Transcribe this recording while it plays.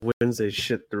Wednesday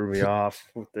shit threw me off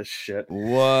with this shit.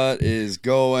 What is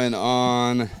going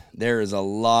on? There is a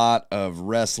lot of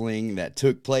wrestling that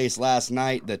took place last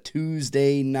night, the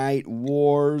Tuesday Night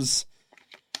Wars.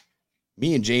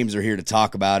 Me and James are here to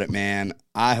talk about it, man.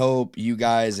 I hope you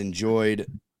guys enjoyed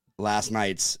last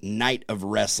night's night of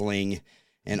wrestling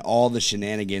and all the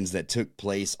shenanigans that took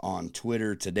place on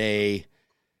Twitter today.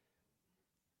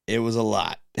 It was a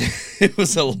lot. It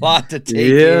was a lot to take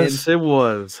in. Yes, it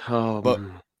was.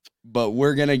 But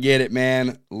we're going to get it,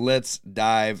 man. Let's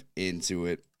dive into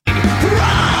it. Wrestling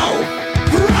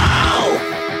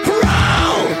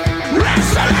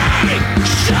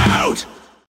Shoot!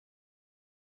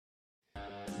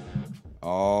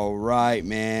 All right,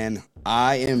 man.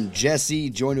 I am Jesse.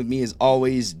 Joined with me as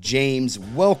always, James.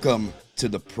 Welcome to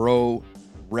the Pro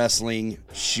Wrestling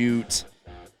Shoot.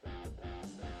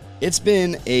 It's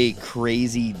been a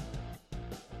crazy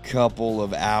couple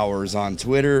of hours on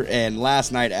Twitter, and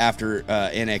last night after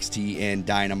NXT and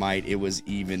Dynamite, it was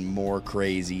even more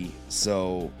crazy.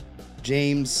 So,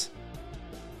 James,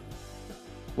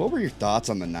 what were your thoughts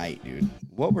on the night, dude?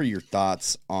 What were your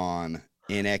thoughts on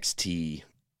NXT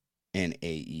and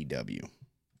AEW?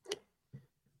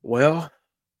 Well,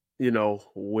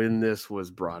 when this was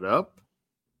brought up,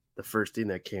 the first thing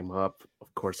that came up,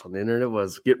 of course, on the internet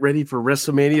was get ready for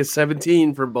WrestleMania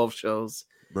 17 for both shows.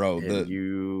 Bro, and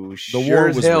the war sure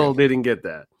was as hell real. Didn't get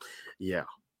that. Yeah.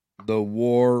 The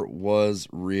war was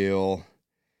real.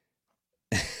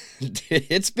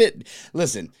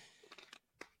 Listen,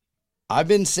 I've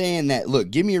been saying that,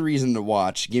 look, give me a reason to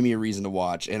watch.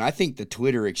 And I think the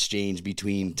Twitter exchange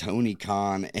between Tony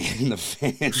Khan and the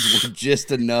fans were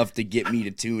just enough to get me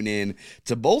to tune in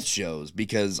to both shows,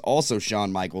 because also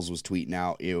Shawn Michaels was tweeting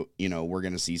out, we're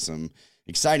going to see some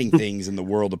exciting things in the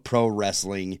world of pro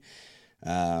wrestling.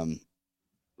 We're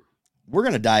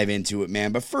going to dive into it,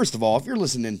 man. But first of all, if you're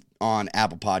listening on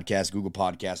Apple Podcasts, Google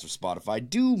Podcasts, or Spotify,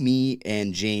 do me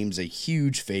and James a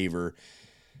huge favor.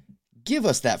 Give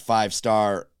us that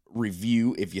 5-star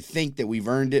review if you think that we've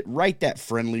earned it. Write that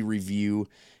friendly review.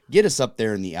 Get us up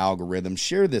there in the algorithm.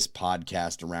 Share this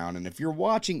podcast around. And if you're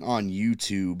watching on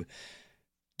YouTube,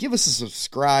 give us a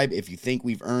subscribe if you think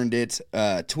we've earned it.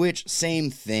 Twitch, same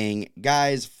thing.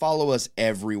 Guys, follow us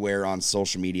everywhere on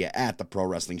social media at The Pro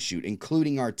Wrestling Shoot,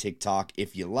 including our TikTok.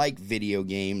 If you like video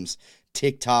games,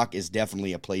 TikTok is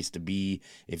definitely a place to be.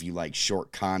 If you like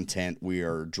short content, we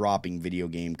are dropping video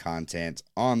game content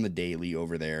on the daily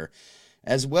over there,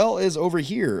 as well as over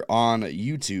here on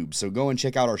YouTube. So go and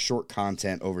check out our short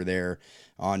content over there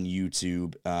on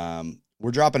YouTube.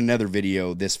 We're dropping another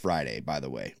video this Friday, by the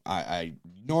way. I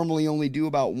normally only do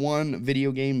about one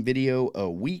video game video a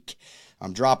week.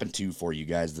 I'm dropping 2 for you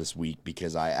guys this week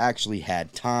because I actually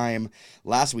had time.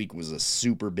 Last week was a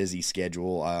super busy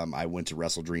schedule. I went to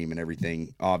Wrestle Dream and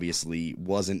everything. Obviously,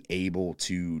 wasn't able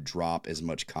to drop as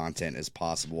much content as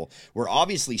possible. We're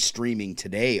obviously streaming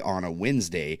today on a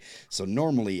Wednesday, so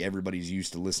normally everybody's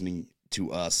used to listening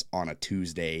to us on a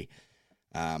Tuesday.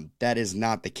 That is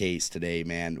not the case today,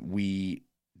 man. We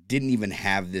didn't even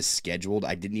have this scheduled.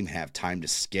 I didn't even have time to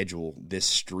schedule this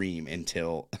stream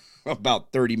until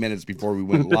about 30 minutes before we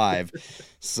went live.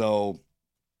 So,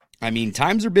 I mean,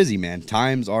 times are busy, man.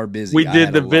 Times are busy. We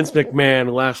did the Vince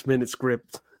McMahon last-minute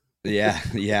script.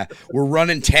 Yeah. We're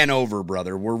running 10 over,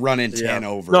 brother. We're running 10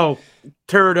 over. No,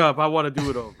 tear it up. I want to do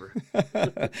it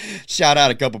over. Shout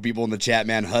out a couple people in the chat,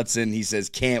 man. Hudson, he says,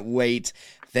 can't wait.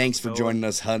 Thanks for joining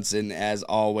us, Hudson, as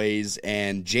always.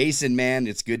 And Jason, man,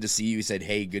 it's good to see you. He said,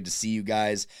 hey, good to see you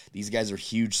guys. These guys are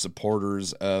huge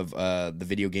supporters of the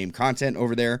video game content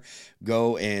over there.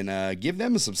 Go and give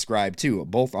them a subscribe, too,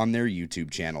 both on their YouTube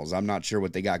channels. I'm not sure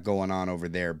what they got going on over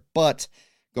there, but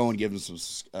go and give them some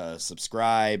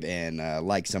subscribe and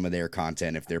like some of their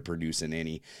content if they're producing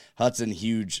any. Hudson,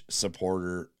 huge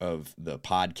supporter of the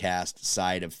podcast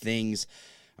side of things.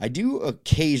 I do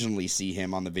occasionally see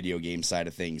him on the video game side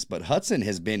of things, but Hudson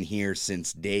has been here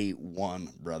since day one,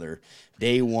 brother.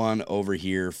 Day one over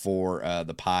here for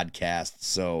the podcast.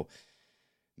 So,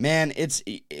 man,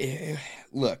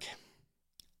 look,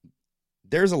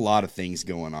 there's a lot of things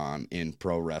going on in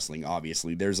pro wrestling,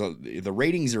 obviously. The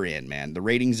ratings are in, man. The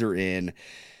ratings are in.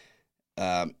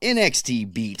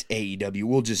 NXT beat AEW.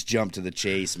 We'll just jump to the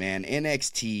chase, man.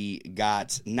 NXT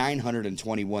got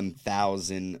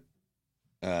 921,000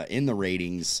 in the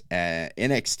ratings. And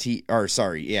then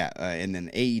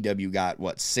AEW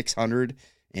got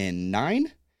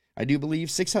 609? I do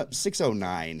believe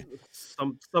 609.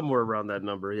 Somewhere around that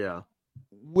number, yeah.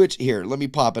 Which, here, let me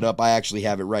pop it up. I actually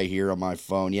have it right here on my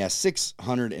phone. Yeah,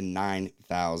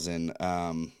 609,000.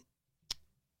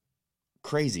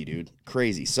 Crazy, dude.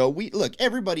 Crazy. So look,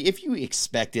 everybody, if you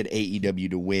expected AEW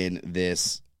to win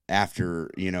this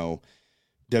after,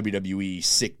 WWE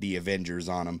sick the Avengers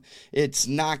on them, it's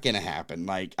not going to happen.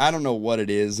 Like, I don't know what it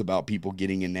is about people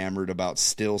getting enamored about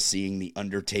still seeing The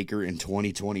Undertaker in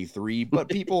 2023, but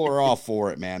people are all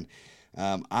for it, man.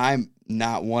 I'm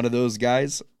not one of those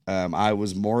guys. I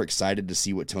was more excited to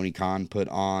see what Tony Khan put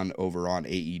on over on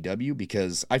AEW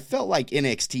because I felt like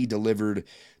NXT delivered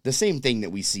the same thing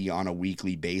that we see on a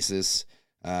weekly basis.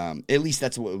 At least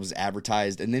that's what was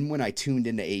advertised. And then when I tuned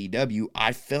into AEW,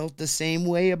 I felt the same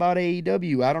way about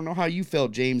AEW. I don't know how you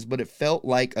felt, James, but it felt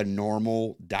like a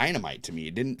normal Dynamite to me.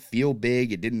 It didn't feel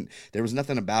big. There was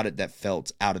nothing about it that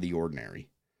felt out of the ordinary.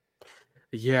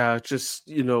 Yeah, just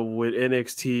with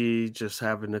NXT just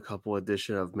having a couple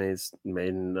addition of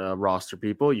main roster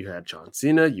people. You had John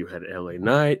Cena, you had LA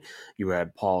Knight, you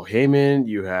had Paul Heyman,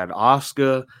 you had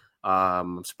Asuka.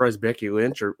 I'm surprised Becky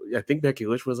Lynch, or I think Becky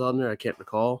Lynch was on there. I can't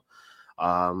recall.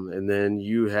 And then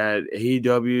you had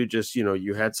AEW. Just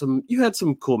you had some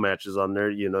cool matches on there.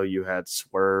 You had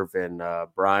Swerve and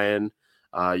Bryan.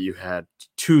 You had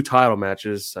 2 title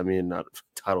matches. I mean, not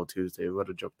Title Tuesday. What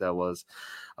a joke that was.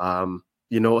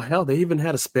 Hell, they even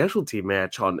had a specialty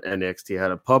match on NXT.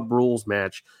 Had a pub rules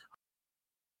match.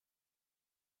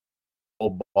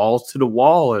 Balls to the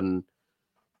wall, and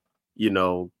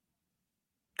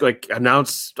like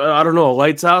announced, I don't know, a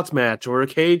lights out match or a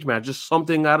cage match, just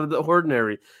something out of the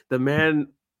ordinary. The man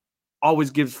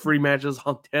always gives free matches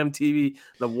on MTV.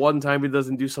 The one time he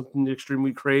doesn't do something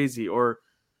extremely crazy, or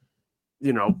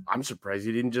I'm surprised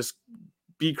he didn't just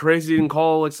be crazy and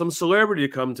call like some celebrity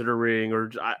to come to the ring, or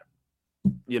I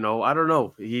don't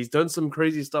know. He's done some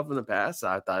crazy stuff in the past.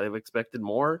 I thought I've expected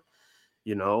more.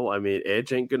 I mean,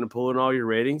 Edge ain't going to pull in all your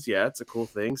ratings. Yeah, it's a cool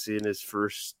thing seeing his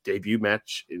first debut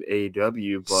match in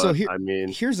AEW. But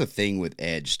here's the thing with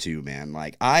Edge too, man.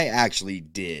 Like, I actually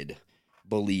did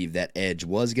believe that Edge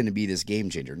was going to be this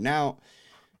game changer. Now,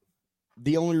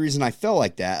 the only reason I felt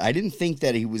like that, I didn't think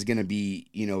that he was going to be,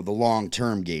 the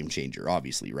long-term game changer,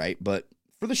 obviously, right? But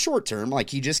for the short term, like,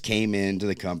 he just came into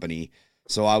the company.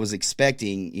 So I was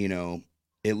expecting,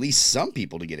 at least some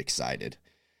people to get excited.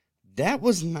 That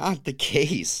was not the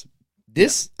case.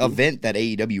 This event that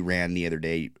AEW ran the other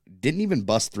day didn't even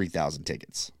bust 3,000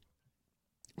 tickets.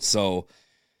 So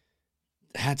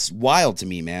that's wild to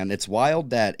me, man. It's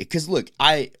wild that, because look,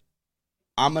 I'm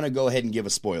going to go ahead and give a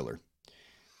spoiler.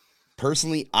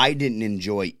 Personally, I didn't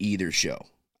enjoy either show.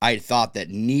 I thought that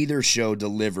neither show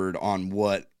delivered on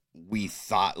what we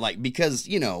thought, like, because,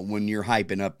 when you're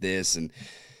hyping up this and,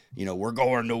 we're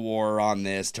going to war on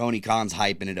this, Tony Khan's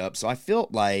hyping it up. So I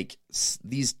felt like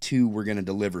these two were going to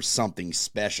deliver something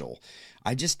special.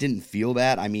 I just didn't feel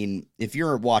that. I mean, if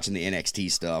you're watching the NXT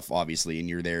stuff, obviously, and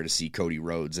you're there to see Cody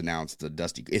Rhodes announce the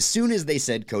Dusty, as soon as they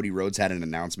said Cody Rhodes had an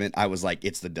announcement, I was like,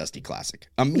 it's the Dusty Classic.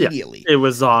 Immediately. Yeah, it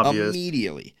was obvious.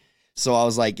 Immediately. So I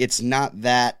was like, it's not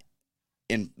that.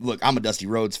 And look, I'm a Dusty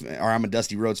Rhodes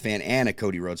fan and a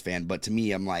Cody Rhodes fan, but to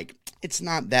me, I'm like, it's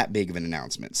not that big of an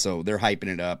announcement. So they're hyping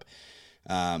it up.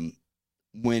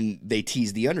 When they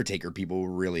teased The Undertaker, people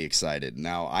were really excited.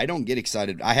 Now, I don't get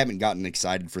excited. I haven't gotten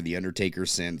excited for The Undertaker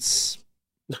since,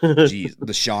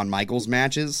 the Shawn Michaels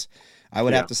matches, I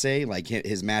would have to say. Like,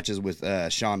 his matches with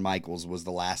Shawn Michaels was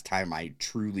the last time I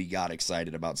truly got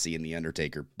excited about seeing The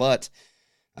Undertaker. But,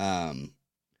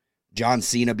 John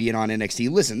Cena being on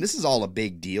NXT. Listen, this is all a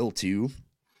big deal too,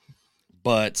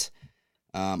 but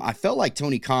I felt like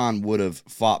Tony Khan would have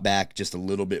fought back just a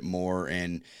little bit more,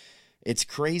 and it's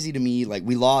crazy to me. Like,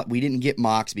 we didn't get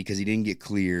Mox because he didn't get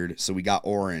cleared, so we got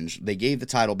Orange. They gave the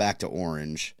title back to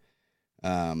Orange,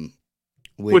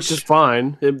 which is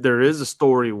fine. There is a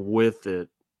story with it.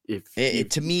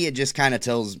 To me, it just kind of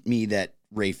tells me that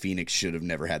Rey Fenix should have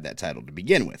never had that title to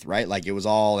begin with, right? Like, it was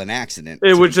all an accident.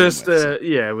 It was just,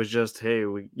 it was just, hey,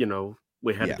 we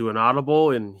had to do an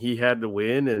audible, and he had to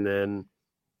win, and then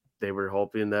they were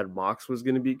hoping that Mox was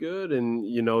going to be good, and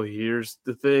here's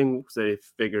the thing: they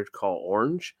figured call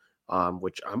Orange,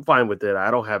 which I'm fine with it.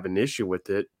 I don't have an issue with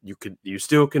it. You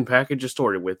still can package a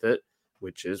story with it,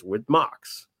 which is with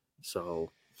Mox.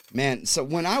 So. Man, so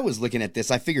when I was looking at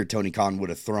this, I figured Tony Khan would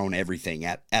have thrown everything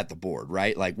at the board,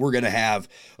 right? Like, we're going to have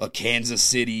a Kansas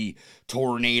City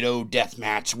tornado death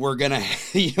match. We're going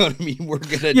to, you know what I mean? We're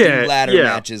going to do ladder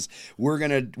matches.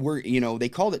 They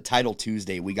called it Title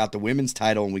Tuesday. We got the women's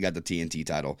title and we got the TNT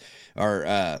title.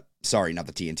 Sorry, not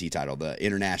the TNT title, the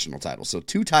international title. So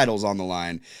 2 titles on the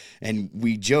line. And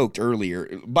we joked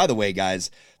earlier. By the way, guys,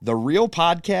 the real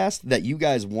podcast that you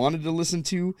guys wanted to listen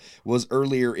to was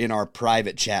earlier in our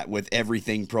private chat with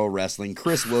Everything Pro Wrestling.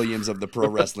 Chris Williams of the Pro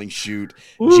Wrestling Shoot,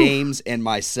 James and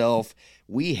myself.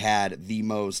 we had the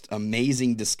most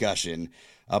amazing discussion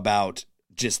about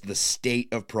just the state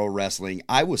of pro wrestling.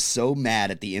 I was so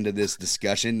mad at the end of this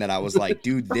discussion that I was like,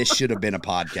 dude, this should have been a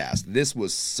podcast. This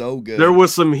was so good. There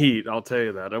was some heat, I'll tell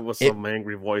you that. There was some It-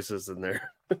 angry voices in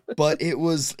there. But it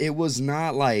was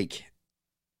not like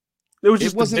It was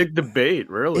just wasn't a big debate,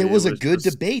 really. It was a good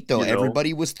just, debate, though. you know,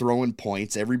 Everybody was throwing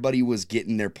points. Everybody was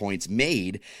getting their points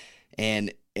made,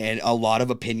 and a lot of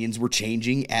opinions were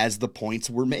changing as the points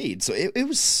were made. So it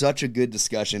was such a good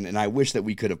discussion, and I wish that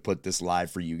we could have put this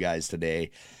live for you guys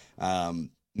today. Man,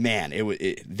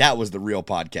 that was the real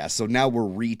podcast. So now we're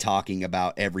re-talking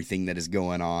about everything that is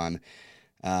going on.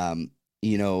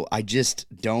 You know, I just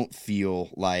don't feel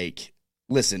like.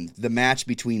 Listen, the match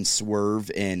between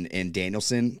Swerve and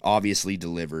Danielson obviously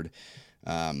delivered.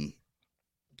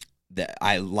 That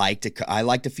I liked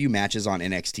a few matches on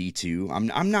NXT too.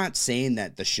 I'm not saying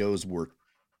that the shows were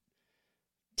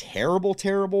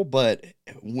terrible, but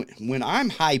when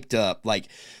I'm hyped up, like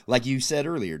you said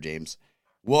earlier, James,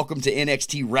 welcome to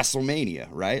NXT WrestleMania,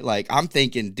 right? Like I'm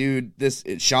thinking, dude, this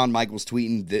Shawn Michaels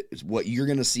tweeting that what you're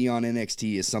gonna see on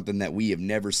NXT is something that we have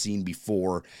never seen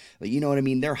before. Like, you know what I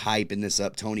mean? They're hyping this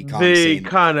up. Tony Khan they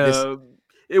kind of.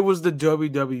 It was the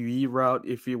WWE route,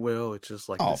 if you will. It's just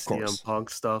like the of course. CM Punk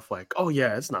stuff. Like, oh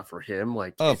yeah, it's not for him.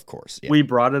 Like, Of course, yeah. we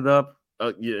brought it up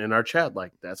in our chat.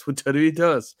 Like, that's what WWE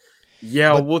does.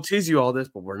 Yeah, But- we'll tease you all this,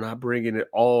 but we're not bringing it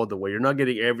all the way. You're not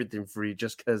getting everything free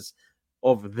just because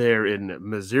over there in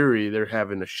Missouri they're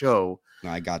having a show.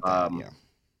 I got that. Yeah.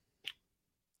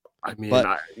 I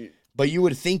mean, But you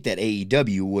would think that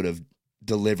AEW would have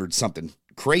delivered something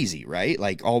crazy, right?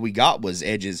 Like all we got was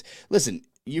Edge's. Listen,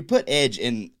 you put Edge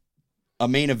in a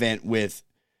main event with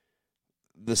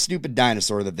the stupid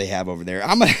dinosaur that they have over there.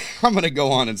 I'm gonna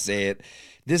go on and say it.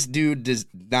 This dude does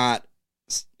not.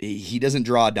 He doesn't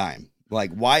draw a dime.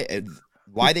 Like why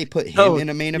they put him in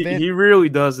a main event? He really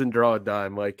doesn't draw a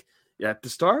dime. Like at the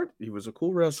start, he was a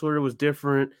cool wrestler. It was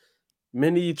different.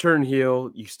 Minute you turn heel,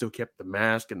 you still kept the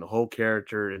mask and the whole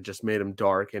character and just made him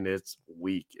dark, and it's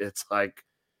weak. It's like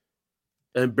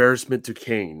an embarrassment to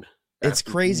Kane. It's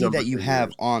crazy that you have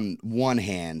years. on one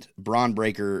hand Braun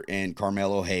Breaker and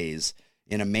Carmelo Hayes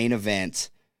in a main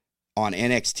event on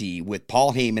NXT with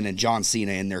Paul Heyman and John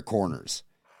Cena in their corners,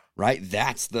 right?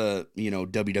 That's the,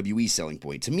 WWE selling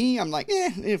point. To me, I'm like,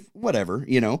 if whatever,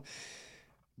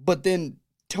 But then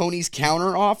Tony's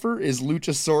counter offer is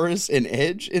Luchasaurus and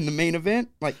Edge in the main event.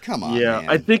 Like, come on, yeah, man.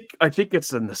 I think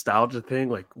it's a nostalgia thing.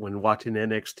 Like when watching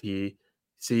NXT,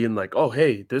 seeing like, oh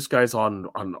hey, this guy's on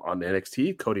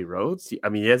NXT, Cody Rhodes. I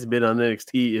mean, he hasn't been on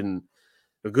NXT in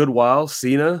a good while.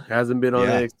 Cena hasn't been on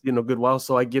NXT in a good while,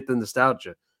 so I get the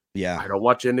nostalgia. Yeah, I don't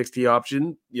watch NXT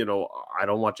option. I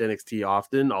don't watch NXT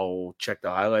often. I'll check the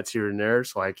highlights here and there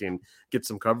so I can get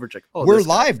some coverage. Like, oh, we're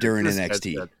live during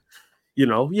NXT.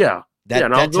 Yeah. That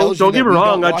don't tells get you me that we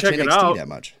wrong. don't I watch check it NXT out. that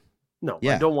much. No,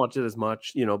 Yeah. I don't watch it as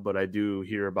much, but I do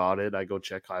hear about it. I go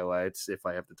check highlights. If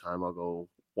I have the time, I'll go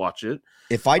watch it.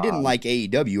 If I didn't like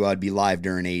AEW, I'd be live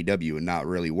during AEW and not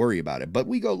really worry about it. But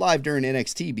we go live during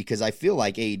NXT because I feel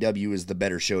like AEW is the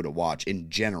better show to watch in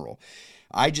general.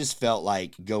 I just felt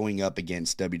like going up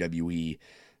against WWE,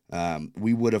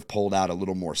 we would have pulled out a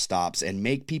little more stops and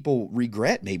make people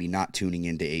regret maybe not tuning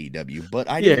into AEW. But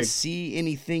I didn't see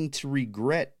anything to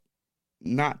regret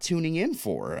not tuning in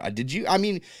for. Did you? I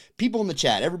mean, people in the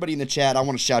chat, everybody in the chat, I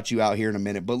want to shout you out here in a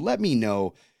minute, but let me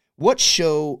know, what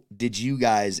show did you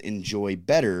guys enjoy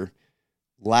better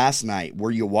last night?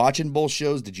 Were you watching both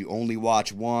shows? Did you only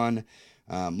watch one?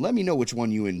 Let me know which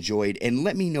one you enjoyed and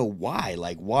let me know why.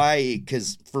 Like why?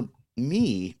 Because for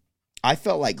me, I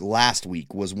felt like last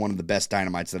week was one of the best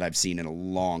Dynamites that I've seen in a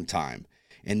long time.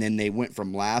 And then they went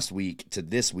from last week to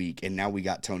this week, and now we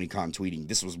got Tony Khan tweeting,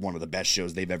 this was one of the best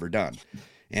shows they've ever done.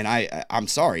 And I'm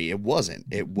sorry, it wasn't.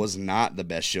 It was not the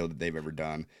best show that they've ever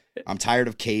done. I'm tired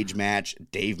of Cage Match,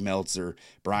 Dave Meltzer,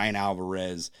 Brian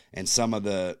Alvarez, and some of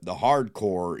the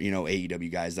hardcore,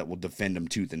 AEW guys that will defend them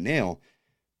tooth and nail,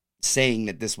 saying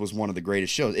that this was one of the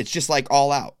greatest shows. It's just like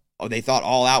All Out. Oh, they thought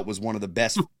All Out was one of the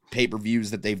best pay-per-views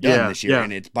that they've done this year,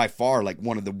 and it's by far like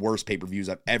one of the worst pay-per-views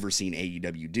I've ever seen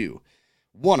AEW do.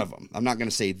 One of them. I'm not going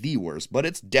to say the worst, but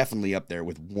it's definitely up there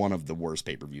with one of the worst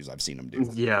pay-per-views I've seen them do.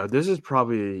 Yeah, this is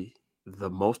probably the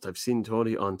most I've seen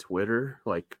Tony on Twitter.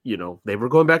 Like, they were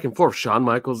going back and forth. Shawn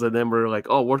Michaels and them were like,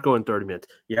 oh, we're going 30 minutes.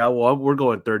 Yeah, well, we're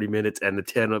going 30 minutes and the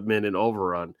 10-minute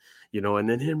overrun, and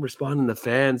then him responding to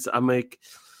fans. I'm like,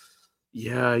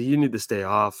 yeah, you need to stay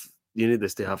off. You need to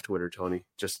stay off Twitter, Tony.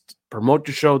 Just promote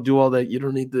your show, do all that. You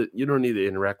don't need to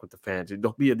interact with the fans.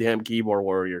 Don't be a damn keyboard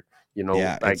warrior.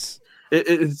 Yeah,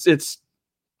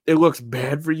 it looks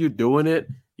bad for you doing it,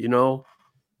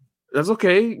 That's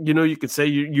okay. You could say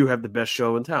you have the best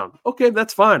show in town. Okay,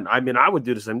 that's fine. I mean, I would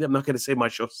do the same thing. I'm not going to say my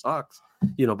show sucks,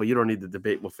 but you don't need to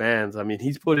debate with fans. I mean,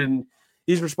 he's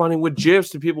responding with gifs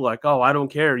to people like, oh, I don't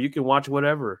care. You can watch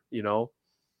whatever,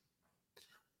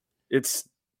 It's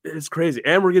crazy.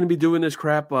 And we're going to be doing this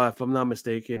crap, if I'm not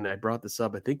mistaken. I brought this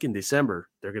up, I think in December.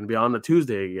 They're going to be on the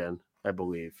Tuesday again, I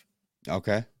believe.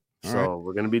 Okay. All right.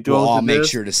 We're going to be doing. Well, I'll make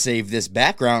sure to save this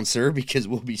background, sir, because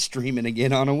we'll be streaming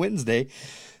again on a Wednesday.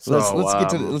 So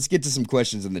let's get to some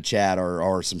questions in the chat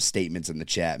or some statements in the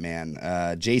chat,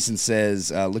 man. Jason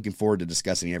says, looking forward to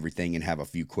discussing everything and have a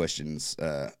few questions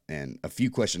and a few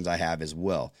questions I have as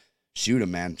well. Shoot him,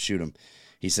 man. Shoot him.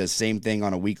 He says same thing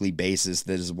on a weekly basis.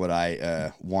 This is what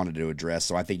I wanted to address.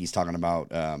 So I think he's talking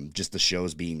about just the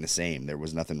shows being the same. There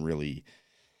was nothing really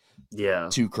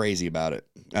too crazy about it.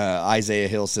 Isaiah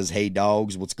Hill says, hey,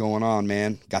 dogs, what's going on,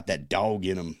 man? Got that dog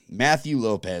in him. Matthew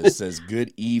Lopez says,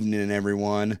 good evening,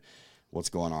 everyone. What's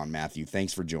going on, Matthew?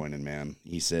 Thanks for joining, man.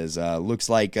 He says, looks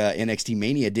like NXT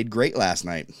Mania did great last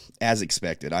night, as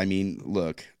expected. I mean,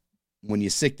 look, when you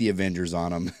sick the Avengers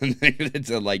on them, it's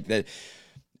like that.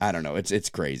 I don't know. It's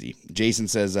crazy. Jason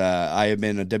says, I have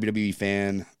been a WWE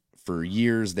fan for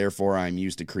years, therefore I'm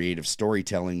used to creative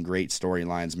storytelling, great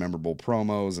storylines, memorable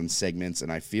promos, and segments,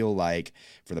 and I feel like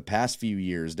for the past few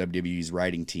years, WWE's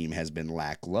writing team has been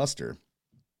lackluster.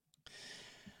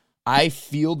 I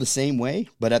feel the same way,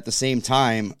 but at the same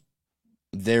time,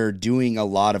 they're doing a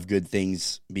lot of good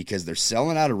things because they're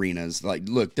selling out arenas. Like,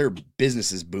 look, their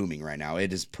business is booming right now.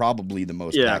 It is probably the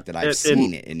most packed that I've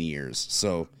seen it in years.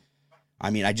 So, I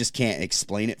mean, I just can't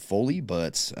explain it fully,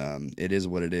 but it is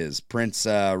what it is. Prince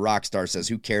Rockstar says,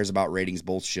 who cares about ratings?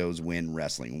 Both shows win,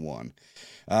 wrestling won.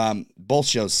 Both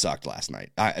shows sucked last night.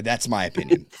 That's my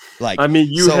opinion. Like, I mean,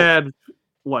 you had,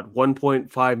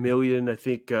 1.5 million, I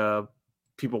think,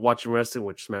 people watching wrestling,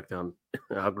 which SmackDown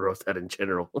outgrows that in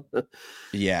general.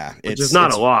 Yeah. It's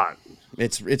not a lot.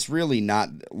 It's really not.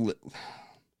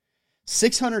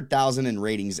 600,000 in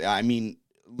ratings. I mean,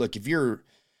 look,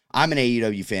 I'm an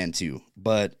AEW fan too,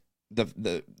 but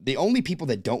the only people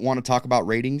that don't want to talk about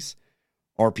ratings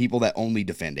are people that only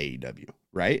defend AEW,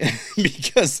 right?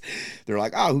 Because they're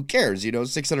like, oh, who cares?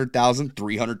 600,000,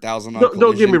 300,000 on Collision,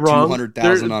 don't get me wrong.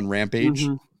 200,000 on Rampage.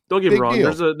 Mm-hmm. Don't get me wrong.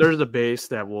 Deal. There's a base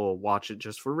that will watch it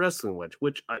just for wrestling,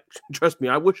 which trust me,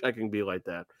 I wish I can be like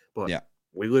that, but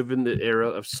we live in the era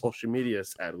of social media,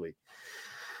 sadly.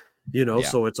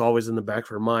 So it's always in the back of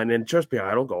her mind. And trust me,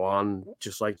 I don't go on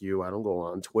just like you. I don't go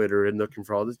on Twitter and looking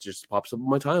for all this. Just pops up on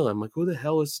my timeline. I'm like, who the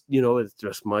hell is, it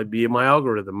just might be in my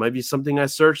algorithm. Might be something I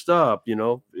searched up,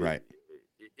 Right.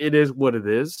 It is what it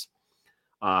is.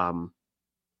 There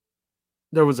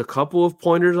was a couple of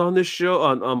pointers on this show,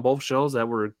 on both shows that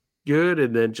were good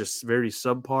and then just very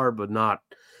subpar, but not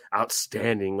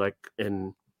outstanding.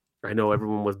 And I know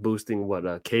everyone was boosting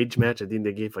a cage match. I think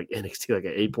they gave NXT an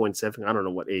 8.7. I don't know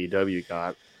what AEW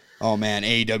got. Oh man,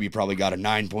 AEW probably got a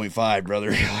 9.5,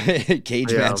 brother.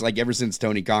 Cage match, ever since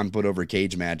Tony Khan put over a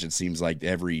cage match, it seems like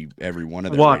every one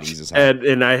of their ratings is high.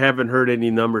 And I haven't heard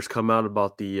any numbers come out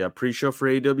about the pre-show for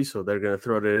AEW, so they're gonna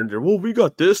throw that in there. Well, we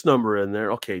got this number in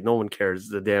there. Okay, no one cares.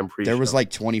 The damn pre-show. There was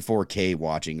 24K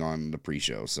watching on the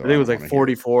pre-show, so I think it was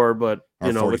 44, but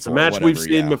 44, it's a match we've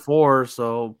seen before,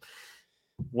 so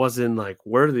wasn't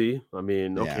worthy. I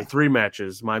mean, okay, 3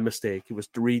 matches. My mistake. It was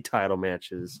 3 title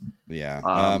matches.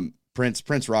 Yeah. Prince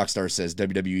Rockstar says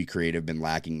WWE creative been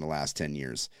lacking the last 10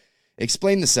 years.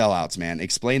 Explain the sellouts, man.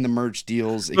 Explain the merch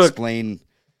deals. Explain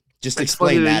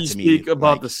that to me. Speak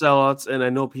about the sellouts, and I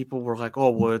know people were like,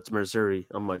 "Oh, well, it's Missouri."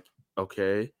 I'm like,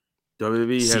 okay.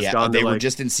 WWE has gone. They were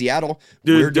just in Seattle.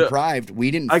 Dude, we're deprived. We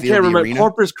didn't. I can't remember. Arena.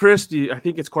 Corpus Christi. I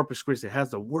think it's Corpus Christi. It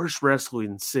has the worst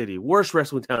wrestling city, worst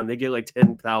wrestling town. They get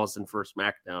 10,000 for a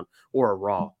SmackDown or a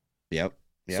Raw. Yep.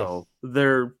 So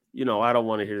they're. I don't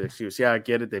want to hear the excuse. Yeah, I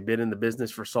get it. They've been in the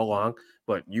business for so long,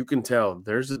 but you can tell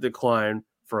there's a decline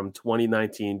from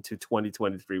 2019 to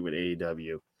 2023 with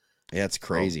AEW. Yeah, it's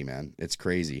crazy, man. It's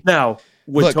crazy. Now,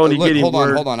 with Tony getting hold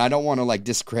on. I don't want to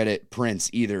discredit Prince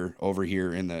either over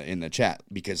here in the chat,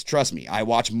 because trust me, I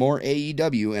watch more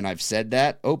AEW, and I've said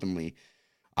that openly.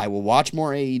 I will watch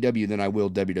more AEW than I will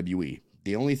WWE.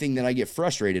 The only thing that I get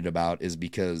frustrated about is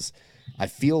because I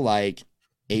feel like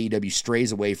AEW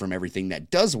strays away from everything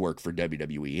that does work for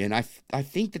WWE, and I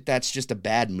think that that's just a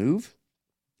bad move,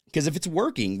 because if it's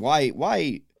working,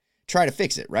 why try to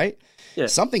fix it, right? Yeah.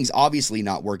 Something's obviously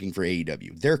not working for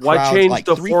AEW. Their crowd,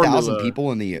 3,000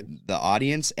 people in the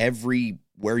audience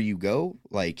everywhere you go,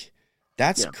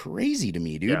 that's crazy to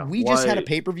me, dude. Yeah. We just had a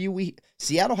pay-per-view.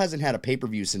 Seattle hasn't had a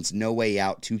pay-per-view since No Way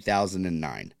Out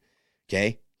 2009.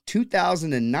 Okay?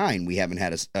 2009 we haven't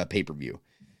had a pay-per-view.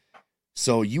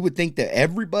 So you would think that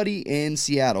everybody in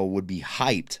Seattle would be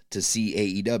hyped to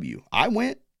see AEW. I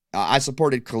went. I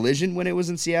supported Collision when it was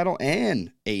in Seattle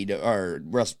and AEW, or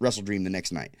Wrestle Dream the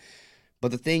next night.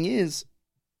 But the thing is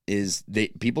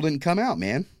people didn't come out,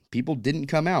 man. People didn't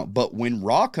come out. But when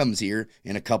Raw comes here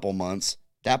in a couple months,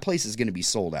 that place is going to be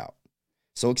sold out.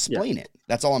 So explain it.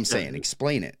 That's all I'm saying.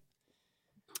 Explain it.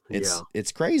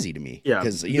 It's crazy to me. Yeah.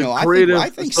 Because, I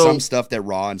think some stuff that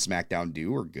Raw and SmackDown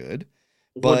do are good.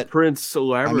 But Prince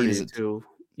celebrity is it to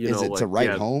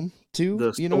write home to?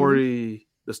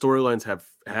 The storylines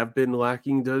have been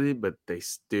lacking, but they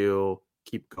still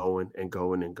keep going and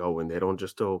going and going. They don't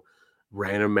just throw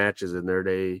random matches in there.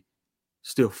 They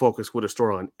still focus with a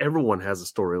storyline. Everyone has a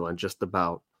storyline just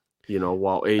about,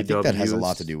 while AEW, I think that has a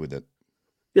lot to do with it.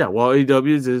 Yeah, while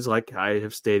AEW is, like I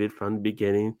have stated from the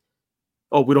beginning,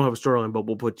 we don't have a storyline, but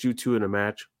we'll put you two in a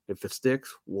match. If it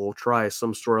sticks, we'll try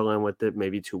some storyline with it,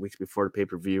 maybe 2 weeks before the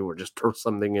pay-per-view, or just throw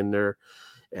something in there.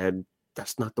 And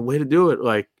that's not the way to do it.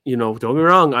 Like, don't get me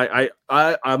wrong.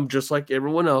 I'm just like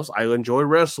everyone else. I enjoy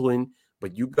wrestling,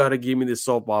 but you got to give me this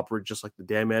soap opera, just like the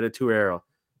damn Attitude Era.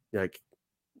 Like,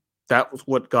 that was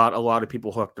what got a lot of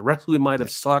people hooked. The wrestling might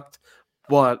have sucked,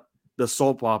 but the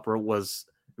soap opera was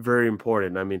very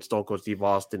important. I mean, Stone Cold Steve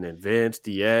Austin and Vince,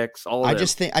 DX, all of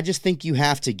that. I just think you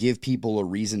have to give people a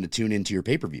reason to tune into your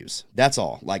pay-per-views. That's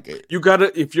all. Like, you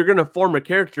gotta, if you're gonna form a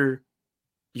character,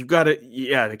 you gotta,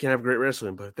 they can have great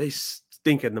wrestling, but if they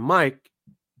stink in the mic,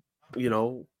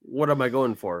 what am I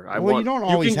going for? You don't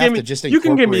always have to just incorporate you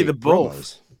can give me the both.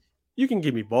 Promos. You can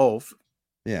give me both.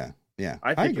 Yeah.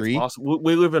 I think agree. It's possible.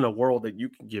 We live in a world that you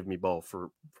can give me both for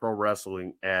pro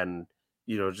wrestling and,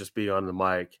 just be on the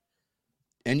mic.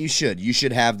 And you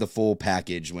should have the full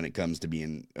package when it comes to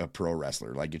being a pro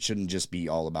wrestler. Like, it shouldn't just be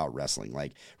all about wrestling.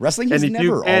 Like, wrestling has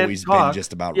never always been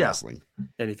just about wrestling.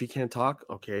 And if you can't talk,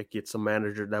 okay, get some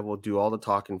manager that will do all the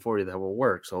talking for you. That will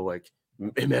work. So, like,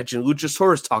 imagine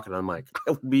Luchasaurus talking on mic.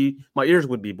 My ears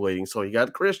would be bleeding. So you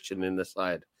got Christian in the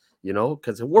side,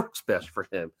 because it works best for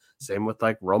him. Same with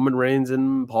like Roman Reigns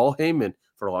and Paul Heyman.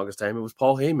 For the longest time, it was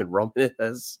Paul Heyman. Roman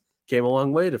has came a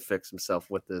long way to fix himself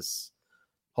with this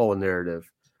whole narrative.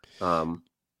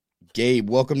 Gabe,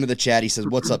 welcome to the chat. He says,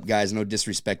 "What's up, guys? No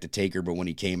disrespect to Taker, but when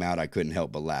he came out, I couldn't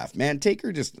help but laugh." Man,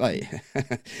 Taker just like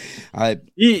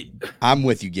I'm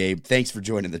with you, Gabe. Thanks for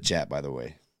joining the chat, by the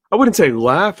way. I wouldn't say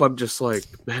laugh. I'm just like,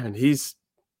 man, he's,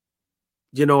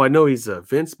 I know he's a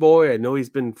Vince boy. I know he's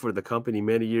been for the company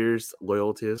many years.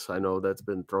 Loyalties, I know that's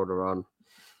been thrown around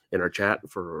in our chat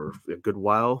for a good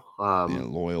while.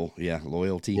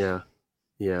 Loyalty.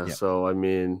 Yeah. So, I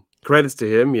mean, credits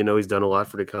to him. He's done a lot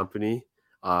for the company.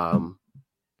 I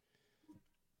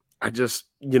just,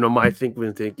 my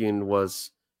thinking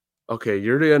was, okay,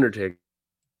 you're the Undertaker,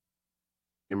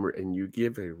 and you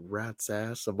give a rat's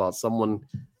ass about someone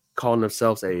calling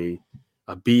themselves a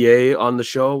BA on the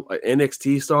show, an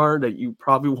NXT star that you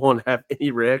probably won't have any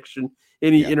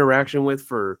interaction with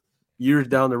for years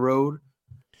down the road.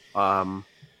 I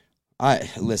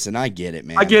get it,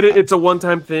 man. I get it. It's a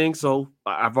one-time thing. So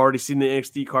I've already seen the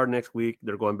NXT card next week.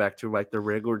 They're going back to like their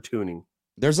regular tuning.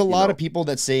 There's a lot of people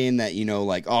that saying that,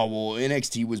 like, oh, well,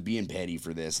 NXT was being petty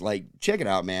for this. Like, check it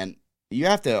out, man. You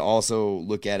have to also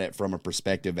look at it from a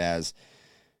perspective as,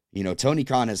 Tony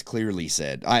Khan has clearly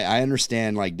said, I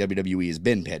understand like WWE has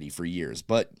been petty for years,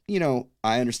 but,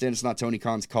 I understand it's not Tony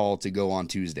Khan's call to go on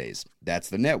Tuesdays. That's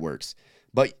the network's.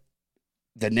 But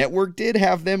the network did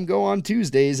have them go on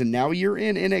Tuesdays, and now you're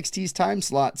in NXT's time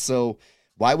slot. So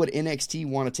why would NXT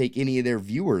want to take any of their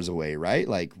viewers away, right?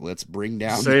 Like, let's bring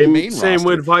down the main roster. Same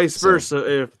with vice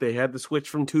versa. If they had to switch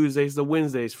from Tuesdays to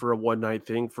Wednesdays for a one-night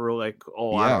thing for like,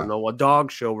 I don't know, a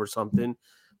dog show or something,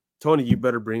 Tony, you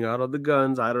better bring out all the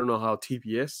guns. I don't know how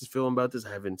TPS is feeling about this.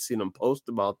 I haven't seen them post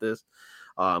about this.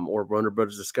 Or Warner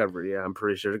Brothers Discovery. Yeah, I'm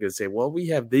pretty sure they're going to say, well, we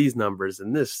have these numbers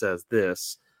and this says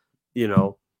this,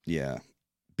 Yeah.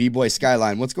 B-Boy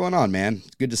Skyline, what's going on, man?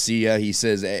 Good to see you. He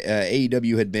says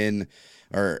AEW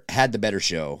had the better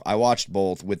show. I watched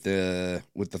both. With the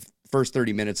first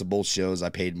 30 minutes of both shows, I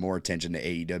paid more attention to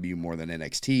AEW more than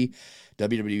NXT.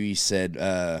 WWE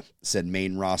said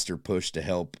main roster push to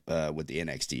help with the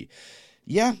NXT.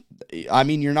 Yeah, I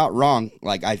mean, you're not wrong.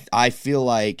 Like, I feel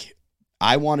like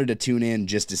I wanted to tune in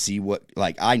just to see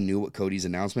I knew what Cody's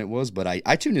announcement was, but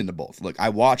I tuned into both. Look, I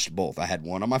watched both. I had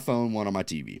one on my phone, one on my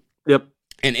TV. Yep.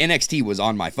 And NXT was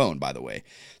on my phone, by the way,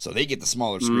 so they get the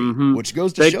smaller screen, which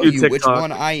goes to show you which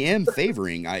one I am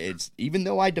favoring. Even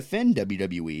though I defend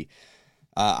WWE,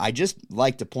 I just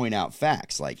like to point out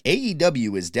facts. Like,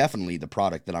 AEW is definitely the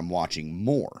product that I'm watching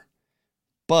more,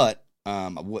 but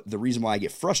The reason why I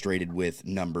get frustrated with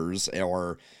numbers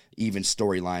or even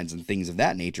storylines and things of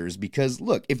that nature is because,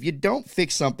 look, if you don't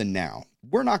fix something now,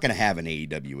 we're not going to have an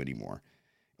AEW anymore.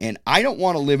 And I don't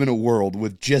want to live in a world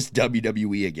with just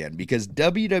WWE again, because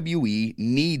WWE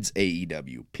needs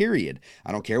AEW, period.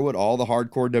 I don't care what all the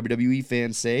hardcore WWE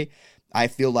fans say. I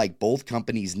feel like both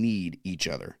companies need each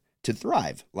other to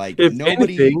thrive. Like, If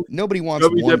anything, nobody wants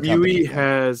one company WWE again.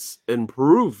 has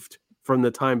improved from the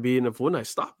time being of when I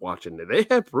stopped watching it. They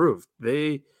have improved.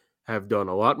 They have done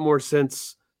a lot more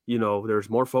since, there's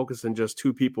more focus than just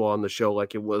two people on the show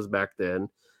like it was back then.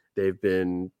 They've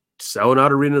been selling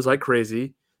out arenas like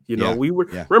crazy. We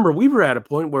were at a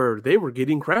point where they were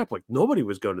getting crap. Like nobody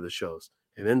was going to the shows.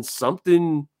 And then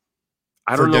something,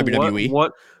 I don't know WWE.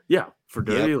 what, for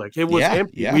WWE, like it was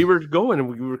empty. Yeah. We were going and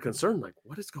we were concerned, like,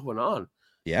 what is going on?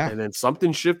 Yeah. And then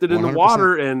something shifted in the 100%.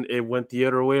 water and it went the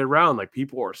other way around. Like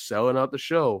people are selling out the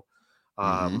show.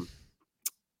 And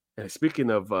speaking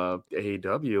of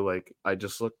AEW, like I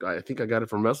just looked, I think I got it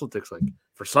from WrestleTix. Like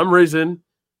for some reason,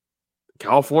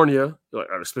 California,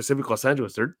 specifically Los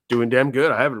Angeles, they're doing damn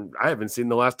good. I haven't seen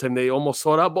the last time they almost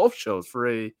sold out both shows for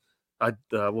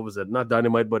what was it? Not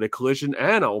Dynamite, but a Collision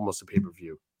and almost a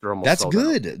pay-per-view. They're almost That's sold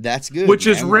good. out. That's good. Which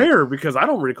is rare because I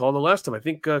don't recall the last time. I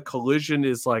think Collision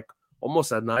is like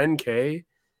almost at 9K,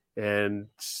 and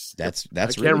that's I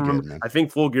can't really remember. good, man. I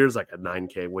think Full Gear is like at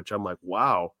 9K, which I'm like,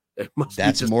 wow, it must.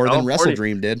 That's be just more California. than Wrestle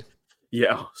Dream did.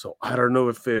 Yeah, so I don't know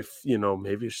if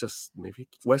maybe it's just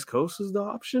West Coast is the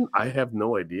option. I have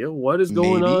no idea what is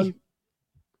going on.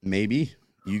 Maybe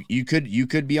you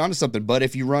could be onto something, but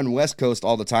if you run West Coast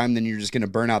all the time, then you're just going to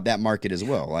burn out that market as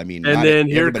well. I mean, and then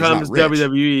here comes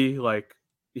WWE. Like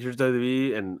here's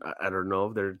WWE, and I don't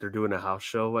know. They're doing a house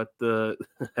show at the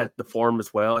Forum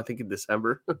as well. I think in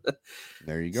December.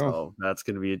 There you go. So that's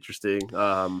going to be interesting.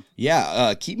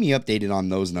 Keep me updated on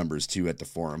those numbers too at the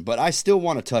Forum. But I still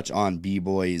want to touch on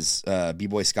B-Boy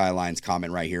Skyline's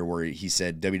comment right here, where he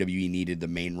said WWE needed the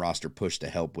main roster push to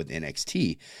help with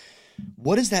NXT.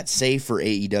 What does that say for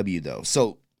AEW though?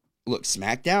 So look,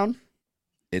 SmackDown,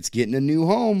 it's getting a new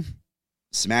home.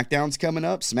 SmackDown's coming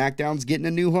up. SmackDown's getting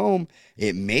a new home.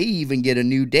 It may even get a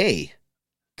new day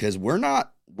because we're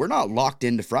not locked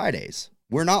into Fridays.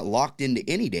 We're not locked into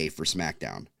any day for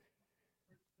SmackDown.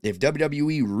 If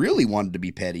WWE really wanted to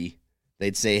be petty,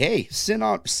 they'd say, "Hey, send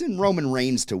Roman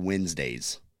Reigns to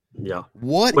Wednesdays." Yeah.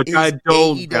 What is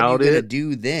AEW going to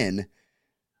do then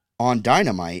on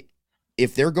Dynamite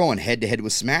if they're going head to head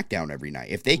with SmackDown every night?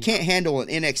 If they can't handle an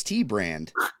NXT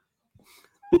brand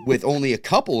with only a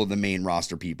couple of the main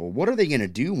roster people, what are they going to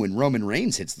do when Roman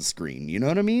Reigns hits the screen? You know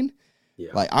what I mean?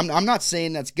 Yeah. Like, I'm not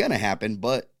saying that's going to happen,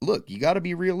 but look, you got to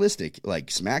be realistic. Like,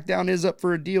 SmackDown is up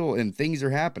for a deal and things are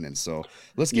happening. So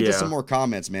let's get to some more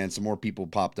comments, man. Some more people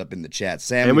popped up in the chat.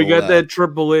 Samuel, and we got that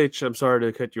Triple H. I'm sorry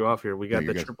to cut you off here. We got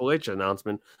the good. Triple H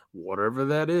announcement. Whatever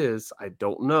that is, I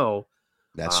don't know.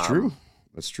 That's true.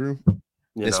 That's true.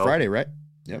 It's Friday, right?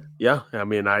 Yep. Yeah. I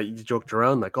mean, I joked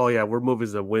around like, oh yeah, we're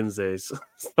moving to Wednesdays.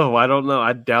 So I don't know.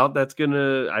 I doubt that's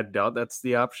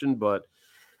the option, but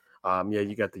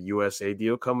you got the USA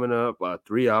deal coming up,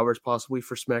 3 hours possibly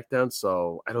for SmackDown.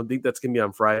 So I don't think that's going to be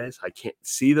on Fridays. I can't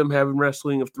see them having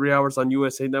wrestling of 3 hours on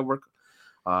USA Network.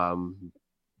 Who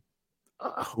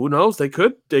knows? They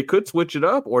could switch it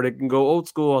up, or they can go old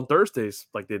school on Thursdays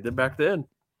like they did back then.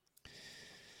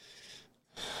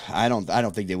 I don't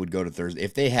think they would go to Thursday.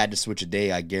 If they had to switch a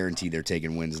day, I guarantee they're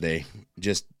taking Wednesday.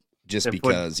 Just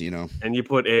because, And you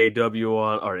put AEW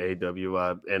on, or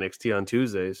NXT on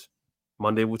Tuesdays.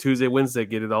 Monday, Tuesday, Wednesday,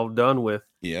 get it all done with.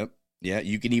 Yep. Yeah,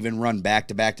 you can even run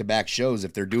back-to-back shows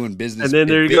if they're doing business. And then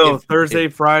there you go. Thursday,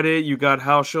 Friday, you got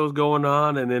house shows going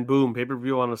on, and then boom,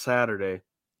 pay-per-view on a Saturday.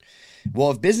 Well,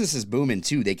 if business is booming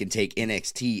too, they can take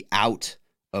NXT out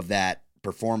of that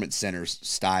Performance Center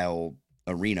style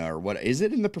arena, or what is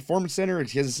it in the Performance Center?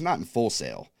 Because it's not in Full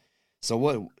Sail. So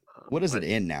what is it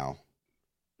in now?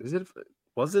 Is it?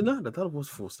 Was it not? I thought it was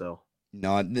Full Sail.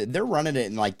 No, they're running it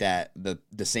in like that the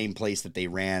same place that they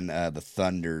ran the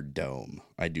Thunderdome,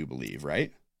 I do believe,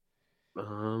 right?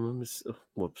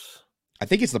 Whoops. I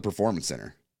think it's the Performance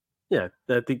Center. Yeah,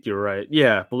 I think you're right.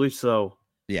 Yeah, I believe so.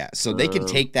 Yeah, so they can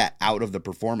take that out of the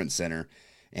Performance Center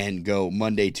and go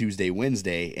Monday, Tuesday,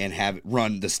 Wednesday, and have it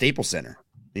run the Staples Center.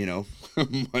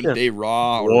 Monday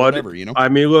Raw or whatever. I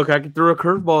mean, look, I could throw a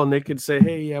curveball and they could say,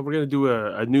 "Hey, yeah, we're gonna do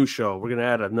a new show. We're gonna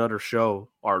add another show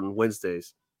on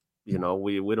Wednesdays." We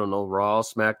don't know, Raw,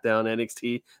 SmackDown,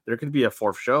 NXT. There could be a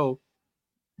fourth show.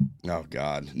 Oh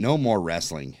God, no more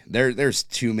wrestling. There's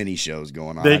too many shows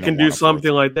going on. They I don't can do want a fourth.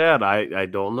 something like that. I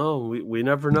don't know. We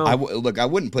never know. Look, I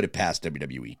wouldn't put it past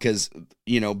WWE because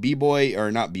B-boy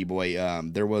or not B-boy.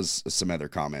 There was some other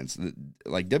comments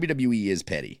like WWE is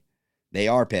petty. They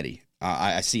are petty.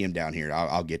 I see him down here.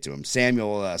 I'll get to him.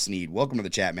 Samuel Sneed, welcome to the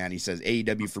chat, man. He says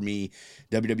AEW for me.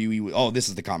 WWE. Oh, this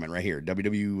is the comment right here.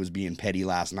 WWE was being petty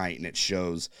last night, and it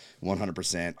shows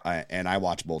 100%. And I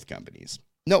watch both companies.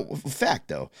 No, fact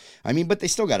though. I mean, but they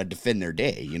still got to defend their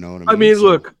day. You know what I mean? I mean,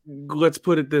 look, let's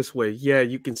put it this way. Yeah,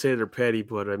 you can say they're petty,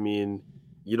 but I mean,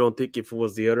 you don't think if it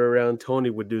was the other around,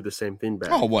 Tony would do the same thing back?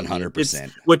 Oh,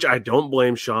 100%. Which I don't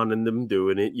blame Sean and them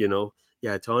doing it.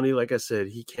 Yeah, Tony, like I said,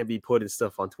 he can't be putting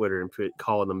stuff on Twitter and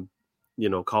calling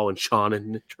them, calling Sean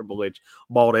and Triple H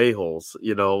bald a-holes,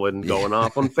 and going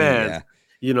off on fans,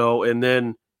 and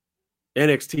then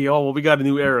NXT, oh, well, we got a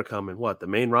new era coming. What, the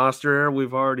main roster era?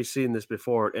 We've already seen this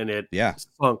before, and it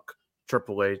sunk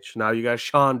Triple H. Now you got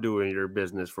Sean doing your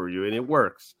business for you, and it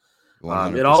works.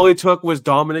 It all it took was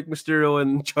Dominic Mysterio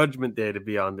and Judgment Day to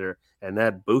be on there, and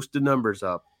that boosted numbers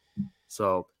up.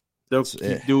 So they'll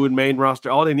keep doing main roster.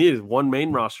 All they need is one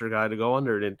main roster guy to go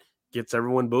under, and it gets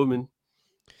everyone booming.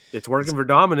 It's working for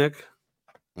Dominic.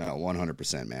 Oh,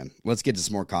 100%, man. Let's get to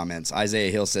some more comments.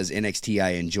 Isaiah Hill says, NXT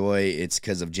I enjoy. It's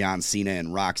because of John Cena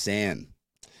and Roxanne.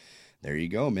 There you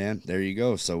go, man. There you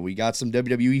go. So we got some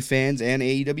WWE fans and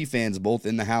AEW fans both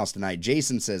in the house tonight.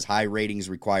 Jason says, high ratings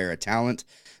require a talent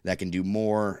that can do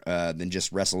more than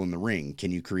just wrestle in the ring.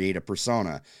 Can you create a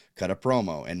persona, cut a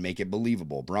promo, and make it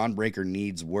believable? Braun Breaker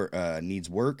needs work.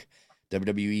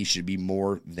 WWE should be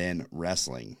more than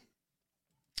wrestling.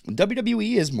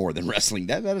 WWE is more than wrestling.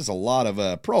 That is a lot of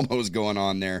promos going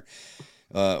on there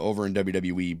over in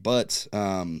WWE. But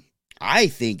I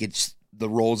think the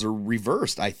roles are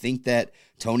reversed. I think that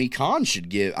Tony Khan should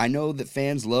give. I know that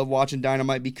fans love watching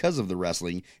Dynamite because of the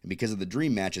wrestling and because of the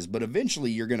dream matches, but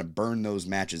eventually you're going to burn those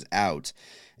matches out,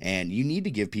 and you need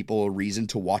to give people a reason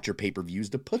to watch your pay-per-views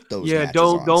to put those matches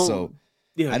on. So,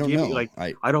 I don't know.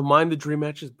 I don't mind the dream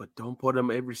matches, but don't put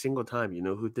them every single time. You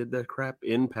know who did that crap?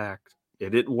 Impact. It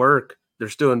didn't work. They're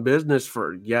still in business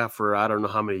for I don't know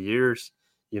how many years,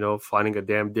 finding a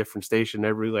damn different station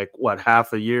every,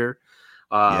 half a year.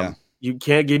 You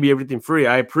can't give me everything free.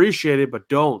 I appreciate it, but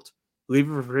don't leave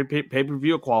it for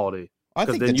pay-per-view quality. I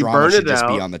think the drama should just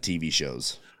be on the TV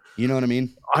shows. You know what I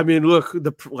mean? I mean, look,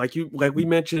 like we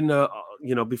mentioned,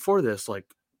 before this,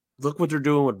 look what they're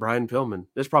doing with Brian Pillman.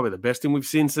 That's probably the best thing we've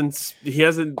seen since he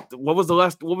hasn't. What was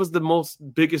the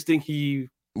most biggest thing he?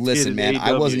 Listen, man,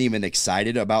 I wasn't even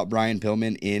excited about Brian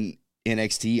Pillman in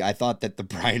NXT. I thought that the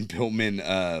Brian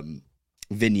Pillman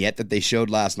vignette that they showed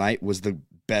last night was the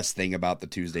best thing about the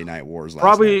Tuesday Night Wars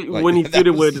last night. When he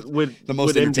feuded with the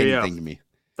most entertaining MJF. thing to me.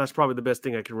 That's probably the best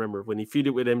thing I can remember. When he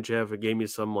feuded with MJF, it gave me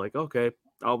some okay,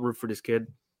 I'll root for this kid.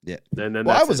 Yeah. And then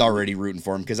I was already rooting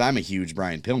for him because I'm a huge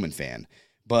Brian Pillman fan.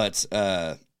 But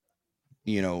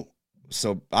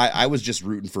so I was just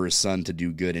rooting for his son to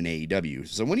do good in AEW.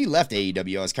 So when he left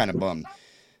AEW, I was kind of bummed.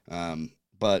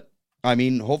 But I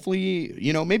mean, hopefully,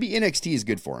 maybe NXT is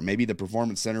good for him. Maybe the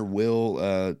Performance Center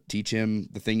will teach him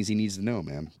the things he needs to know,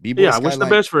 man. I wish the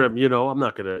best for him. I'm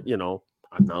not going to,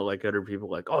 I'm not like other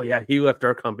people oh, yeah, he left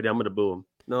our company. I'm going to boo him.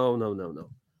 No.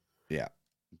 Yeah.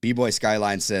 B-Boy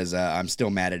Skyline says, I'm still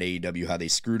mad at AEW how they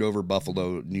screwed over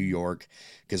Buffalo, New York,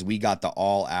 because we got the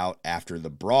all out after the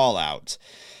brawl out.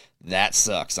 That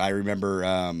sucks. I remember,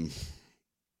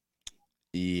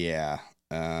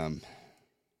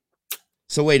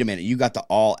 so wait a minute. You got the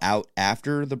all out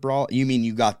after the brawl? You mean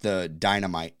you got the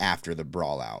Dynamite after the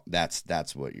brawl out? That's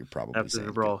what you're probably after saying.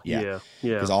 After the brawl, yeah.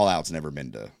 Because all out's never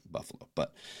been to Buffalo.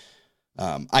 But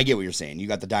I get what you're saying. You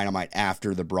got the Dynamite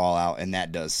after the brawl out, and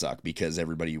that does suck because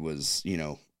everybody was,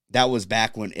 that was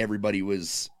back when everybody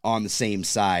was on the same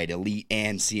side. Elite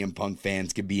and CM Punk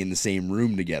fans could be in the same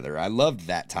room together. I loved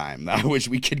that time. I wish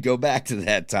we could go back to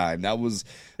that time. That was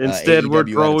instead AEW we're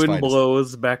throwing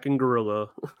blows back in Gorilla.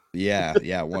 Yeah,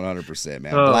 100%,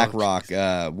 man. Black Rock,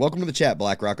 welcome to the chat,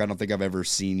 Black Rock. I don't think I've ever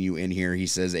seen you in here. He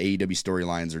says AEW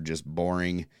storylines are just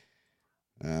boring.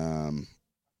 The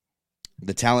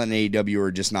talent in AEW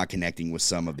are just not connecting with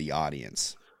some of the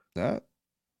audience.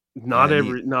 Not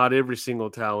every single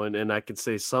talent, and I could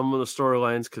say some of the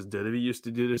storylines, because WWE used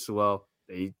to do this well,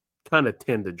 they kind of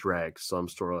tend to drag some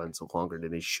storylines longer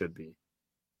than they should be.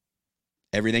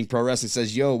 Everything Pro Wrestling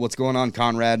says, yo, what's going on,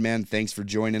 Conrad, man? Thanks for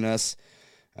joining us.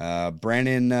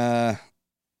 Brandon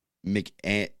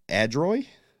McAdroy?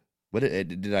 What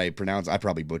did I pronounce? I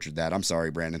probably butchered that. I'm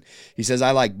sorry, Brandon. He says,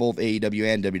 I like both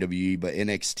AEW and WWE, but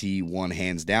NXT won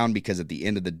hands down because at the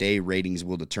end of the day, ratings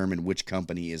will determine which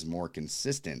company is more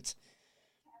consistent.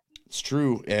 It's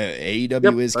true.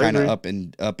 AEW is kind of up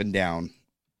and down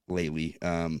lately.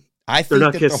 I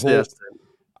think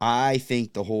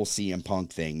the whole CM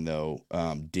Punk thing, though,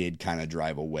 did kind of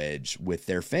drive a wedge with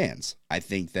their fans. I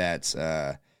think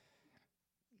that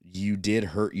you did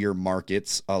hurt your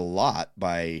markets a lot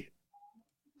by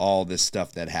all this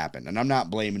stuff that happened. And I'm not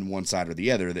blaming one side or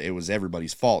the other. It was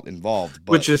everybody's fault involved.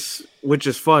 But which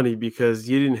is funny because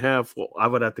you didn't have, well, I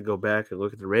would have to go back and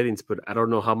look at the ratings, but I don't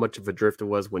know how much of a drift it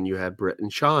was when you had Brett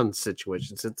and Sean's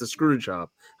situation since the screw job,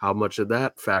 how much of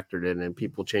that factored in and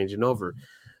people changing over.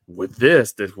 With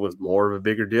this was more of a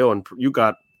bigger deal. And you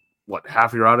got, what,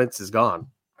 half your audience is gone,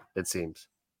 it seems.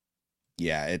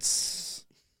 Yeah, it's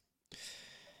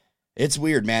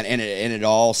weird, man, and it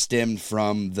all stemmed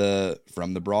from the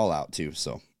brawl out too.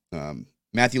 So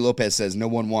Matthew Lopez says no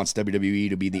one wants WWE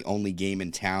to be the only game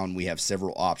in town. We have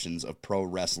several options of pro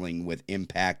wrestling with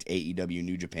Impact, AEW,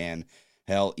 New Japan.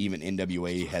 Hell, even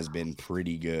NWA has been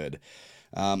pretty good.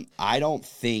 I don't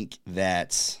think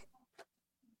that.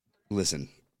 Listen,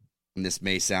 and this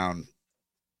may sound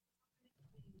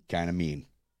kind of mean,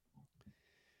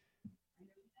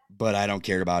 but I don't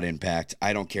care about Impact.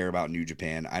 I don't care about New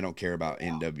Japan. I don't care about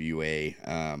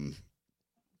NWA.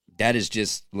 That is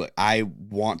just, look, I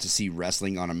want to see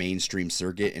wrestling on a mainstream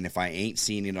circuit, and if I ain't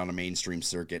seeing it on a mainstream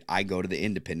circuit, I go to the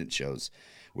independent shows.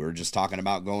 We were just talking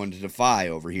about going to Defy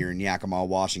over here in Yakima,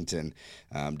 Washington.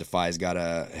 Defy's got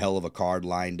a hell of a card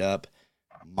lined up.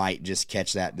 Might just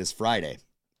catch that this Friday.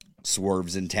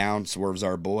 Swerve's in town. Swerve's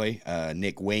our boy.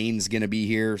 Nick Wayne's going to be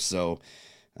here, so...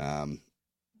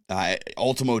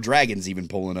 Ultimo Dragon's even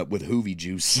pulling up with Hoovy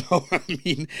Juice, so I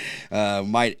mean,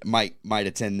 might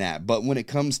attend that. But when it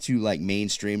comes to like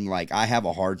mainstream, like I have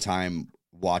a hard time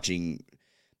watching.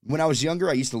 When I was younger,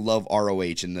 I used to love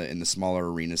ROH in the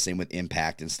smaller arenas, same with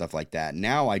Impact and stuff like that.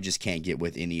 Now I just can't get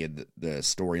with any of the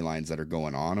storylines that are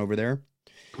going on over there.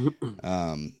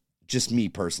 Just me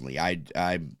personally, I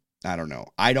don't know.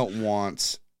 I don't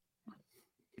want.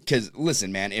 Because,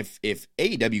 listen, man, if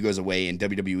AEW goes away and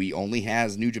WWE only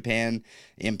has New Japan,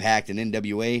 Impact, and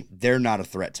NWA, they're not a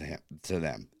threat to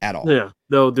them at all. Yeah,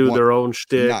 they'll do their own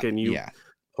shtick,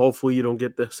 hopefully you don't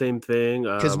get the same thing.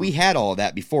 Because we had all of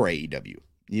that before AEW.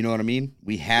 You know what I mean?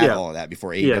 We had all of that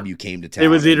before AEW came to town. It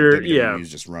was either, WWE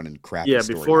was just running crap. Yeah,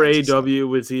 before AEW, it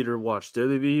was either watch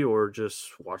WWE or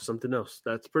just watch something else.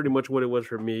 That's pretty much what it was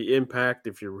for me. Impact,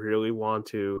 if you really want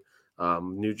to,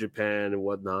 New Japan and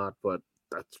whatnot, but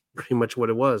that's pretty much what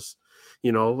it was,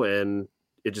 and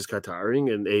it just got tiring,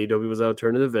 and AEW was the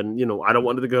alternative, and, I don't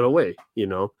want it to go away,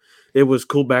 It was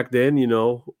cool back then,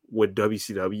 with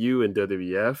WCW and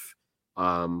WWF,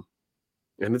 and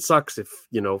it sucks if,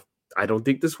 I don't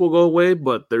think this will go away,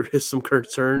 but there is some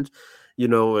concerns,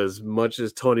 as much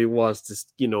as Tony wants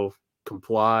to,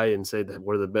 comply and say that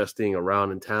we're the best thing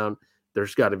around in town,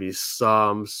 there's got to be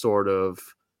some sort of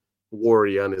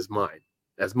worry on his mind.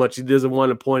 As much as he doesn't want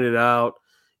to point it out,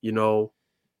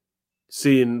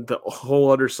 seeing the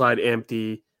whole other side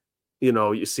empty,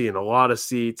 you're seeing a lot of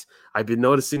seats. I've been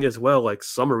noticing as well, like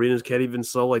some arenas can't even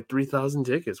sell like 3,000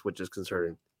 tickets, which is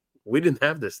concerning. We didn't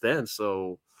have this then,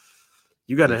 so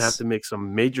you got to have to make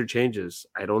some major changes.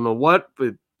 I don't know what,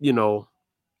 but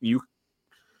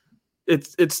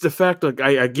it's the fact, like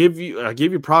I give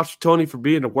you props to Tony for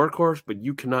being a workhorse, but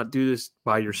you cannot do this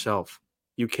by yourself.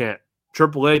 You can't.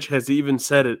 Triple H has even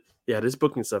said it. Yeah, this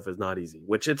booking stuff is not easy,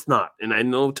 which it's not. And I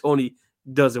know Tony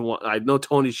I know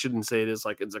Tony shouldn't say this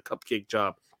like it's a cupcake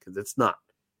job, because it's not.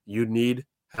 You need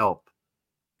help.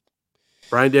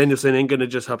 Bryan Danielson ain't going to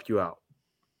just help you out.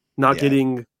 Not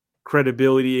getting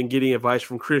credibility and getting advice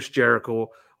from Chris Jericho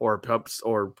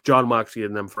or John Moxley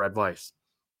and them for advice.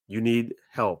 You need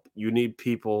help. You need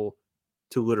people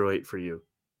to literate for you.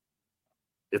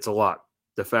 It's a lot.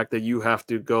 The fact that you have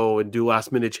to go and do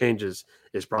last minute changes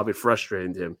is probably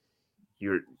frustrating to him.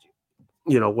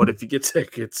 What if you get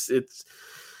sick? It's.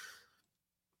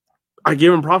 I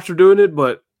give him props for doing it,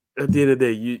 but at the end of the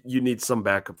day, you need some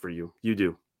backup for you. You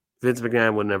do. Vince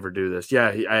McMahon would never do this.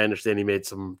 Yeah, I understand he made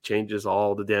some changes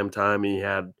all the damn time. And he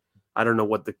had, I don't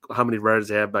know how many writers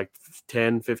they have, like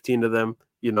 10, 15 of them,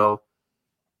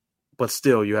 But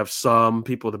still, you have some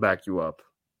people to back you up.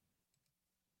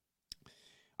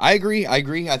 I agree.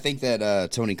 I think that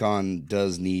Tony Khan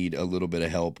does need a little bit of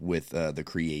help with the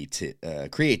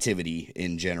creativity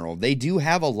in general. They do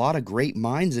have a lot of great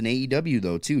minds in AEW,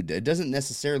 though, too. It doesn't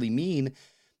necessarily mean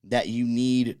that you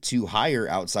need to hire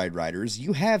outside writers,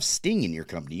 you have Sting in your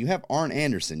company. You have Arn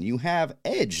Anderson. You have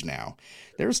Edge now.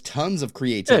 There's tons of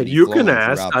creativity you can flowing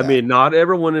ask. throughout I that. mean, not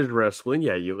everyone is wrestling.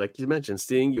 Yeah, you like you mentioned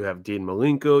Sting. You have Dean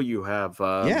Malenko. You have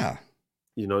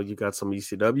you got some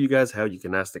ECW guys. Hell, you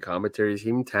can ask the commentary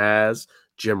team, Taz,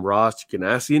 Jim Ross. You can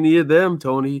ask any of them,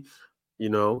 Tony. You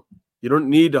don't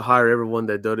need to hire everyone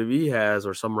that WWE has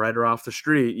or some writer off the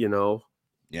street. Yeah,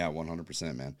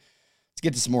 100%, man. Let's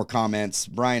get to some more comments.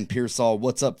 Brian Pearsall,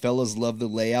 what's up, fellas? Love the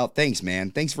layout. Thanks,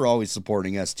 man. Thanks for always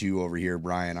supporting us, too, over here,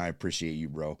 Brian. I appreciate you,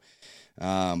 bro.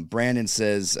 Brandon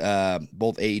says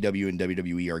both AEW and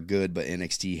WWE are good, but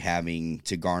NXT having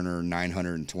to garner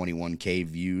 921K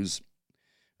views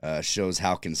shows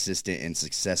how consistent and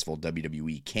successful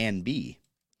WWE can be.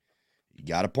 You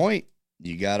got a point.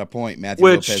 Matthew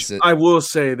Lopez said, I will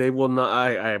say they will not.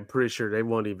 I am pretty sure they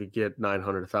won't even get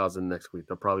 900,000 next week.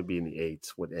 They'll probably be in the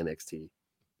 8s with NXT.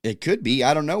 It could be.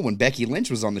 I don't know. When Becky Lynch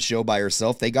was on the show by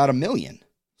herself, they got 1 million.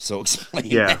 So explain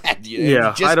that.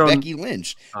 Just Becky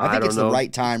Lynch. I think it's the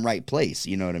right time, right place.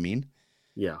 You know what I mean?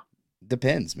 Yeah.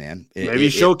 Depends, man. Maybe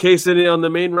showcasing it on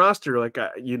the main roster. Like,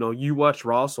 you watch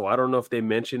Raw, so I don't know if they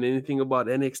mention anything about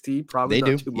NXT. Probably they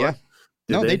not do. too much. Yeah.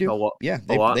 No, they do. Yeah,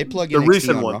 they plug in the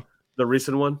recent on one. Raw. The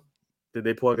recent one? Did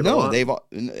they plug it? No,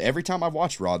 every time I've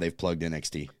watched Raw, they've plugged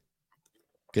NXT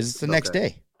because it's the next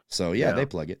day. So yeah, they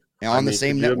plug it on the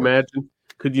same network.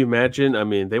 Could you imagine? I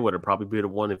mean, they would have probably been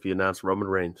one if you announced Roman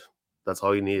Reigns. That's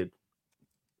all you needed.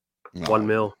 1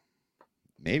 mil.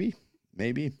 Maybe.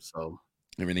 So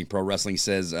Everything Pro Wrestling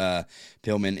says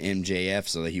Pillman MJF,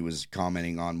 so that he was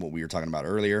commenting on what we were talking about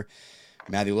earlier.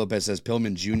 Matthew Lopez says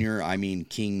Pillman Jr.,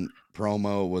 King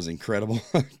promo was incredible.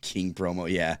 King promo,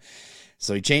 yeah.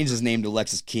 So he changed his name to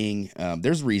Lexus King.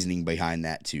 There's reasoning behind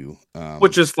that too.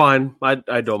 Which is fine. I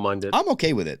don't mind it. I'm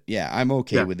okay with it. Yeah, I'm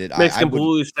okay with it. Makes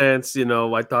complete sense.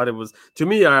 I thought it was, to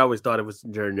me, I always thought it was a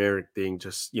generic thing,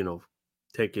 just,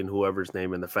 taking whoever's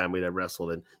name in the family that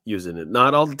wrestled and using it.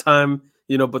 Not all the time,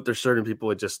 but there's certain people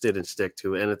it just didn't stick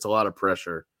to, and it's a lot of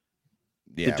pressure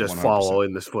to just 100%. Follow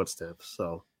in this footsteps.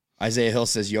 So Isaiah Hill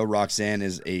says, "Yo, Roxanne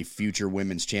is a future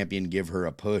women's champion. Give her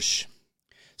a push."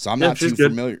 So I'm not too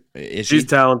familiar. She's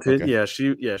talented. Okay.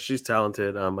 She's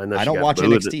talented. I don't watch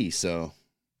NXT, so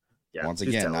once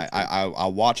again, I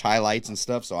watch highlights and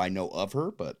stuff, so I know of her,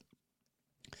 but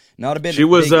not a bit. She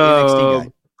was. NXT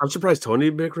guy. I'm surprised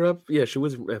Tony picked her up. Yeah, she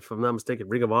was, if I'm not mistaken,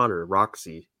 Ring of Honor,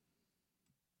 Roxy.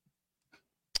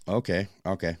 Okay.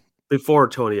 Before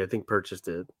Tony, I think, purchased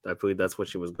it. I believe that's what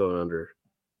she was going under.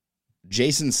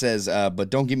 Jason says,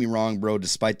 but don't get me wrong, bro.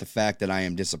 Despite the fact that I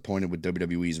am disappointed with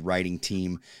WWE's writing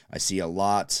team, I see a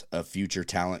lot of future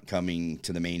talent coming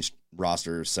to the main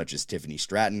roster, such as Tiffany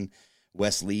Stratton,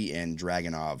 Wesley, and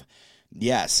Dragunov.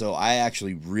 Yeah, so I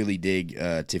actually really dig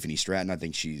Tiffany Stratton. I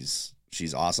think she's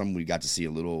awesome. We got to see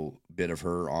a little bit of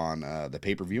her on the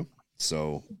pay-per-view,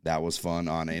 so that was fun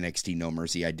on NXT No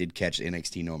Mercy. I did catch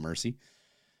NXT No Mercy.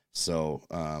 So,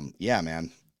 yeah,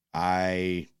 man,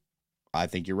 I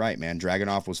think you're right, man.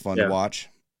 Dragunov was fun to watch.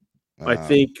 I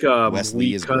think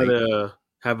Wesley is kind of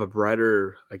have a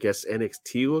brighter, I guess,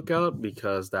 NXT lookout,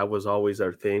 because that was always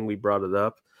our thing. We brought it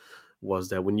up, was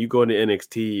that when you go into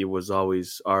NXT, it was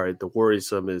always, all right, the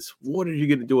worrisome is, what are you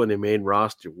going to do on the main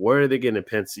roster? Where are they going to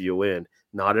pencil you in?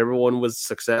 Not everyone was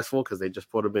successful because they just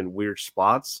put them in weird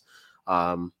spots.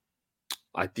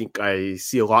 I think I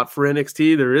see a lot for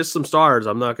NXT. There is some stars.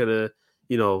 I'm not going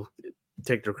to,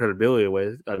 take their credibility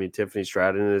away. I mean, Tiffany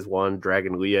Stratton is one.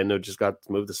 Dragon Lee, I know, just got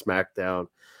moved to SmackDown.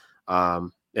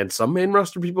 And some main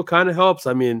roster people kind of helps.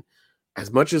 I mean,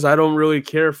 as much as I don't really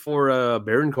care for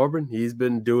Baron Corbin, he's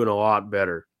been doing a lot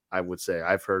better, I would say.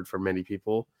 I've heard from many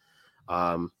people.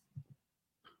 I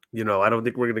don't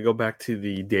think we're going to go back to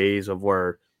the days of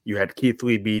where you had Keith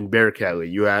Lee being Bear Cat Lee.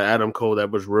 You had Adam Cole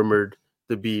that was rumored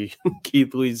to be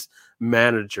Keith Lee's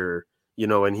manager,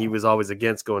 and he was always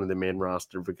against going to the main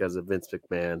roster because of Vince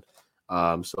McMahon.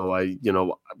 So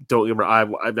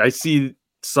I see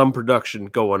some production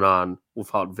going on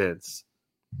without Vince.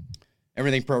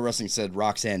 Everything Pro Wrestling said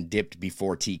Roxanne dipped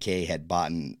before TK had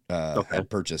had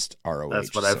purchased ROH.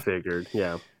 That's what I figured.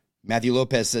 Yeah. Matthew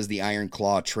Lopez says the Iron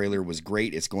Claw trailer was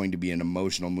great. It's going to be an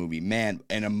emotional movie. Man,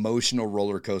 an emotional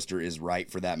roller coaster is right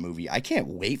for that movie. I can't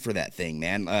wait for that thing,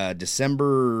 man.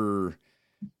 December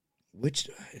what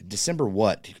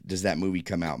does that movie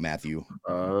come out, Matthew?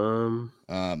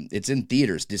 It's in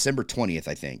theaters. December 20th,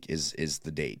 I think, is the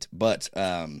date. But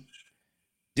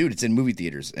dude, it's in movie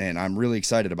theaters, and I'm really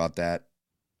excited about that.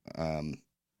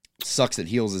 Sucks that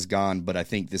Heels is gone, but I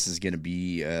think this is going to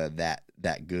be that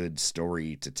good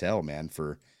story to tell, man.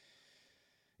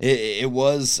 It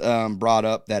was brought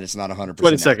up that it's not 100%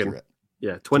 22nd. accurate.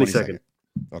 Yeah, 22nd.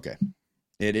 Okay.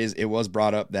 It was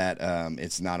brought up that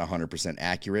it's not 100%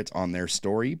 accurate on their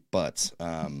story, but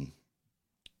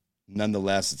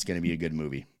nonetheless, it's going to be a good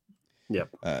movie.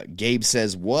 Yep. Gabe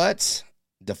says, what?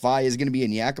 Defy is going to be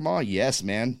in Yakima? Yes,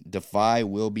 man. Defy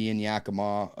will be in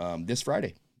Yakima this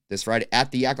Friday. This Friday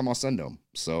at the Yakima Sundome.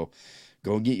 So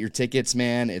go get your tickets,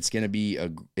 man. It's going to be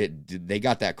they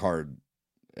got that card.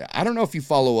 I don't know if you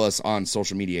follow us on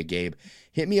social media, Gabe.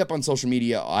 Hit me up on social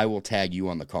media. I will tag you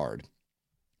on the card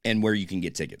and where you can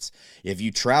get tickets. If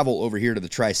you travel over here to the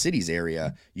Tri-Cities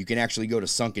area, you can actually go to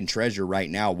Sunken Treasure right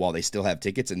now while they still have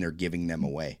tickets, and they're giving them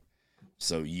away.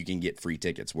 So you can get free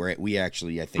tickets. We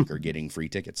actually, I think, are getting free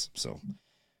tickets. So,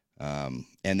 and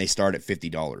they start at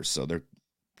 $50. So they're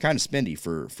kind of spendy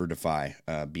for Defy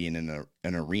being in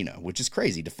an arena, which is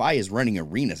crazy. Defy is running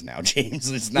arenas now,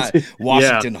 James. It's not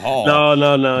Washington Hall.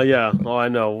 No. Yeah. Oh, I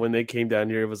know. When they came down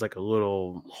here, it was like a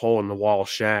little hole in the wall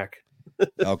shack.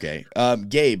 Okay.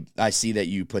 Gabe, I see that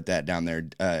you put that down there.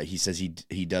 He says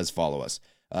he does follow us.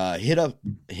 Hit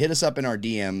us up in our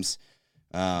DMs.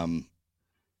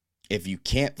 If you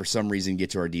can't for some reason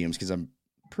get to our DMs, because I'm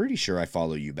pretty sure I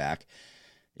follow you back.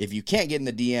 If you can't get in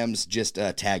the DMs, just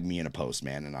tag me in a post,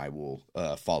 man, and I will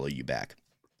follow you back.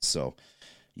 So,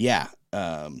 yeah,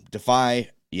 Defy,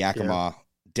 Yakima,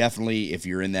 definitely if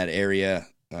you're in that area,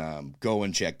 go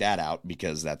and check that out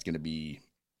because that's going to be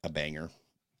a banger.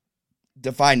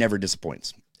 Defy never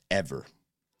disappoints, ever.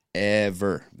 They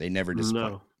never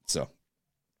disappoint. No. So,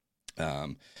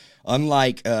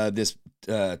 unlike this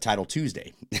Title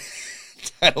Tuesday,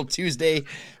 Title Tuesday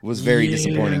was very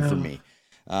disappointing for me.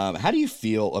 How do you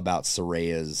feel about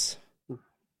Saraya's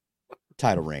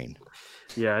title reign?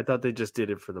 Yeah, I thought they just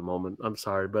did it for the moment. I'm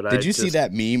sorry, but did you see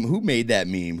that meme? Who made that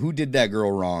meme? Who did that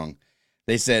girl wrong?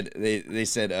 They said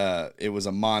it was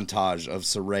a montage of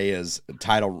Saraya's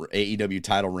AEW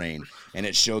title reign, and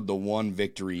it showed the one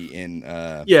victory in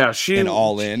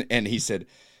All In, and he said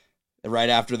right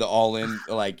after the All In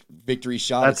victory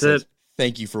shot, that's it.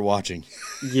 Thank you for watching.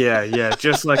 Yeah.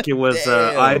 Just like it was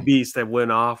iBeast that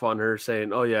went off on her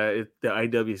saying, oh, yeah, the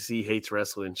IWC hates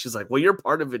wrestling. She's like, well, you're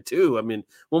part of it, too. I mean,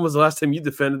 when was the last time you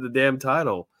defended the damn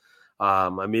title?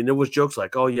 I mean, there was jokes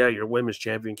like, oh, yeah, your women's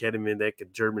champion can't even make a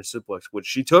German suplex, which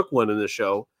she took one in the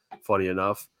show, funny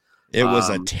enough. It was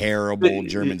a terrible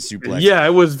German suplex. Yeah,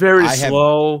 it was very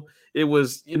slow. It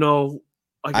was,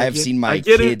 I have seen my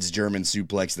kids German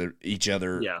suplex each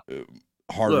other. Yeah.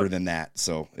 Harder than that,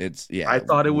 so it's I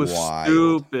thought it was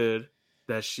stupid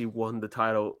that she won the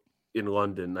title in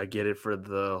London. I get it for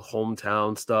the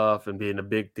hometown stuff and being a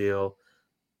big deal.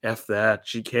 F that.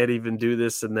 She can't even do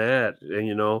this and that.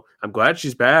 And I'm glad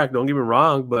she's back. Don't get me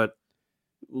wrong, but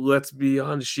let's be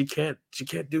honest, she can't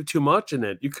do too much in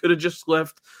it. You could have just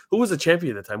left. Who was the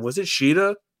champion at the time? Was it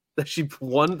Sheeta that she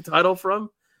won the title from?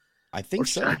 I think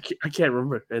so. I can't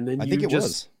remember. And then I think it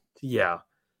was. Yeah.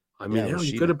 I mean, hell,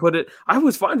 you could have put it. I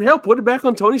was fine. Hell, put it back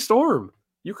on Toni Storm.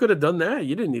 You could have done that.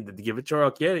 You didn't need to give it to her.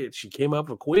 Okay, she came up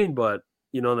a queen, but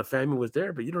the family was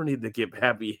there. But you don't need to give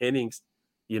happy innings,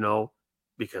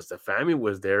 because the family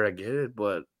was there. I get it,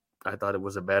 but I thought it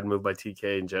was a bad move by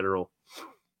TK in general.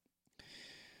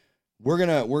 We're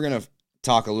gonna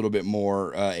talk a little bit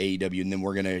more AEW, and then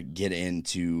we're gonna get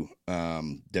into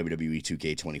WWE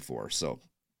 2K24. So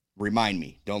remind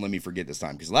me. Don't let me forget this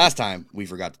time, because last time we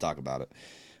forgot to talk about it.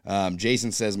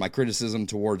 Jason says, my criticism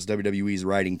towards WWE's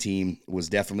writing team was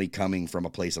definitely coming from a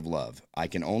place of love. I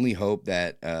can only hope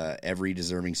that every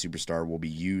deserving superstar will be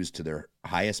used to their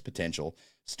highest potential.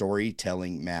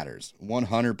 Storytelling matters.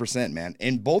 100%, man.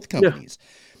 In both companies.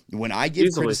 Yeah. When I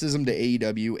give criticism to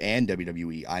AEW and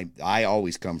WWE, I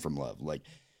always come from love. Like,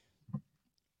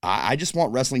 I just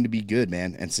want wrestling to be good,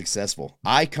 man, and successful.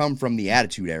 I come from the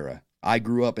Attitude Era. I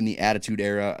grew up in the Attitude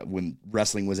Era when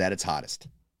wrestling was at its hottest.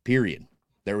 Period.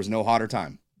 There was no hotter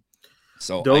time.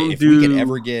 So if we could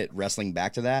ever get wrestling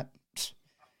back to that, it's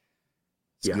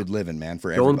good living, man,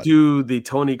 for everybody. Don't do the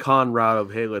Tony Khan route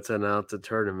of, hey, let's announce a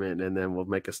tournament, and then we'll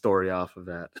make a story off of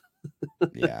that.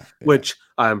 Yeah. Which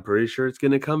I'm pretty sure it's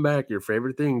going to come back. Your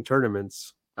favorite thing,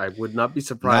 tournaments. I would not be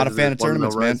surprised. Not a fan of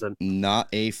tournaments, man. Not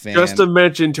a fan. Just to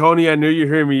mention, Tony, I knew you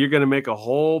hear me. You're going to make a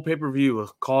whole pay-per-view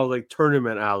called like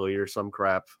Tournament Alley or some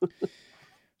crap.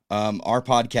 Our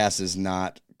podcast is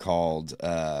not called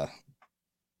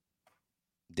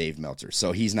Dave Meltzer,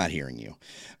 so he's not hearing you.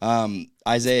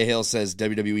 Isaiah Hill says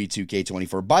WWE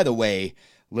 2K24. By the way,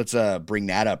 let's bring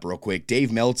that up real quick.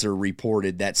 Dave Meltzer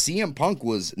reported that CM Punk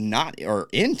was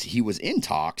he was in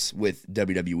talks with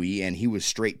WWE and he was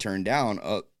straight turned down.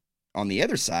 on the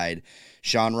other side,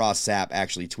 Sean Ross Sapp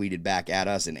actually tweeted back at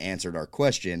us and answered our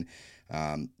question.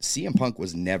 CM Punk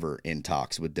was never in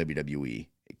talks with WWE,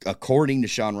 according to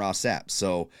Sean Ross Sapp.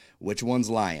 So which one's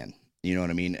lying? You know what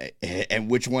I mean? And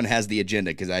which one has the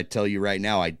agenda? Because I tell you right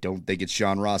now, I don't think it's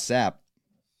Sean Ross Sapp.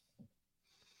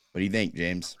 What do you think,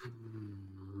 James?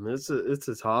 It's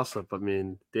a toss-up. I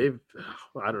mean, Dave,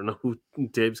 I don't know who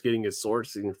Dave's getting his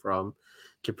sourcing from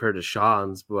compared to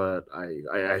Sean's, but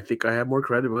I think I have more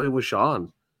credibility with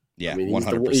Sean. Yeah, I mean,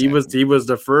 100%. he was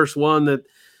the first one that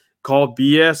called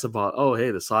BS about, oh,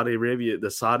 hey, the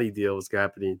Saudi deal was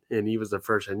happening, and he was the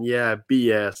first. And yeah,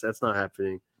 BS, that's not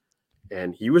happening.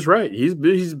 And he was right. He's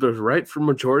right for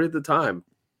majority of the time.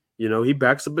 You know, he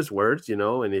backs up his words. You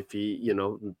know, and if he, you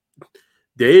know,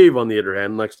 Dave on the other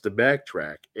hand likes to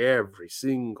backtrack every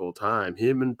single time.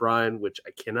 Him and Brian, which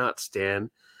I cannot stand.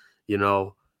 You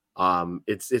know,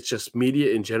 it's just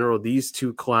media in general. These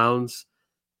two clowns.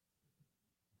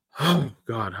 Oh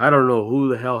God, I don't know who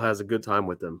the hell has a good time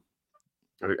with them.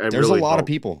 There's really a lot don't. of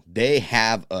people. They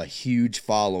have a huge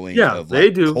following of they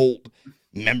like do. cult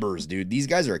members, dude. These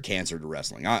guys are a cancer to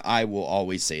wrestling. I will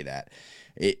always say that.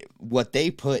 What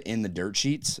they put in the dirt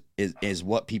sheets is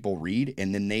what people read,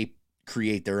 and then they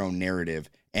create their own narrative,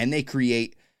 and they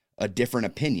create a different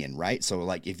opinion, right? So,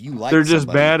 like, if you like they're just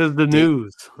somebody, bad as the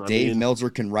news. Dave Meltzer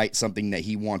can write something that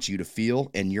he wants you to feel,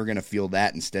 and you're going to feel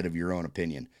that instead of your own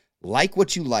opinion. Like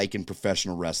what you like in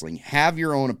professional wrestling. Have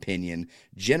your own opinion.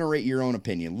 Generate your own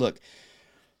opinion. Look,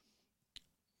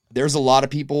 there's a lot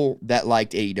of people that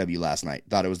liked AEW last night,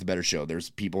 thought it was the better show. There's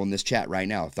people in this chat right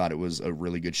now thought it was a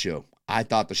really good show. I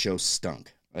thought the show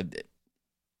stunk.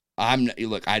 I'm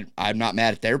not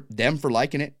mad at them for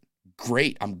liking it.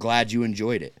 Great. I'm glad you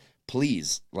enjoyed it.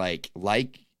 Please, like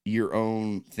your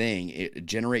own thing.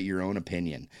 Generate your own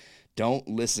opinion. Don't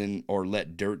listen or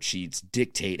let dirt sheets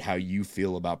dictate how you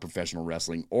feel about professional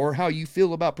wrestling or how you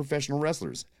feel about professional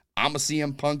wrestlers. I'm a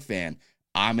CM Punk fan.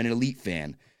 I'm an Elite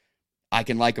fan. I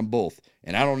can like them both.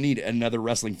 And I don't need another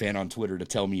wrestling fan on Twitter to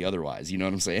tell me otherwise. You know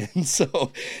what I'm saying?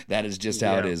 So that is just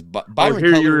how it is. But I'll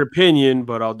hear your opinion,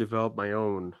 but I'll develop my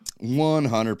own.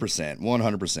 100%.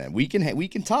 100%. We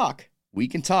can talk. We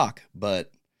can talk,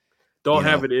 but don't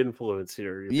have an influence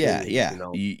here. Yeah. You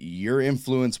know. Your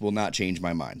influence will not change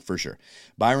my mind, for sure.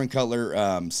 Byron Cutler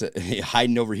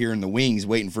hiding over here in the wings,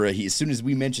 waiting for as soon as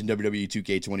we mention WWE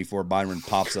 2K24, Byron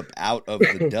pops up out of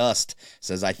the dust,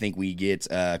 says, I think we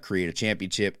create a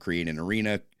championship, create an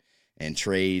arena, and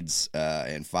trades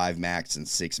and 5 max and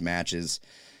 6 matches.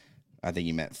 I think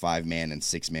he meant 5-man and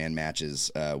 6-man matches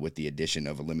with the addition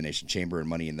of Elimination Chamber and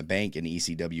Money in the Bank and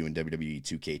ECW and WWE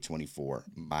 2K24.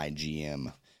 My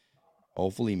GM.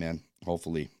 Hopefully, man.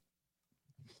 Hopefully.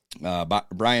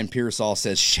 Brian Pearsall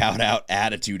says, shout out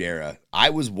Attitude Era.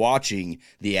 I was watching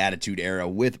the Attitude Era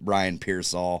with Brian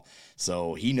Pearsall,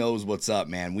 so he knows what's up,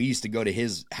 man. We used to go to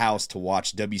his house to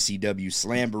watch WCW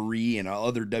Slamboree and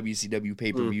other WCW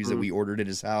pay-per-views that we ordered at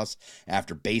his house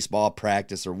after baseball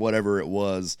practice or whatever it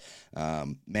was.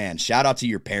 Man, shout out to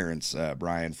your parents,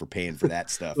 Brian, for paying for that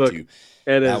stuff, too.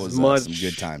 That was some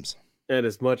good times. And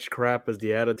as much crap as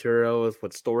the Attitude Era was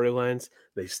with storylines,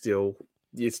 it still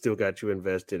got you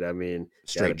invested. I mean,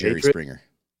 straight Jerry Springer.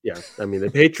 Yeah, I mean the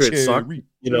Patriots suck.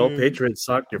 You know, Patriots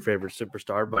suck. Your favorite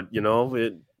superstar, but you know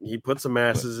he put some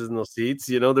asses in those seats.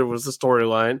 You know, there was a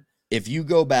storyline. If you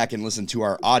go back and listen to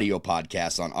our audio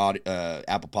podcasts on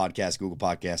Apple Podcasts, Google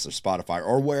Podcasts, or Spotify,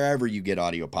 or wherever you get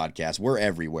audio podcasts, we're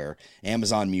everywhere.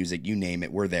 Amazon Music, you name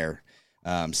it, we're there.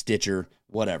 Stitcher,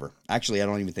 whatever. Actually, I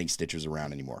don't even think Stitcher's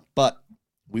around anymore, but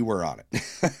we were on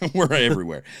it. We're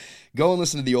everywhere. Go and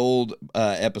listen to the old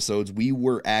episodes. We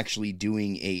were actually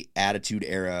doing a Attitude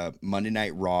Era Monday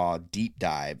Night Raw deep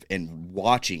dive and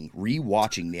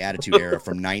rewatching the Attitude Era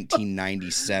from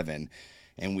 1997.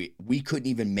 And we couldn't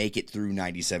even make it through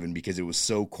 97 because it was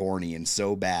so corny and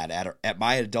so bad. At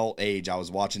my adult age, I was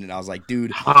watching it and I was like,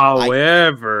 dude.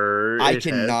 However,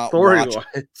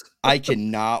 I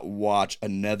cannot watch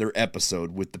another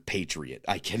episode with the Patriot.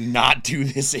 I cannot do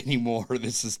this anymore.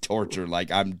 This is torture. Like,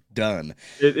 I'm done.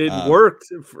 It worked.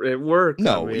 It worked.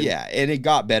 No, yeah. And it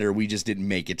got better. We just didn't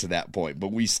make it to that point.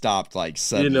 But we stopped, like,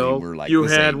 suddenly. You know, we're like, you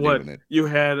this had ain't what? Doing it. You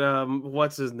had,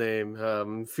 what's his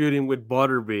name? Feuding with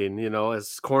Butterbean. You know,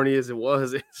 as corny as it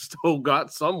was, it still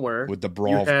got somewhere. With the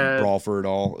brawl for it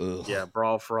all. Ugh. Yeah,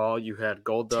 brawl for all. You had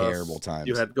Goldust. Terrible times.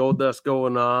 You had Goldust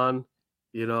going on.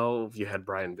 You know, you had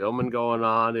Brian Pillman going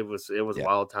on. It was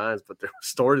wild times, but there were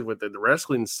stories with it. The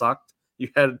wrestling sucked. You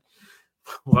had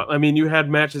Well, I mean, you had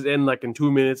matches end like in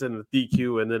 2 minutes and a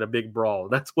DQ and then a big brawl.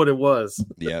 That's what it was.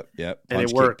 Yep. And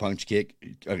it Punch worked. kick.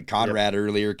 Conrad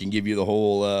earlier can give you the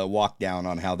whole walk down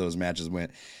on how those matches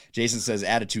went. Jason says,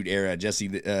 Attitude Era. Jesse,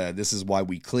 this is why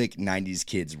we click. 90s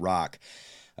kids rock.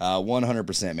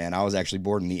 100%, man. I was actually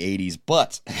born in the 80s,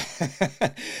 but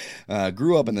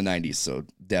grew up in the 90s, so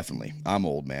definitely. I'm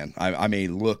old, man. I may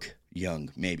look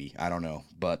young, maybe. I don't know,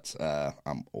 but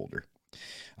I'm older.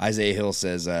 Isaiah Hill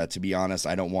says, to be honest,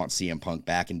 I don't want CM Punk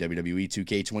back in WWE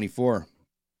 2K24.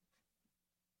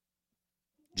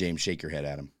 James, shake your head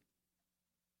at him.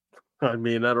 I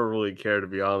mean, I don't really care, to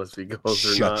be honest, if he goes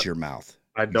or not. Shut your mouth.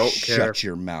 I don't care. Shut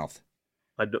your mouth.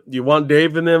 You want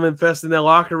Dave and them infesting that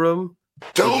locker room?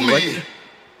 Tell me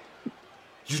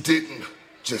you didn't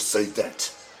just say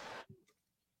that.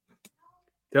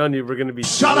 Telling you, we're going to be...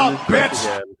 Shut up, bitch!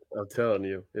 Again. I'm telling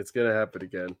you, it's going to happen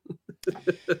again.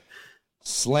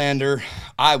 Slander.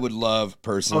 I would love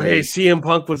personally. Oh, hey, CM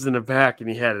Punk was in the back and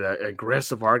he had an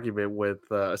aggressive argument with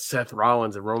Seth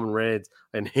Rollins and Roman Reigns,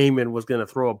 and Heyman was going to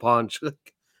throw a punch. We're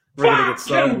going to get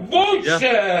some bullshit.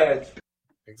 Yeah.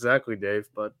 Exactly, Dave.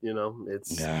 But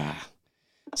it's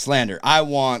slander. I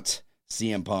want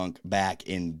CM Punk back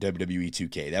in WWE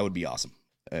 2K. That would be awesome.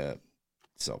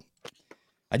 So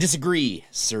I disagree,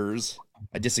 sirs.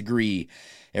 I disagree.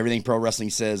 Everything Pro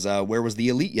Wrestling says. Where was the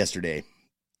Elite yesterday?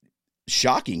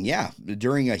 Shocking, yeah.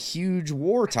 During a huge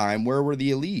wartime, where were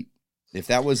the Elite? If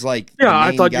that was like,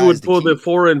 I thought you would pull the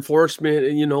for enforcement,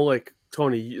 and like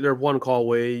Tony, they're one call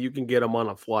away. You can get them on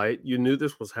a flight. You knew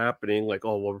this was happening. Like,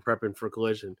 oh, well, we're prepping for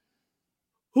Collision.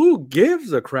 Who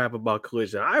gives a crap about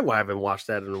Collision? I haven't watched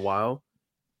that in a while.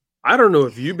 I don't know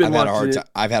if you've been watching it.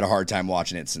 I've had a hard time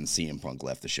watching it since CM Punk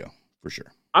left the show, for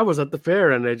sure. I was at the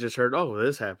fair and I just heard, oh,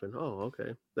 this happened. Oh,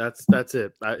 okay. That's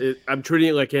it. I'm treating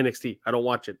it like NXT. I don't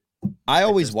watch it. I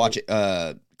always watch it,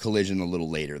 Collision a little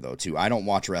later, though, too. I don't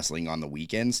watch wrestling on the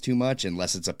weekends too much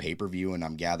unless it's a pay-per-view and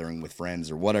I'm gathering with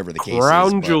friends or whatever the case is.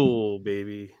 Crown Jewel,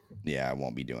 baby. Yeah, I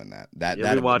won't be doing that. That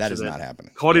is not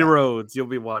happening. Cody Rhodes, you'll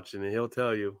be watching it. He'll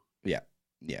tell you. Yeah.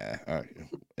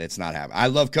 It's not happening. I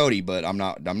love Cody, but I'm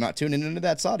not tuning into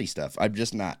that Saudi stuff.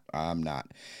 I'm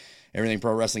not. Everything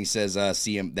Pro Wrestling says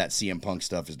CM Punk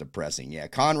stuff is depressing. Yeah,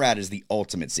 Conrad is the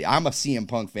ultimate. I'm a CM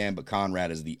Punk fan, but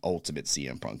Conrad is the ultimate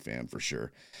CM Punk fan for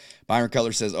sure. Byron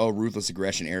Cutler says, Ruthless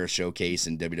Aggression Era Showcase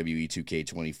in WWE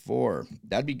 2K24.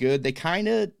 That'd be good. They kind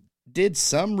of did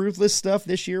some Ruthless stuff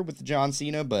this year with John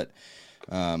Cena, but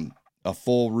a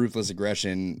full Ruthless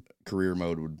Aggression career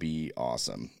mode would be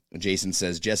awesome. Jason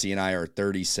says, Jesse and I are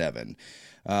 37.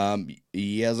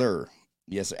 Yes, sir.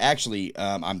 Yes, actually,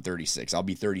 I'm 36. I'll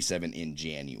be 37 in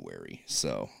January.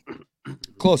 So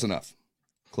close enough.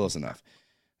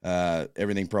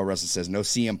 Everything Pro Wrestling says, no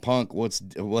CM Punk. What's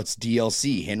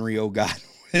DLC? Henry O.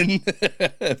 Godwin.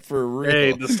 For real.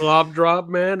 Hey, the slop drop,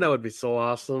 man. That would be so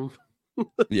awesome.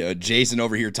 Yeah, Jason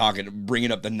over here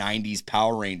bringing up the 90s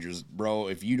Power Rangers. Bro,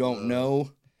 if you don't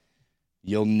know,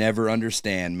 you'll never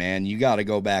understand, man. You got to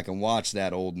go back and watch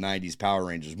that old 90s Power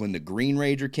Rangers. When the Green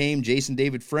Ranger came, Jason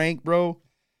David Frank, bro,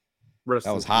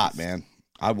 that was hot, man.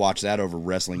 I'd watch that over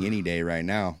wrestling any day right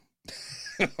now.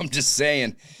 I'm just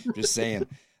saying.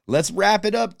 Let's wrap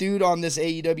it up, dude, on this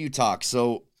AEW talk.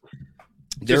 So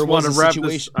there was a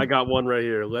situation. I got one right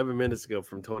here 11 minutes ago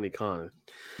from Tony Khan.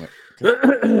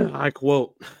 Okay. I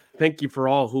quote, "Thank you for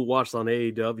all who watched on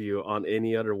AEW on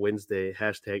any other Wednesday.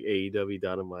 Hashtag AEW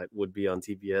Dynamite would be on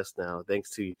TBS now.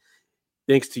 Thanks to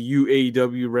you,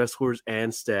 AEW wrestlers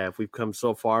and staff. We've come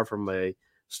so far from a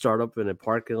startup in a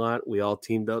parking lot. We all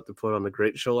teamed up to put on a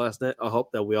great show last night. I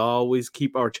hope that we always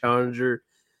keep our challenger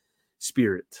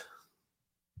spirit."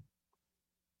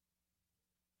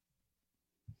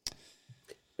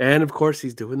 And of course,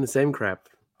 he's doing the same crap.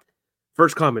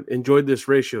 First comment, enjoyed this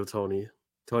ratio, Tony.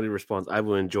 Tony responds, I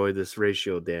will enjoy this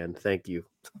ratio, Dan. Thank you.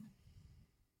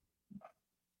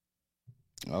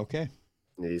 Okay.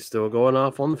 He's still going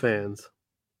off on the fans.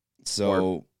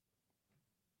 So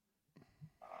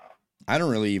I don't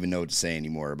really even know what to say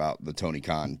anymore about the Tony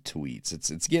Khan tweets.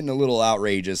 It's getting a little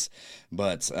outrageous,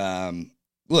 but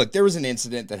look, there was an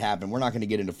incident that happened. We're not going to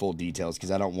get into full details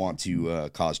because I don't want to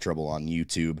cause trouble on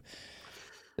YouTube.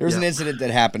 There was an incident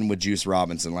that happened with Juice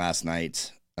Robinson last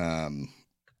night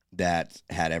that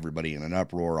had everybody in an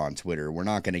uproar on Twitter. We're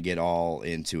not going to get all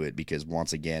into it because,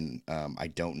 once again, I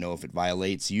don't know if it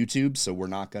violates YouTube, so we're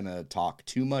not going to talk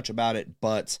too much about it,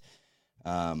 but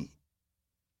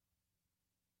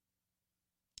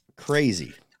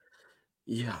crazy.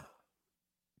 Yeah.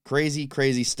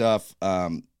 Crazy stuff.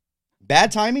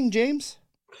 Bad timing, James?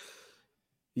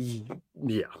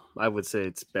 Yeah, I would say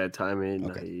it's bad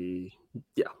timing. Okay.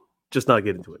 Just not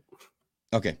get into it.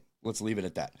 Okay, let's leave it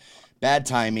at that. Bad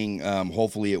timing.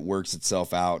 Hopefully it works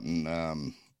itself out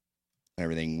and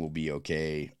everything will be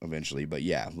okay eventually. But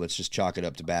yeah, let's just chalk it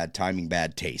up to bad timing,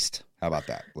 bad taste. How about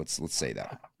that? Let's say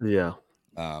that. Yeah.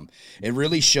 It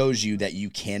really shows you that you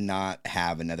cannot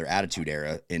have another Attitude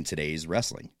Era in today's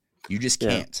wrestling. You just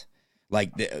can't.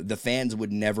 Like the fans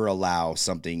would never allow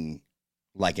something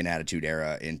like an Attitude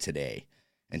Era in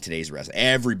today's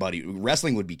wrestling.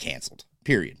 Wrestling would be canceled.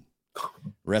 Period.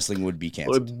 Wrestling would be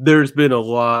canceled. There's been a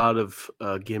lot of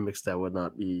gimmicks that would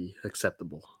not be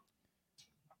acceptable.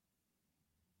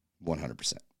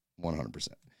 100%. 100%.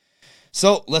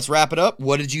 So let's wrap it up.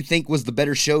 What did you think was the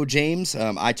better show, James?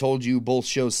 I told you both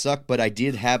shows suck, but I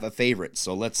did have a favorite.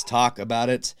 So let's talk about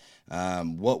it.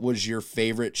 What was your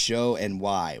favorite show and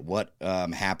why? What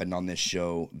happened on this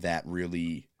show that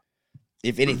really,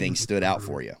 if anything, stood out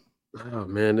for you? Oh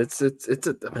man, it's a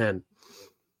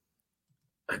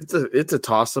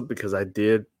toss up because I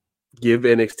did give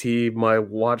NXT my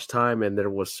watch time, and there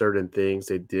was certain things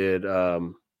they did.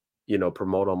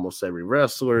 Promote almost every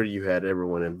wrestler. You had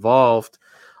everyone involved.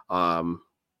 That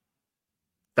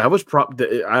was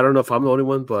I don't know if I'm the only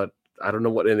one, but I don't know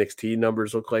what NXT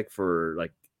numbers look like for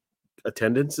like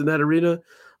attendance in that arena.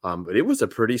 But it was a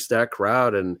pretty stacked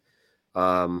crowd, and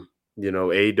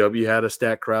AEW had a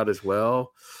stacked crowd as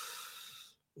well.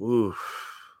 Ooh,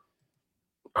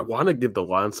 I want to give the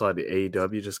line slide to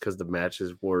AEW just because the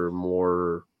matches were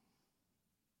more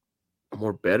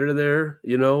better there.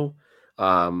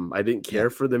 I didn't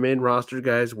care for the main roster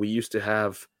guys. We used to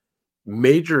have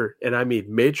major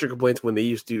complaints when they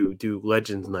used to do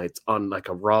Legends nights on like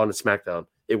a Raw and a SmackDown.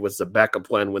 It was the backup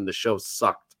plan when the show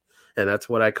sucked. And that's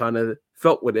what I kind of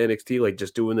felt with NXT, like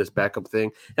just doing this backup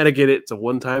thing. And I get it. It's a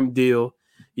one-time deal.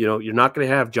 You're not going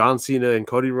to have John Cena and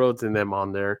Cody Rhodes and them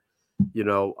on there. With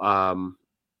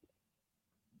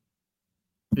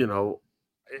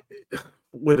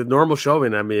a normal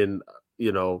showing, I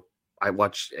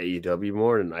watch AEW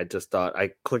more, and I just thought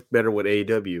I clicked better with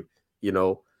AEW.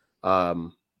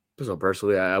 So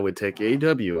personally, I would take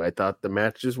AEW. I thought the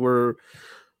matches were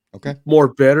more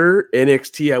better.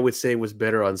 NXT, I would say, was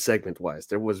better on segment wise.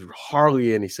 There was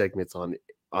hardly any segments on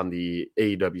the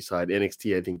AEW side.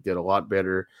 NXT, I think, did a lot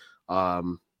better. I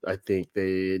think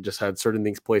they just had certain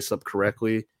things placed up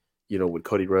correctly. With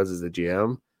Cody Rhodes as the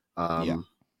GM.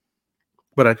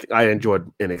 But I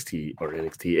enjoyed NXT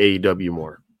AEW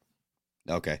more.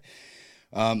 Okay.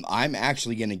 I'm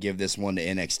actually going to give this one to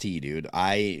NXT, dude.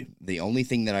 The only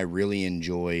thing that I really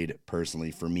enjoyed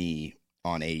personally for me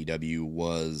on AEW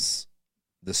was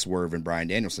the Swerve and Bryan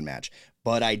Danielson match.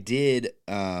 But I did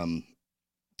like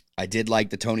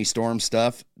the Tony Storm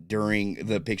stuff during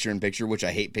the picture-in-picture, which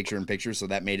I hate picture-in-picture, so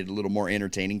that made it a little more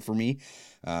entertaining for me.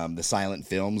 The silent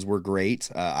films were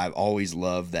great. I've always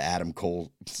loved the Adam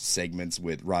Cole segments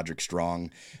with Roderick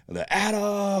Strong. The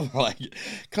Adam! Like,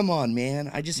 come on, man.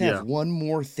 I just have one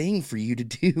more thing for you to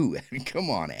do.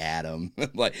 Come on, Adam.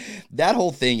 Like, that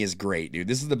whole thing is great, dude.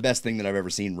 This is the best thing that I've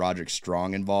ever seen Roderick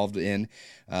Strong involved in.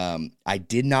 I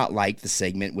did not like the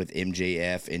segment with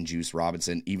MJF and Juice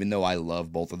Robinson, even though I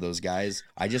love both of those guys.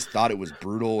 I just thought it was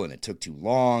brutal and it took too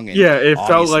long. And it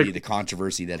felt like the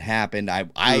controversy that happened. I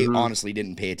honestly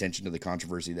didn't pay attention to the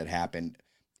controversy that happened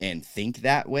and think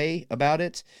that way about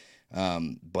it.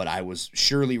 But I was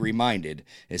surely reminded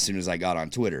as soon as I got on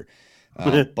Twitter.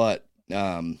 But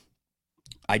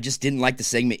I just didn't like the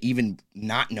segment, even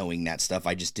not knowing that stuff.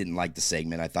 I just didn't like the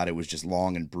segment. I thought it was just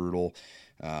long and brutal.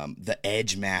 The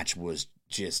Edge match was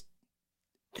just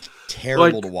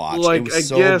terrible to watch. It was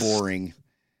so boring.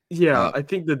 Yeah, I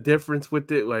think the difference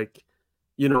with it,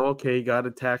 he got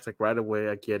attacked right away.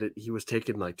 I get it. He was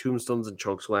taking tombstones and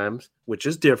choke slams, which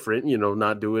is different,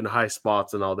 not doing high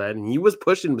spots and all that. And he was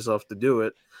pushing himself to do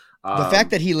it. The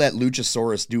fact that he let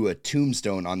Luchasaurus do a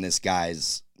tombstone on this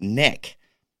guy's neck.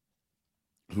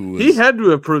 He had to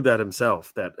have proved that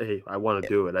himself that, hey, I want to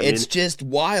do it. It's just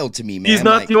wild to me, man. He's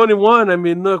not the only one.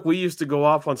 Look, we used to go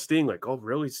off on Sting oh,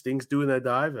 really? Sting's doing that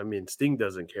dive? Sting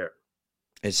doesn't care.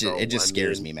 It just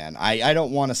scares me, man. I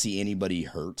don't want to see anybody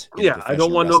hurt. I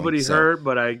don't want nobody hurt,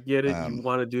 but I get it. You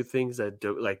want to do things that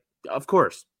do, of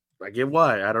course, I get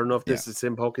why. I don't know if this is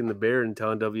him poking the bear and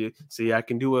telling see, I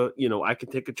can do I can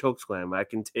take a choke slam. I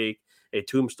can take a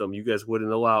tombstone. You guys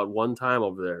wouldn't allow it one time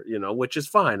over there, which is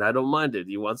fine. I don't mind it.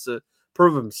 He wants to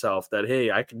prove himself that, hey,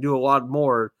 I can do a lot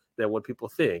more than what people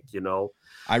think,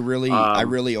 I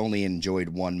really only enjoyed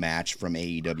one match from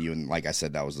AEW, and like I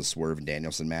said, that was the Swerve and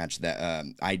Danielson match. That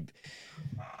I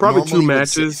probably two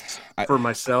matches for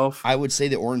myself. I would say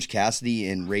that Orange Cassidy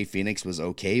and Rey Fenix was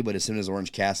okay, but as soon as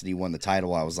Orange Cassidy won the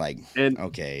title, I was like,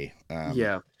 okay, I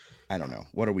don't know,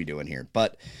 what are we doing here?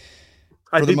 But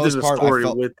For the think most there's a part, I story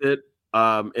felt with it.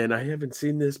 And I haven't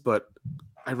seen this, but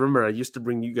I remember I used to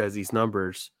bring you guys these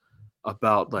numbers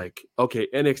about like, okay,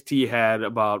 NXT had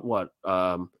about what,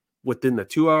 within the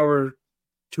 2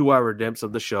 hour depths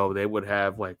of the show, they would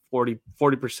have like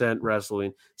 40%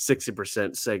 wrestling,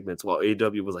 60% segments, while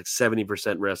AEW was like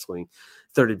 70% wrestling,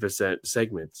 30%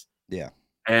 segments. yeah.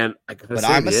 And I gotta But say,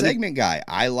 I'm a segment guy.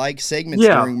 I like segments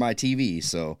yeah, during my TV,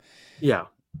 so yeah,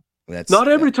 that's not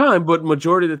every time, but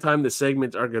majority of the time, the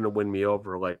segments are gonna win me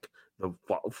over. Like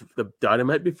the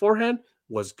Dynamite beforehand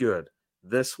was good.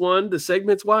 This one, the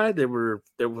segments wide, there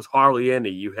was hardly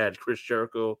any. You had Chris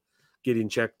Jericho getting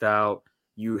checked out.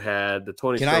 You had the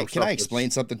Tony Storm Can stuff, I explain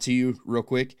something to you real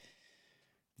quick?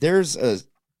 There's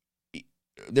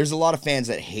a lot of fans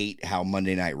that hate how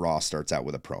Monday Night Raw starts out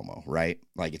with a promo, right?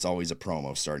 Like it's always a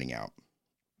promo starting out.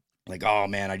 Like, oh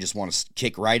man, I just want to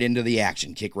kick right into the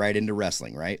action, kick right into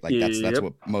wrestling, right? Like that's yep.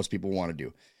 what most people want to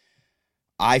do.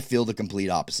 I feel the complete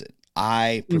opposite.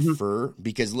 I Mm-hmm. prefer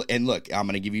because, and look, I'm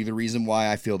going to give you the reason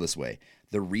why I feel this way.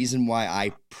 The reason why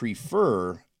I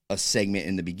prefer a segment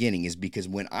in the beginning is because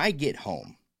when I get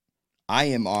home,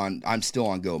 I'm still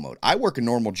on go mode. I work a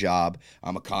normal job.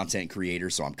 I'm a content creator,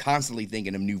 so I'm constantly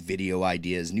thinking of new video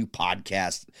ideas, new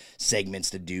podcast segments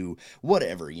to do,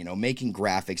 whatever, making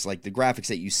graphics, like the graphics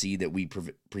that you see that we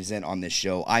present on this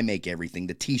show. I make everything,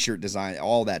 the t-shirt design,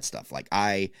 all that stuff. Like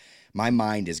my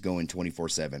mind is going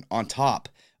 24/7 on top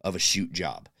of a shoot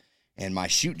job. And my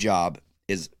shoot job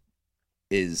is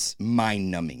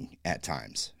mind-numbing at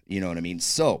times. You know what I mean?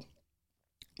 So,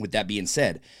 with that being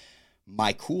said,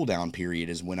 my cool down period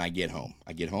is when I get home.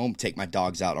 I get home, take my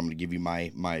dogs out. I'm going to give you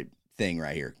my thing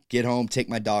right here. Get home, take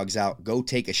my dogs out, go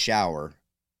take a shower.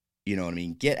 You know what I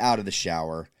mean? Get out of the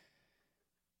shower,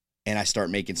 and I start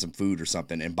making some food or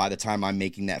something. And by the time I'm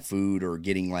making that food or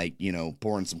getting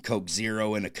pouring some Coke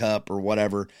Zero in a cup or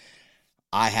whatever,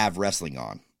 I have wrestling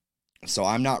on. So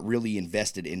I'm not really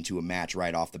invested into a match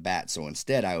right off the bat. So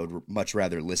instead, I would much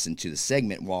rather listen to the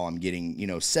segment while I'm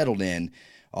getting, settled in,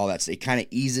 all that. It kind of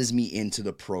eases me into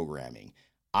the programming.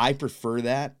 I prefer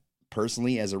that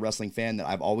personally as a wrestling fan. That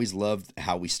I've always loved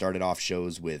how we started off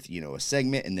shows with, a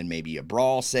segment and then maybe a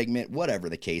brawl segment, whatever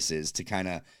the case is, to kind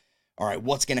of, all right,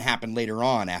 what's going to happen later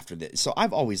on after this? So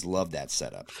I've always loved that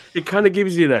setup. It kind of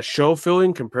gives you that show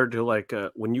feeling compared to like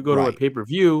when you go to a Right.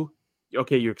 pay-per-view,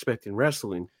 okay, you're expecting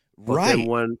wrestling.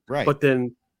 But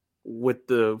then with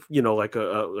the like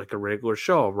a regular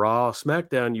show, Raw,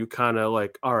 SmackDown, you kind of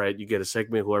like, all right, you get a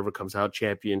segment, whoever comes out,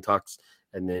 champion talks,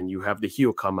 and then you have the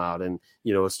heel come out and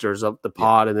it stirs up the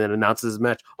pot and then announces the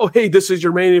match. Oh, hey, this is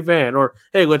your main event, or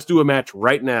hey, let's do a match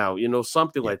right now.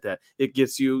 Something like that. It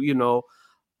gets you.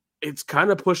 It's kind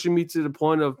of pushing me to the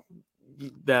point of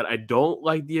that I don't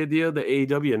like the idea that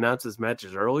AEW announces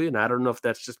matches early, and I don't know if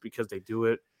that's just because they do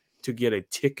it to get a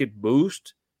ticket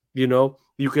boost.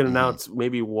 You can announce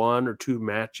maybe 1 or 2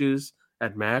 matches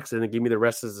at max and then give me the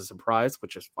rest as a surprise,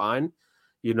 which is fine.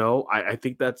 I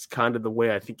think that's kind of the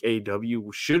way I think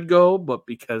AEW should go, but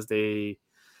because they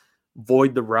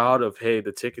void the route of, hey,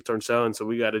 the tickets aren't selling, so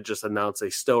we got to just announce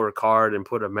a stellar card and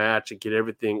put a match and get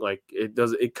everything, like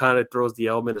it kind of throws the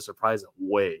element of surprise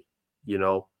away,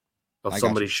 of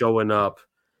somebody showing up.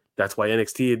 That's why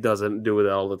NXT doesn't do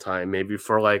it all the time. Maybe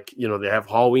for they have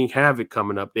Halloween Havoc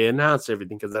coming up. They announce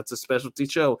everything because that's a specialty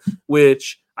show,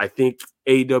 which I think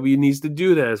AEW needs to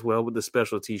do that as well with the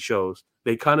specialty shows.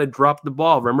 They kind of dropped the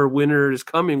ball. Remember, Winter is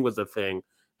Coming was a thing.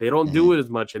 They don't do it as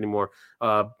much anymore.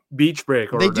 Beach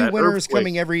Break, or they do. Winter is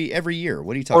Coming every year.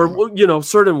 What are you talking about?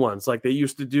 Certain ones like they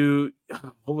used to do.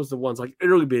 What was the ones like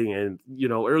early beginning?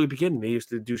 They used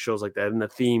to do shows like that and the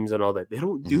themes and all that. They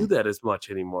don't do that as much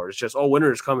anymore. It's just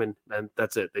Winter is Coming and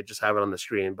that's it. They just have it on the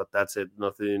screen, but that's it.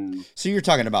 Nothing. So you're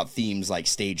talking about themes like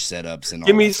stage setups and all.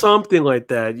 Give me something like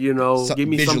that. Give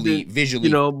me visually,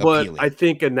 something. But appealing. I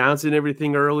think announcing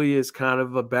everything early is kind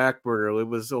of a back burner. It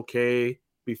was okay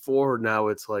before. Now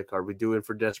it's like, are we doing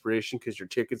for desperation because your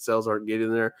ticket sales aren't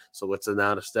getting there, so let's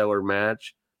announce a stellar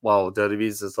match? While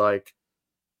WWE's is like,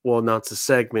 we'll announce a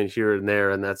segment here and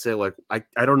there and that's it. Like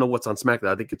I don't know what's on SmackDown.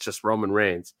 I think it's just Roman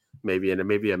Reigns maybe, and it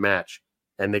may be a match,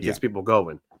 and it gets people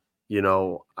going.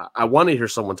 I want to hear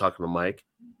someone talking to Mike.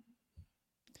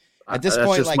 At this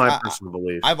point, just my personal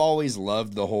belief. I've always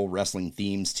loved the whole wrestling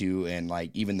themes too, and like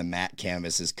even the mat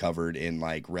canvas is covered in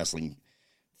like wrestling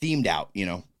themed out,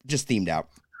 just themed out.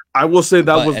 I will say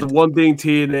that was the one thing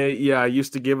TNA, I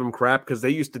used to give them crap because they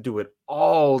used to do it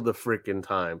all the freaking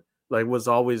time. Like, it was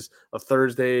always a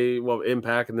Thursday,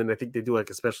 Impact, and then I think they do like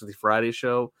a specialty Friday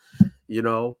show.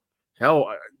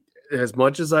 Hell, as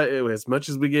much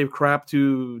as we gave crap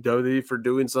to WWE for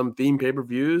doing some theme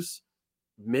pay-per-views,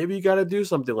 maybe you got to do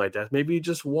something like that. Maybe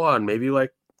just one. Maybe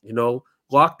like,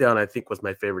 Lockdown, I think, was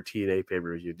my favorite TNA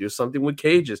pay-per-view. Do something with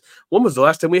cages. When was the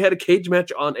last time we had a cage match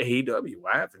on AEW?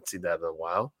 I haven't seen that in a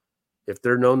while. If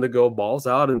they're known to go balls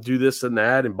out and do this and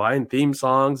that and buying theme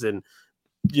songs and,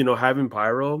 having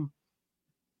pyro,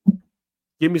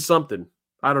 give me something.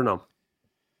 I don't know.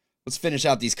 Let's finish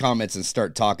out these comments and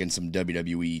start talking some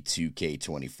WWE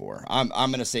 2K24. I'm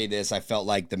going to say this. I felt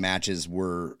like the matches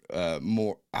were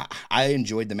more... I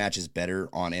enjoyed the matches better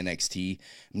on NXT.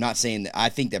 I'm not saying that... I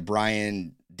think that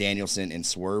Bryan Danielson and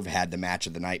Swerve had the match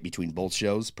of the night between both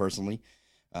shows, personally.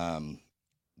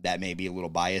 That may be a little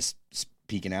biased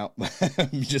peeking out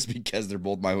just because they're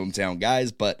both my hometown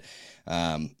guys, but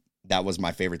that was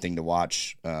my favorite thing to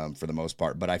watch for the most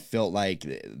part. But I felt like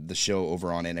the show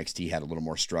over on NXT had a little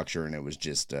more structure, and it was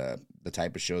just the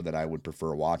type of show that I would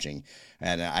prefer watching.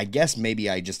 And I guess maybe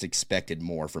I just expected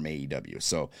more from AEW.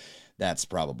 So that's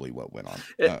probably what went on.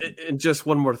 And just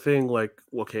one more thing, like,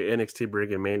 okay, NXT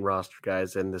bringing main roster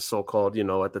guys, and the so-called,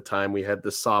 at the time we had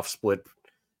the soft split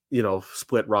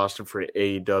roster for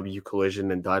AEW,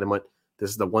 Collision, and Dynamite.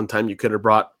 This is the one time you could have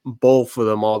brought both of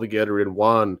them all together in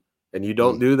one. And you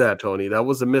don't do that, Tony. That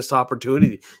was a missed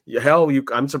opportunity. Hell,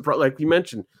 I'm surprised. Like you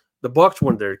mentioned, the Bucks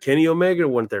weren't there. Kenny Omega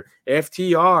weren't there.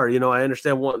 FTR. I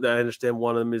understand one. I understand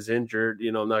one of them is injured.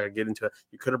 I'm not gonna get into it.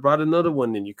 You could have brought another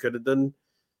one, and you could have done.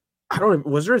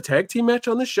 Was there a tag team match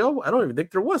on this show? I don't even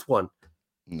think there was one.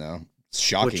 No, it's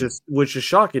shocking. Which is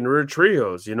shocking. There were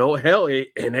trios. Hell,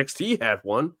 NXT had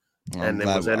one, and it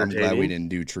was entertaining. I'm glad we didn't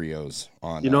do trios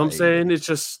on. What I'm saying? It's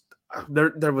just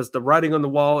there was the writing on the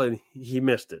wall, and he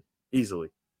missed it. Easily.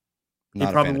 He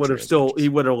probably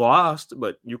would have lost,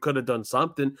 but you could have done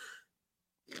something.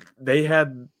 They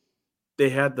had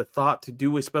the thought to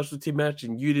do a specialty match,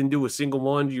 and you didn't do a single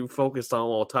one. You focused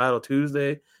on Title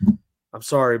Tuesday. I'm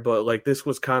sorry, but like this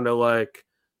was kind of like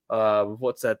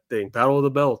what's that thing? Battle of the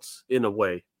Belts in a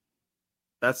way.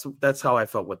 That's how I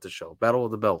felt with the show. Battle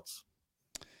of the Belts.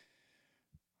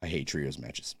 I hate trios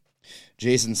matches.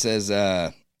 Jason says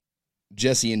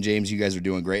Jesse and James, you guys are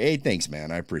doing great. Hey, thanks,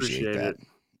 man. I appreciate that.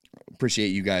 Appreciate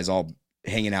you guys all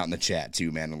hanging out in the chat,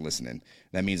 too, man, and listening.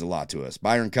 That means a lot to us.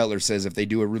 Byron Cutler says, if they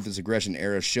do a Ruthless Aggression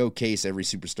era showcase, every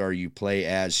superstar you play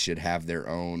as should have their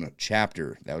own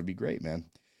chapter. That would be great, man.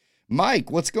 Mike,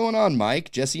 what's going on,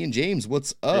 Mike? Jesse and James,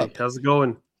 what's up? Hey, how's it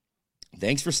going?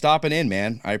 Thanks for stopping in,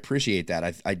 man. I appreciate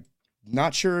that. I'm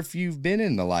not sure if you've been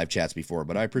in the live chats before,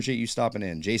 but I appreciate you stopping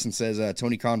in. Jason says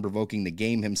Tony Khan provoking the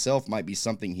game himself might be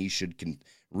something he should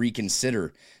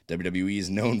reconsider. WWE is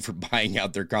known for buying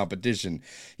out their competition.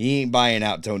 He ain't buying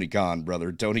out Tony Khan,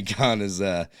 brother. Tony Khan is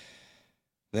them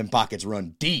pockets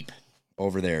run deep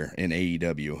over there in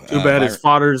AEW. Too bad his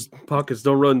father's pockets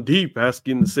don't run deep.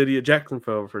 Asking the city of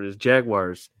Jacksonville for his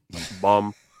Jaguars.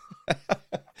 Bum.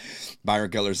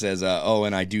 Byron Keller says,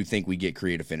 and I do think we get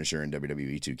creative finisher in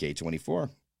WWE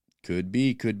 2K24. Could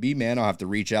be, man. I'll have to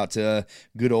reach out to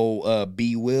good old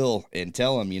B. Will and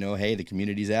tell him, hey, the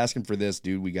community's asking for this,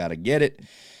 dude. We got to get it.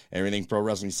 Everything Pro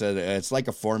Wrestling said, it's like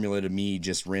a formula to me,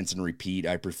 just rinse and repeat.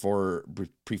 I prefer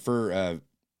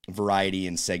variety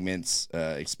in segments,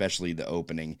 especially the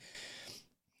opening.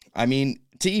 I mean,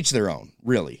 to each their own,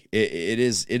 really. It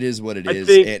is what it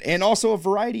is. And also a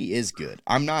variety is good.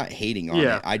 I'm not hating on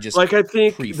it. I just I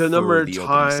think the number of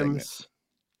times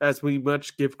as we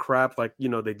much give crap, like,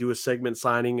 they do a segment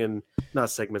signing and not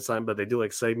segment signing, but they do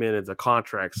like segment as a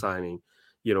contract signing.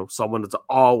 Someone that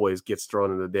always gets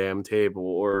thrown in the damn table,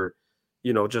 or,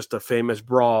 just a famous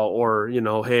brawl, or,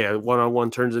 hey, a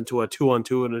one-on-one turns into a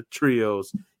 2-on-2 in a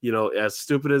trios. As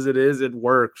stupid as it is, it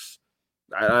works.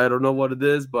 I don't know what it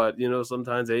is, but,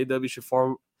 sometimes AEW should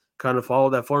kind of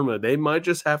follow that formula. They might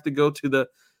just have to go to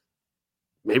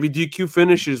maybe DQ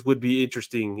finishes would be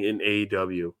interesting in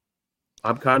AEW.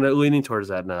 I'm kind of leaning towards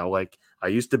that now. Like, I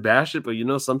used to bash it, but,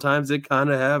 sometimes it kind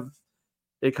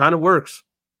of works.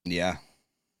 Yeah.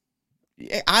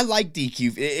 I like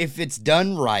DQ. If it's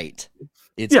done right,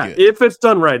 it's good. If it's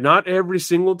done right. Not every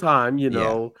single time,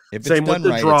 If same with the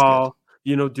right, draw.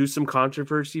 Do some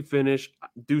controversy finish,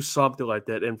 do something like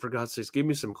that. And for God's sakes, give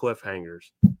me some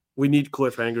cliffhangers. We need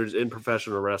cliffhangers in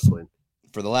professional wrestling.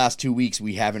 For the last 2 weeks,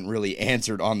 we haven't really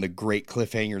answered on the great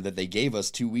cliffhanger that they gave us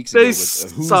 2 weeks ago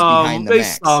with who's behind the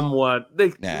max.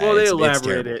 They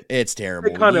elaborate it. It's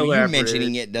terrible. You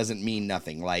mentioning it doesn't mean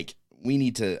nothing. Like, we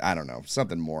need to, I don't know,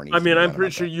 something more. I'm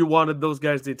pretty sure you wanted those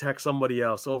guys to attack somebody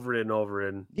else over and over.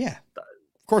 And yeah.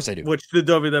 Of course I do. Which the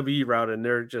WWE route, and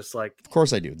they're just like... Of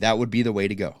course I do. That would be the way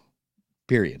to go.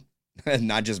 Period.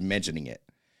 Not just mentioning it.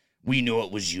 We know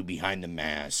it was you behind the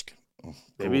mask. Cool.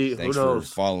 Maybe, Thanks who knows?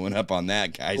 for following up on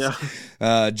that, guys.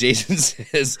 Yeah. Jason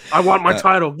says, I want my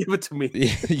title. Give it to me.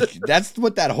 That's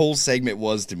what that whole segment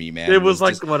was to me, man. It was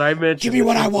like just, what I mentioned. Give me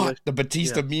what I want. The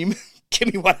Batista meme.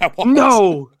 Give me what I want.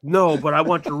 No, but I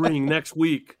want the ring next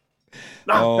week.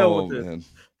 Oh, man.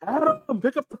 Adam,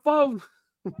 pick up the phone.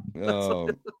 Oh,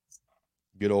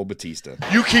 good old Batista.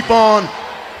 You keep on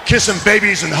kissing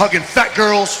babies and hugging fat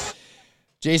girls.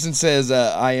 Jason says,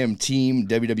 I am team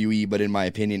WWE, but in my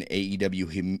opinion,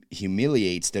 AEW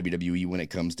humiliates WWE when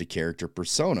it comes to character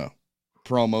persona,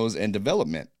 promos, and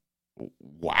development.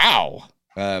 Wow.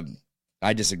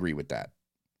 I disagree with that.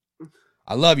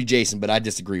 I love you, Jason, but I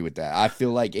disagree with that. I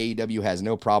feel like AEW has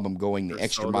no problem going the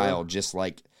extra mile, just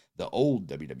like the old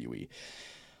WWE.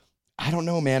 I don't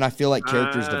know, man. I feel like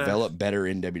characters develop better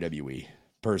in WWE.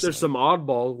 Personally. There's some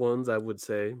oddball ones, I would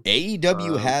say.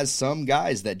 AEW has some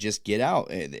guys that just get out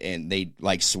and they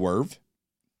like Swerve.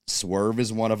 Swerve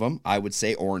is one of them. I would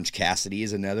say Orange Cassidy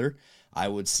is another. I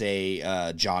would say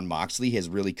John Moxley has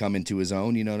really come into his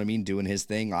own, you know what I mean, doing his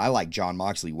thing. I like John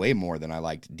Moxley way more than I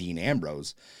liked Dean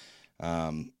Ambrose.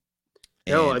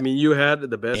 Hell, I mean, you had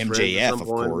the best MJF, of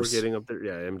course. We're getting up there.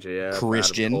 Yeah, MJF.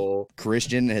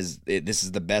 Christian this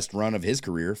is the best run of his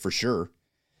career for sure.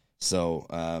 So,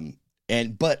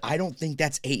 but I don't think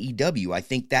that's AEW. I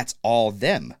think that's all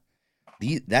them.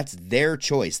 That's their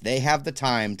choice. They have the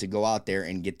time to go out there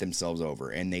and get themselves over,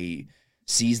 and they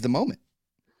seize the moment.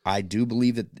 I do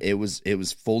believe that it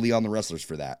was fully on the wrestlers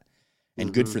for that,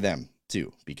 and good for them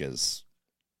too, because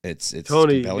it's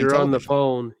Tony, you're television. on the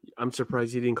phone. I'm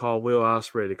surprised you didn't call Will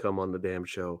Ospreay to come on the damn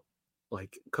show.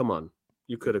 Like, come on,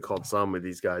 you could have called some of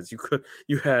these guys.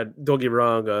 You had. Don't get me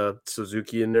wrong,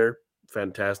 Suzuki in there.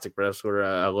 Fantastic wrestler.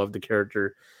 I love the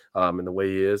character and the way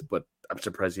he is, but I'm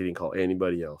surprised he didn't call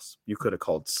anybody else. You could have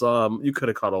called some. You could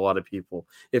have called a lot of people.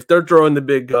 If they're throwing the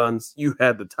big guns, you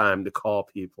had the time to call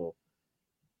people.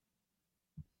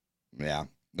 Yeah.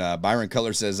 Byron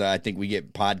Cutler says, I think we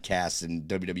get podcasts in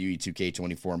WWE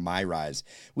 2K24 My Rise.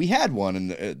 We had one in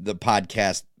the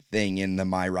podcast thing in the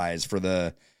My Rise for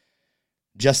the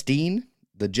Justine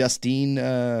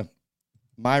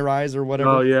My Rise or whatever.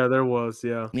 Oh, yeah, there was,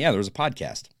 yeah. Yeah, there was a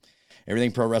podcast.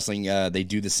 Everything Pro Wrestling, they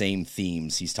do the same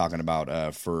themes he's talking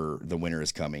about for The Winter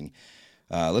is Coming.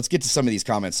 Let's get to some of these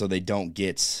comments so they don't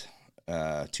get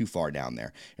too far down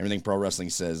there. Everything Pro Wrestling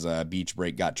says, Beach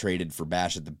Break got traded for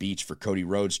Bash at the Beach for Cody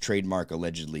Rhodes, trademark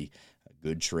allegedly. A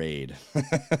good trade.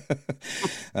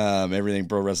 Everything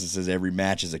Pro Wrestling says, every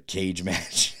match is a cage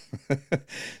match.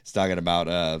 He's talking about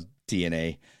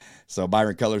TNA. So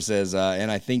Byron Cutler says,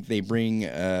 and I think they bring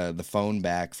the phone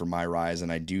back for My Rise,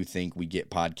 and I do think we get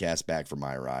podcasts back for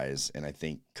My Rise, and I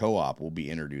think co-op will be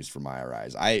introduced for My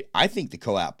Rise. I think the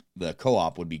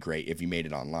co-op would be great if you made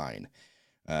it online.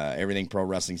 Everything Pro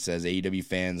Wrestling says, AEW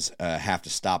fans have to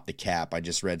stop the cap. I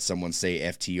just read someone say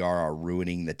FTR are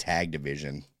ruining the tag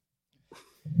division.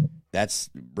 That's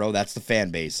the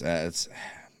fan base. It's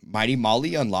Mighty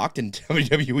Molly unlocked in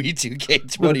WWE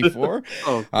 2K24.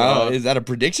 Oh, God. Is that a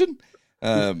prediction?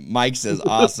 Mike says,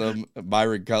 awesome.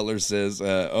 Byron Cutler says,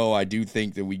 I do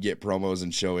think that we get promos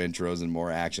and show intros and more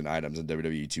action items in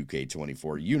WWE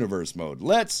 2K24 Universe Mode.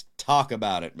 Let's talk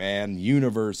about it, man.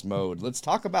 Universe Mode. Let's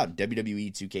talk about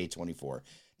WWE 2K24.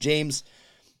 James,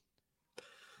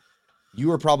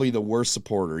 you are probably the worst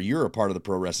supporter. You're a part of the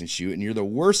Pro Wrestling Shoot, and you're the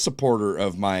worst supporter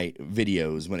of my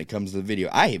videos when it comes to the video.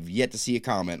 I have yet to see a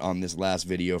comment on this last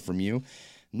video from you.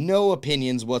 No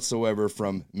opinions whatsoever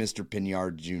from Mr.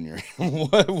 Pignard Jr.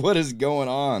 What is going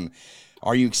on?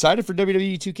 Are you excited for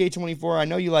WWE 2K24? I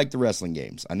know you like the wrestling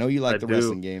games.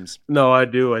 Wrestling games. No, I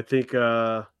do. I think,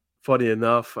 funny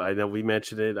enough, I know we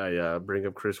mentioned it. I bring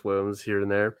up Chris Williams here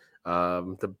and there.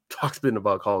 The talk's been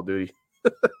about Call of Duty.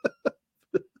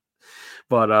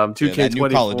 But 2K24, that new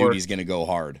Call of Duty is going to go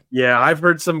hard. Yeah, I've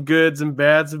heard some goods and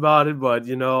bads about it, but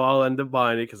I'll end up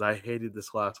buying it because I hated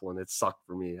this last one. It sucked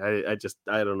for me. I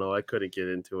don't know. I couldn't get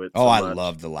into it. I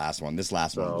loved the last one. This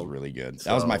last one was really good.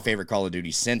 That was my favorite Call of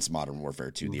Duty since Modern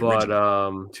Warfare 2, the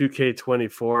original.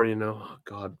 2K24,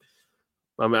 God,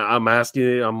 I'm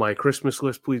asking it on my Christmas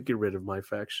list. Please get rid of my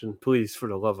faction, please, for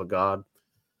the love of God.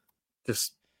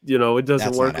 Just it doesn't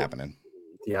That's work. Not happening.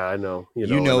 Yeah, I know.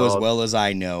 You know as well as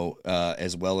I know,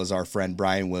 as well as our friend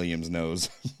Brian Williams knows,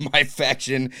 my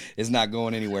faction is not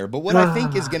going anywhere. But what I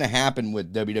think is going to happen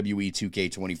with WWE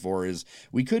 2K24 is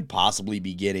we could possibly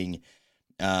be getting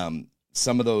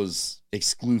some of those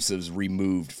exclusives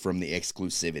removed from the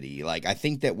exclusivity. Like, I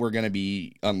think that we're going to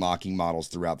be unlocking models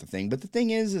throughout the thing. But the thing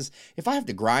is if I have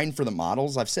to grind for the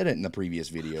models, I've said it in the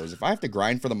previous videos, if I have to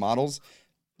grind for the models,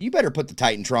 You better put the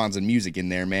Titantrons and music in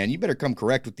there, man. You better come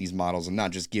correct with these models and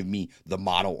not just give me the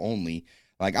model only.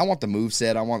 Like, I want the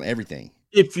moveset. I want everything.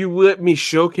 If you let me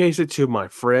showcase it to my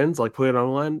friends, like put it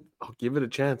online, I'll give it a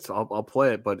chance. I'll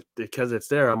play it. But because it's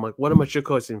there, I'm like, what am I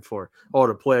showcasing for? Oh,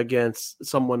 to play against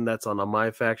someone that's on a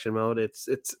my faction mode. It's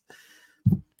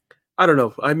I don't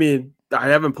know. I mean, I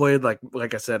haven't played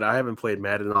like I said, I haven't played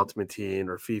Madden Ultimate Team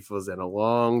or FIFA's in a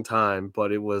long time,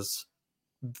 but it was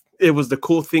the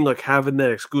cool thing, like having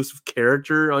that exclusive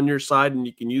character on your side and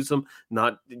you can use them.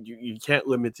 Not you can't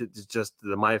limit it to just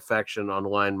the my faction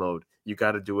online mode. You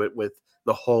got to do it with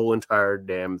the whole entire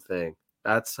damn thing.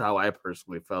 That's how I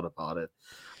personally felt about it.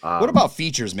 What about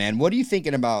features, man? What are you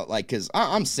thinking about? Like, because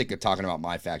I'm sick of talking about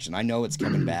my faction. I know it's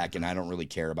coming back, and I don't really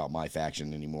care about my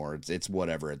faction anymore. It's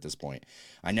whatever at this point.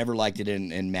 I never liked it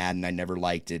in Madden. I never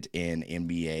liked it in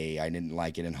NBA. I didn't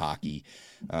like it in hockey.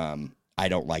 I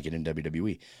don't like it in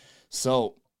WWE.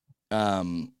 So,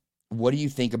 what do you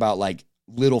think about like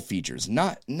little features?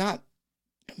 Not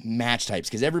match types,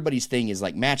 because everybody's thing is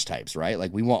like match types, right?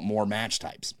 Like we want more match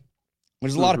types.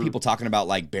 There's a lot of people talking about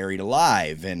like Buried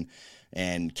Alive and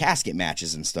casket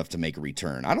matches and stuff to make a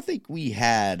return. I think we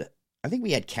had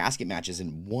casket matches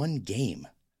in one game.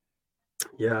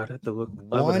 Yeah, I'd have to look.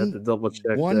 I would have to double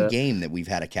check one game that we've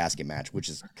had a casket match, which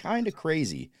is kind of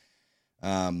crazy.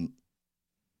 But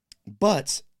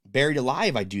Buried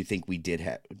Alive, I do think we did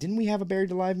have. Didn't we have a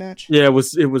Buried Alive match? Yeah, it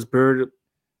was Buried.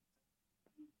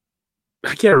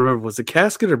 I can't remember. Was it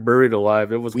casket or Buried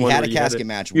Alive? It was. We had a casket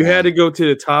match. You had to go to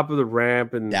the top of the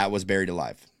ramp, and that was Buried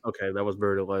Alive. Okay, that was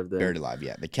Buried Alive. Then Buried Alive,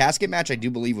 yeah. The casket match, I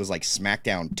do believe, was like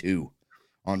SmackDown 2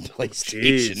 on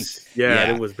PlayStation.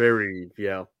 Yeah, it was very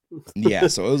yeah. Yeah,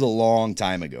 so it was a long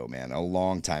time ago, man. A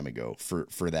long time ago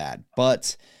for that.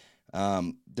 But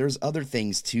there's other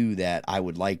things too that I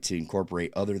would like to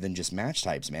incorporate other than just match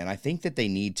types, man. I think that they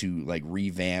need to like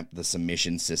revamp the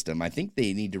submission system. I think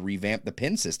they need to revamp the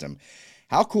pin system.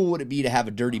 How cool would it be to have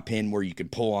a dirty pin where you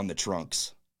could pull on the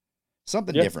trunks?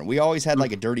 Something different. We always had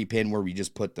like a dirty pin where we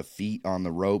just put the feet on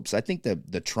the ropes. I think the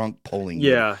trunk pulling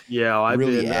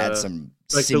really add some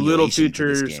like the little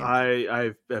features.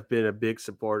 I've been a big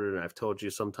supporter, and I've told you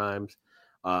sometimes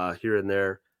here and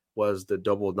there was the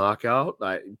double knockout.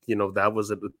 That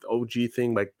was an OG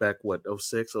thing, like back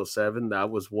 06, 07. That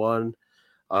was one.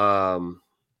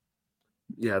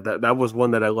 That was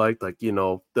one that I liked. Like,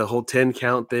 the whole 10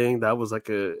 count thing. That was like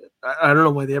I don't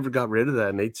know why they ever got rid of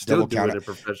that, and they still do it in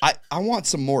professional. I want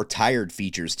some more tired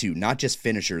features too, not just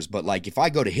finishers, but like if I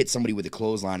go to hit somebody with a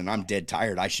clothesline and I'm dead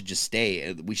tired, I should just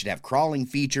stay. We should have crawling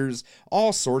features,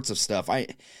 all sorts of stuff. I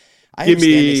understand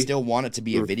they still want it to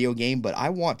be a video game, but I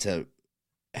want to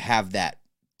have that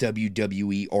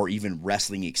WWE or even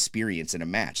wrestling experience in a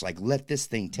match. Like, let this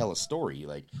thing tell a story.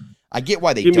 Like, I get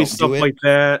why they don't do it like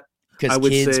that. Because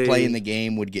kids playing the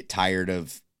game would get tired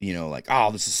of, like,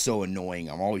 oh, this is so annoying.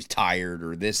 I'm always tired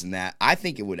or this and that. I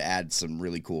think it would add some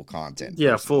really cool content.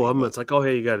 Yeah, full of them. It's like, oh,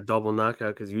 hey, you got a double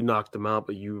knockout because you knocked them out,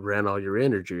 but you ran all your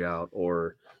energy out.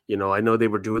 Or, I know they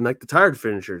were doing like the tired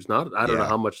finishers. I don't know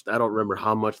how much. I don't remember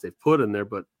how much they put in there,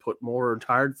 but put more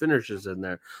tired finishers in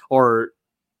there. Or,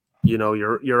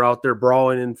 you're out there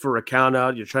brawling in for a count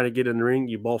out. You're trying to get in the ring.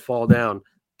 You both fall down.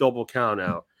 Double count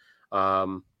out.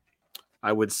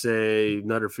 I would say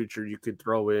another feature you could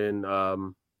throw in,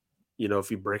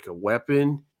 if you break a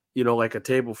weapon, like a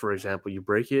table, for example, you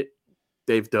break it.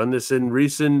 They've done this in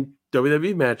recent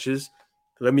WWE matches.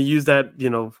 Let me use that,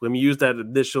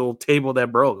 initial table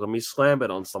that broke. Let me slam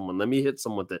it on someone. Let me hit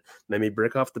someone with it. Let me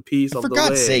break off the piece of the leg. For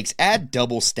God's sakes, add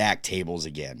double stack tables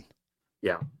again.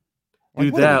 Yeah. Do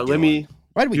that.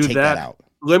 Why did we take that out?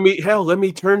 Let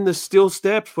me turn the steel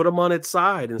steps, put them on its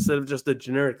side instead of just a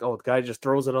generic, the guy just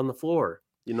throws it on the floor.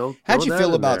 How'd you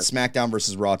feel about SmackDown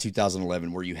versus Raw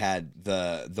 2011, where you had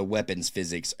the weapons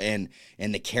physics and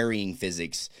the carrying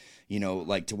physics,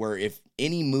 like to where if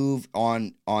any move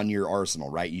on your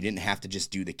arsenal, right, you didn't have to just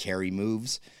do the carry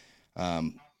moves,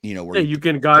 where you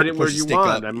can guide it where you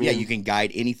want. You can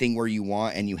guide anything where you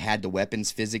want, and you had the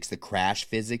weapons physics, the crash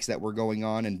physics that were going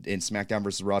on in SmackDown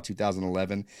versus Raw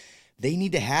 2011. They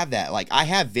need to have that. Like, I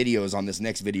have videos on this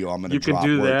next video I'm going to drop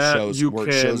where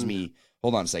it shows me.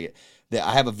 Hold on a second.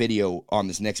 I have a video on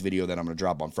this next video that I'm going to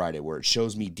drop on Friday where it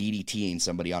shows me DDTing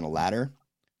somebody on a ladder.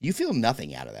 You feel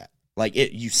nothing out of that. Like,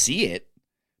 you see it,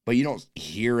 but you don't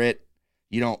hear it.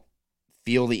 You don't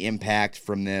feel the impact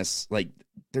from this. Like,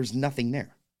 there's nothing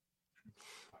there.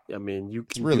 I mean, you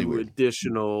can really do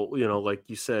additional, like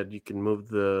you said, you can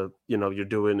move you're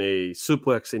doing a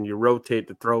suplex and you rotate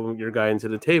to throw your guy into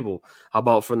the table. How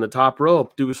about from the top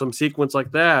rope, do some sequence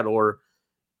like that? Or,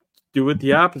 do it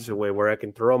the opposite way, where I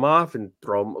can throw them off and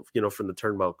throw them, from the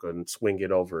turnbuckle and swing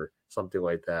it over, something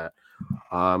like that.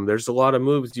 There's a lot of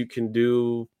moves you can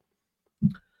do.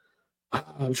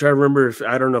 I'm trying to remember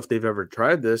I don't know if they've ever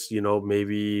tried this.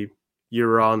 Maybe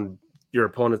you're on your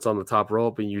opponent's on the top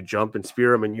rope and you jump and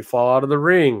spear them and you fall out of the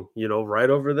ring, right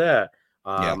over that.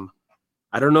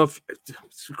 I don't know if,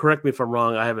 correct me if I'm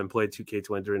wrong. I haven't played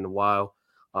 2K23 in a while.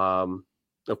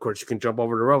 Of course, you can jump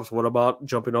over the ropes. What about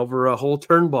jumping over a whole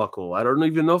turnbuckle? I don't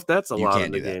even know if that's allowed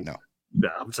in the game. No.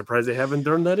 I'm surprised they haven't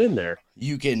done that in there.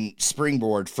 You can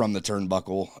springboard from the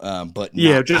turnbuckle, but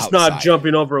just outside. Not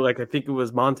jumping over. Like I think it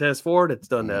was Montez Ford. It's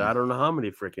done that. I don't know how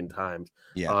many freaking times.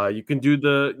 Yeah, you can do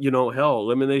the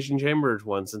elimination chambers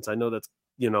one. Since I know that's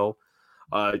you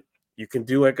can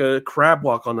do like a crab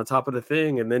walk on the top of the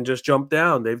thing and then just jump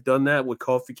down. They've done that with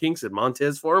Kofi Kingston.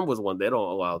 Montez Ford was one. They don't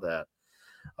allow that.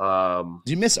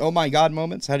 Do you miss oh my god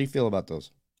moments? How do you feel about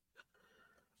those?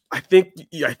 I think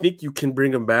you can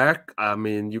bring them back. I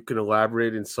mean, you can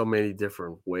elaborate in so many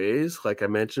different ways. Like I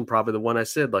mentioned, probably the one I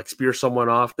said, like spear someone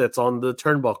off that's on the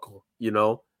turnbuckle.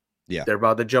 Yeah, they're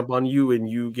about to jump on you, and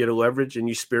you get a leverage, and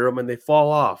you spear them, and they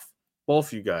fall off.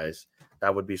 Both you guys.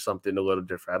 That would be something a little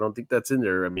different. I don't think that's in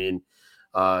there. I mean,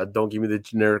 don't give me the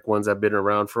generic ones that've been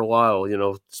around for a while.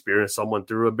 Spearing someone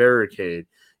through a barricade.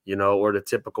 Or the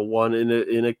typical one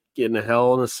in a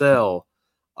Hell in a Cell.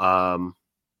 I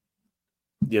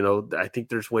think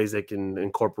there's ways they can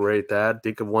incorporate that.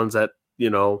 Think of ones that,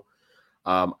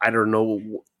 I don't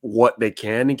know what they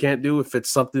can and can't do. If it's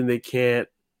something they can't,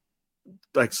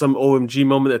 like some OMG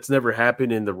moment that's never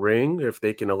happened in the ring, if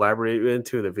they can elaborate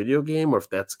into the video game, or if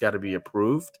that's got to be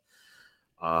approved.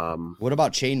 What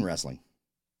about chain wrestling?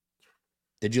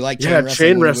 Did you like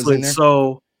chain wrestling?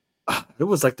 So it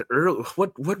was like the early,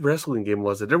 what wrestling game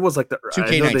was it? There was like the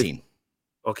 2K19.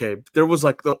 Okay, there was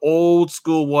like the old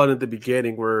school one at the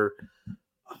beginning where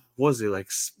was it like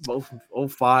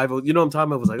 05? You know what I'm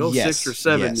talking about? It was like 06 or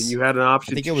 7, and you had an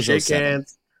option to shake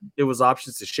hands. It was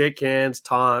options to shake hands,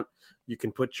 taunt. You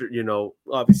can put your,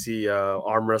 obviously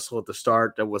arm wrestle at the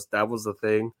start. That was the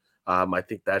thing. I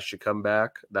think that should come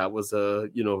back. That was a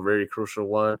very crucial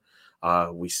one.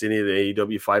 We seen it at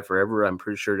AEW Fight Forever. I'm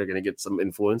pretty sure they're going to get some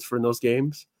influence from those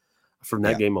games, from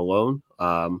that game alone.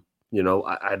 I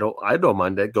don't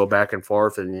mind that. Go back and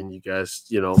forth, and then you guys,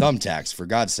 thumbtacks, for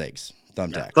God's sakes,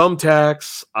 thumbtacks.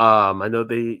 Thumbtacks. I know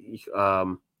they.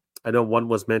 I know one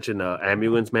was mentioned,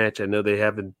 ambulance match. I know they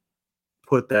haven't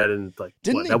put that in. Like,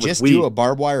 didn't they just do a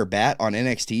barbed wire bat on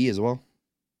NXT as well?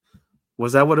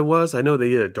 Was that what it was? I know they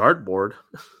did a dartboard.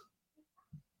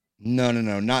 No,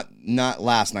 not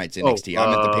last night's NXT. I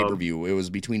meant the pay-per-view. It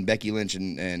was between Becky Lynch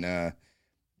and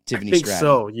Tiffany Stratton.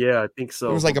 So. Yeah, I think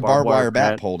so. It was like a barbed wire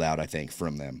bat pulled out, I think,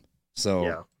 from them. So,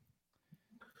 yeah.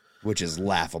 Which is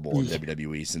laughable in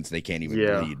WWE since they can't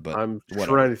even bleed. But I'm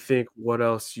trying to think what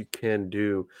else you can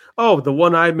do. Oh, the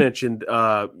one I mentioned,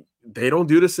 they don't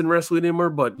do this in wrestling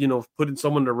anymore, but, putting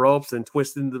someone in the ropes and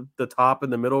twisting the top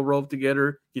and the middle rope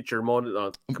together, get your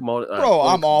opponent. Bro,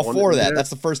 I'm all for that. That's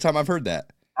the first time I've heard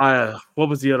that. What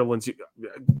was the other ones?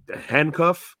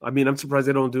 Handcuff. I mean, I'm surprised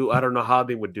they don't do. I don't know how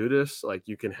they would do this. Like,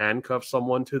 you can handcuff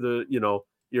someone to the.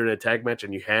 You're in a tag match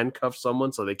and you handcuff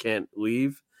someone so they can't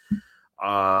leave.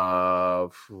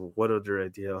 What other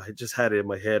idea? I just had it in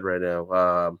my head right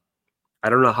now. I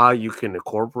don't know how you can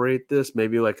incorporate this.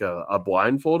 Maybe like a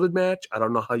blindfolded match. I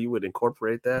don't know how you would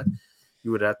incorporate that. You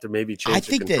would have to maybe change. I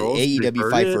think that AEW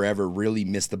Fight Forever really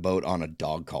missed the boat on a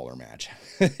dog collar match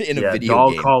in a video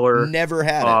dog game. Collar. Never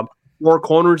had it. Four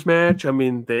corners match. I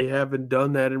mean, they haven't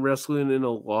done that in wrestling in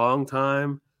a long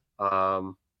time.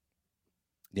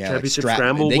 Championship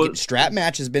Scramble. Strap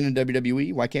match has been in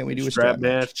WWE. Why can't we do a strap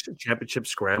match? Championship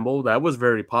Scramble. That was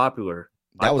very popular.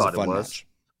 That was a fun match.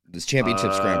 This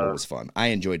Championship Scramble was fun. I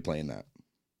enjoyed playing that.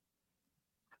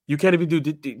 You can't even do.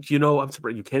 I'm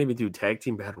surprised you can't even do tag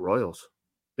team battle royals.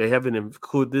 They haven't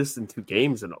included this in 2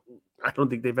 games, and I don't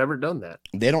think they've ever done that.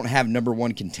 They don't have number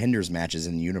 1 contenders matches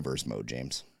in the universe mode,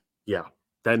 James. Yeah,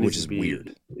 which is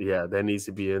weird. Yeah, that needs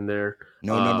to be in there.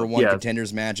 No number 1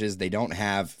 contenders matches. They don't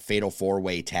have fatal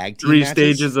 4-way tag team 3 matches.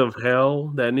 Stages of Hell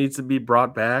that needs to be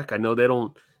brought back. I know they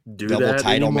don't do double that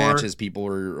title anymore. Matches.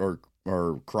 People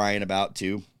are crying about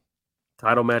too.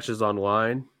 Title matches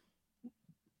online.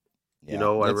 Yeah,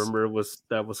 I remember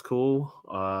that was cool.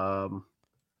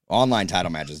 Online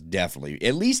title matches, definitely.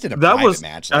 At least in a private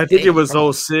match. Like, I think it was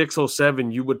 06, 07.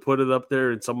 You would put it up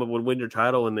there and someone would win your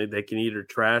title and they can either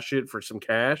trash it for some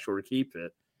cash or keep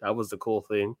it. That was the cool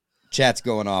thing. Chat's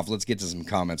going off. Let's get to some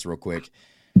comments real quick.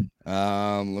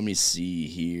 Let me see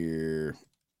here.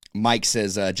 Mike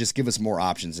says, just give us more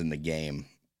options in the game.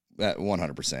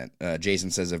 100%.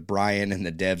 Jason says, if Brian and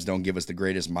the devs don't give us the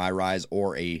greatest My Rise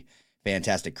or a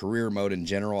fantastic career mode in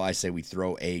general, I say we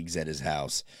throw eggs at his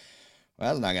house. Well,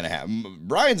 that's not going to happen.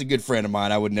 Brian's a good friend of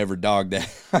mine. I would never dog that.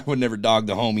 I would never dog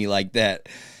the homie like that.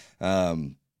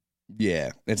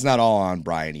 Yeah, it's not all on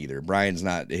Brian either. Brian's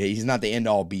not, he's not the end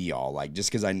all be all. Like,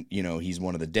 just because he's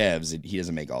one of the devs, he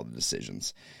doesn't make all the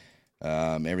decisions.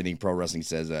 Everything Pro Wrestling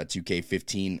says,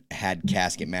 2K15 had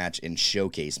casket match in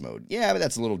showcase mode. Yeah, but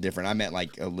that's a little different. I meant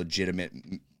like a legitimate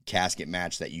casket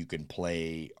match that you can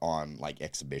play on like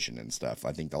exhibition and stuff.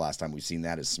 I think the last time we've seen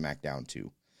that is SmackDown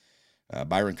 2.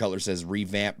 Byron Cutler says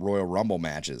revamp Royal Rumble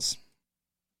matches.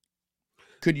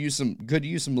 Could use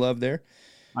some love there.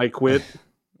 I quit.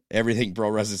 Everything Pro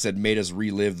Wrestling said made us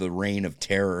relive the reign of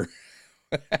terror.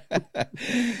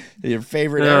 Your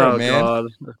favorite era, man. God.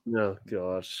 Oh,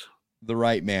 gosh. The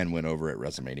right man went over at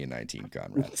WrestleMania 19,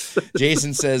 Conrad.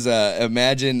 Jason says,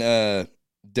 imagine WWE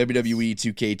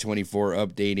 2K24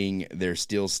 updating their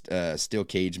steel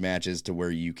cage matches to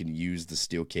where you can use the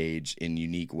steel cage in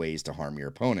unique ways to harm your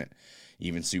opponent,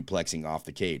 even suplexing off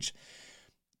the cage.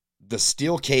 The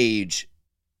steel cage,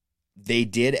 they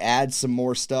did add some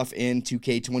more stuff in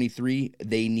 2K23.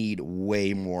 They need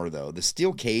way more, though. The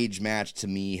steel cage match, to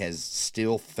me, has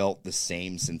still felt the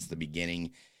same since the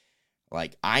beginning.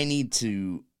 Like, I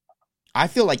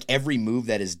feel like every move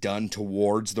that is done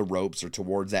towards the ropes or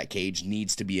towards that cage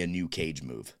needs to be a new cage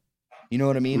move. You know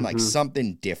what I mean? Mm-hmm. Like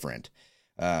something different.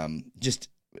 Just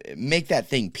make that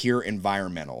thing pure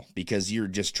environmental because you're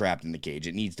just trapped in the cage.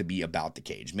 It needs to be about the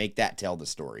cage. Make that tell the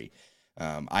story.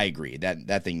 I agree.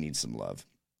 That thing needs some love.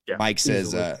 Yeah, Mike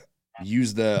says,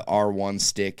 use the R1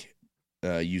 stick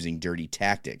using dirty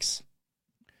tactics.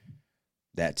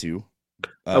 That too.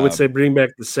 I would say bring back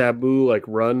the Sabu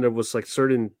run. There was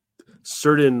certain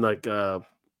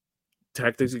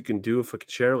tactics you can do if I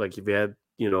could share. Like if you had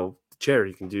the chair,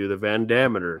 you can do the Van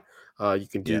Dameter. You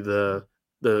can do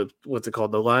the what's it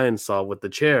called, the lion saw with the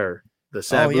chair. The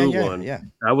Sabu one. Yeah.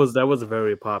 That was a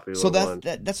very popular one. So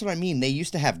that's what I mean. They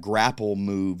used to have grapple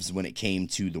moves when it came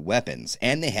to the weapons,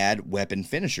 and they had weapon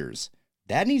finishers.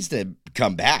 That needs to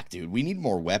come back, dude. We need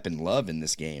more weapon love in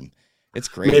this game. It's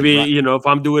crazy. Maybe, if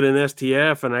I'm doing an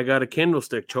STF and I got a kendo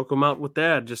stick, choke them out with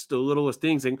that. Just the littlest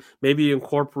things. And maybe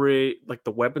incorporate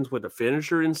the weapons with a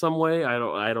finisher in some way. I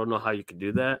don't know how you could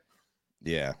do that.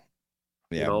 Yeah.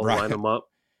 Yeah. Line them up.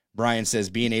 Brian says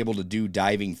being able to do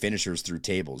diving finishers through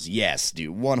tables. Yes,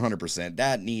 dude, 100%.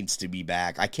 That needs to be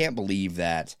back. I can't believe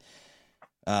that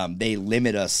they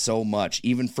limit us so much,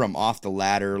 even from off the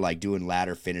ladder, like doing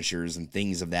ladder finishers and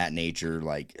things of that nature.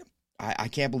 Like, I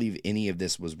can't believe any of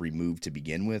this was removed to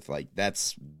begin with. Like,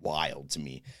 that's wild to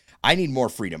me. I need more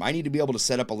freedom. I need to be able to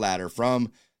set up a ladder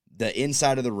from the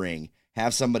inside of the ring,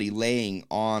 have somebody laying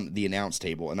on the announce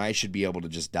table, and I should be able to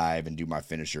just dive and do my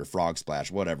finisher, frog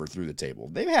splash, whatever, through the table.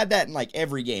 They've had that in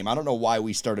every game. I don't know why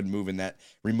we started removing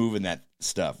that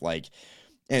stuff.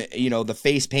 The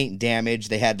face paint damage,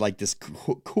 they had this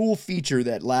cool feature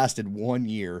that lasted 1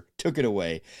 year, took it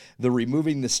away. The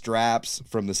removing the straps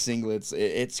from the singlets,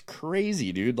 it's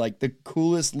crazy, dude. The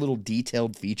coolest little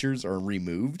detailed features are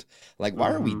removed.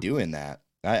 Why are we doing that?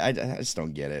 I just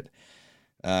don't get it.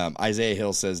 Isaiah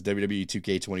Hill says WWE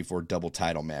 2K24 double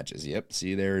title matches. Yep,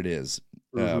 see, there it is.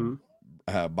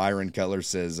 Byron Cutler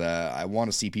says, I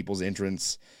want to see people's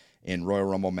entrance in Royal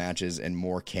Rumble matches and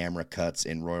more camera cuts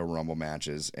in Royal Rumble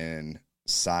matches, and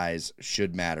size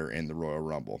should matter in the Royal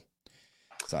Rumble.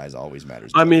 Size always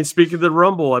matters. I mean, speaking of the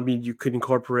Rumble, you could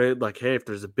incorporate hey, if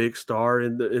there's a big star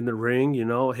in the ring,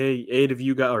 hey, 8 of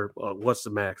you got, or what's the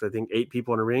max? I think 8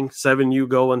 people in the ring, 7 you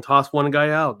go and toss one guy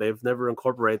out. They've never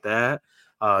incorporated that.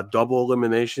 Double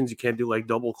eliminations, you can't do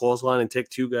double clothesline and take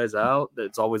 2 guys out.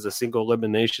 It's always a single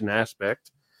elimination aspect.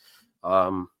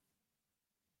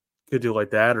 Could do like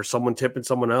that, or someone tipping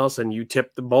someone else and you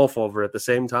tip them both over at the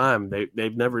same time.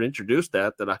 They've never introduced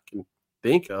that I can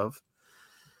think of.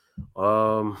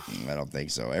 I don't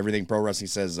think so. Everything Pro Wrestling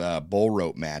says bull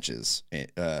rope matches.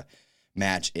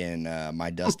 Match in my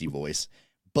dusty voice.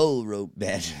 Bull rope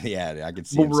match. Yeah, I can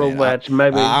see. Bull rope match.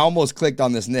 Maybe. I almost clicked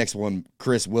on this next one,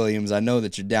 Chris Williams. I know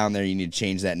that you're down there. You need to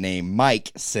change that name.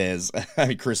 Mike says.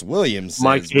 Chris Williams says.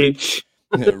 Mike H.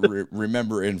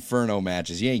 Remember Inferno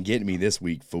matches. You ain't getting me this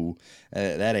week, fool.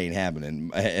 That ain't happening.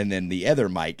 And then the other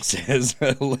Mike says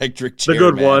electric chair. The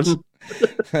good match. One.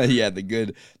 Yeah,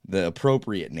 the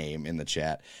appropriate name in the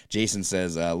chat. Jason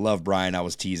says, love Brian. I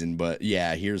was teasing, but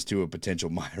yeah, here's to a potential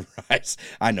My Rise.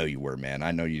 I know you were, man.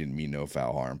 I know you didn't mean no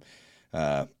foul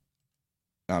harm.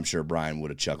 I'm sure Brian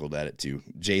would have chuckled at it too.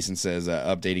 Jason says,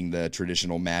 updating the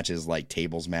traditional matches like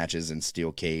tables matches and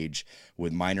steel cage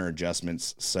with minor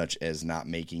adjustments such as not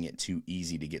making it too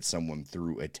easy to get someone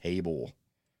through a table.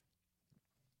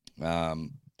 I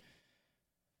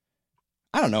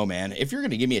don't know, man. If you're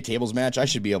going to give me a tables match, I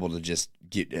should be able to just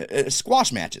get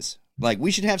squash matches. Like,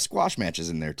 we should have squash matches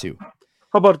in there too.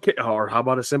 How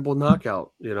about a simple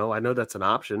knockout? You know, I know that's an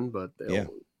option, but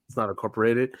it's not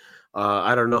incorporated.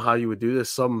 I don't know how you would do this.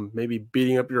 Some maybe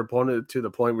beating up your opponent to the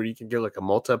point where you can get like a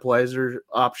multiplier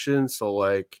option. So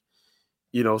like,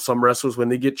 you know, some wrestlers, when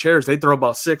they get chairs, they throw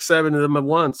about 6-7 of them at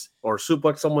once, or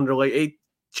suplex someone to like 8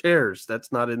 chairs.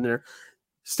 That's not in there.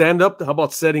 Stand up. How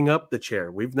about setting up the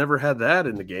chair? We've never had that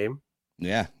in the game.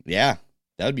 Yeah.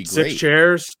 That would be great. 6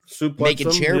 chairs, suplex making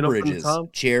them,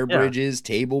 chair bridges, bridges,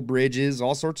 table bridges,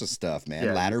 all sorts of stuff, man.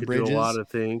 Yeah, ladder you could bridges, do a lot of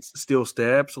things. Steel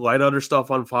steps, light other stuff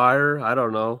on fire. I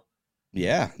don't know.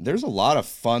 Yeah, there's a lot of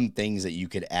fun things that you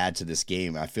could add to this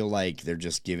game. I feel like they're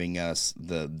just giving us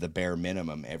the bare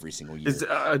minimum every single year. Is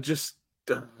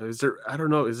there? I don't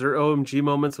know. Is there OMG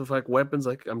moments of like weapons?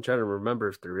 Like, I'm trying to remember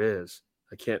if there is.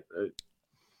 I can't.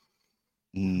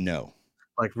 No.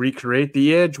 Like recreate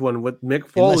the Edge one with Mick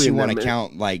Foley. Unless you want to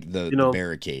count like the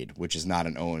barricade, which is not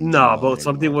an OMG. No, but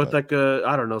something with like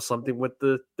I don't know, something with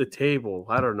the table.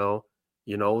 I don't know.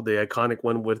 You know, the iconic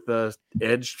one with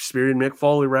Edge spearing Mick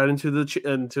Foley right into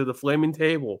the flaming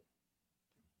table.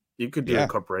 You could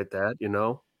incorporate that, you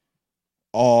know.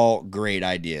 All great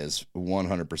ideas,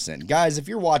 100%. Guys, if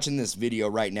you're watching this video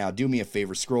right now, do me a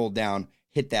favor, scroll down,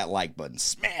 hit that like button,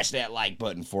 smash that like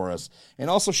button for us, and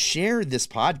also share this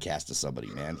podcast to somebody,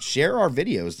 man. Share our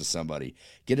videos to somebody.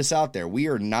 Get us out there. We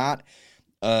are not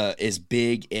as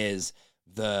big as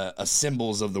the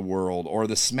Symbols of the world or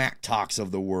the Smack Talks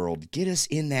of the world. Get us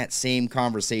in that same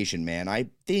conversation, man. I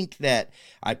think that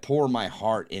I pour my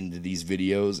heart into these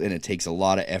videos, and it takes a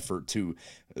lot of effort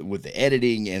with the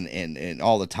editing and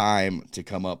all the time to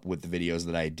come up with the videos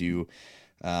that I do.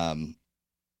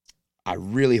 I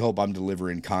really hope I'm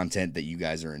delivering content that you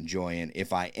guys are enjoying.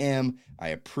 If I am, I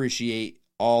appreciate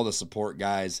all the support,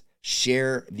 guys.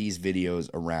 Share these videos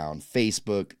around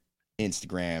Facebook,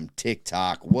 Instagram,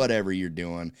 TikTok, whatever you're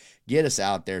doing. Get us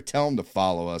out there. Tell them to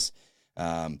follow us.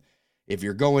 If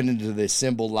you're going into the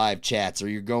Symbol live chats or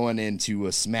you're going into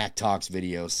a Smack Talks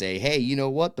video, say, hey, you know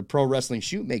what? The Pro Wrestling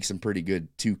Shoot makes some pretty good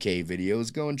 2K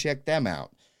videos. Go and check them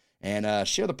out. And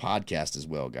share the podcast as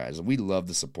well, guys. We love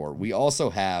the support. We also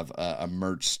have a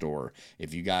merch store.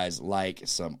 If you guys like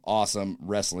some awesome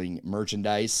wrestling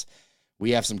merchandise,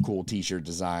 we have some cool t-shirt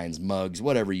designs, mugs,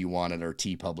 whatever you want at our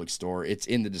TeePublic store. It's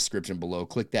in the description below.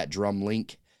 Click that drum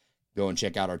link. Go and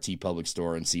check out our TeePublic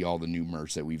store and see all the new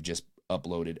merch that we've just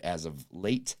uploaded as of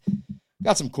late.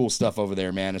 Got some cool stuff over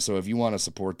there, man. So if you want to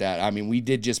support that, I mean, we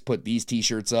did just put these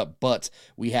t-shirts up, but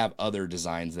we have other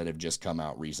designs that have just come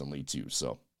out recently too.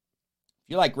 So if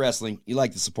you like wrestling, you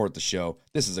like to support the show,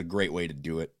 this is a great way to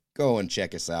do it. Go and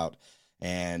check us out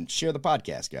and share the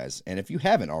podcast, guys. And if you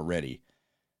haven't already,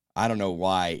 I don't know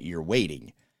why you're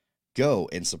waiting. Go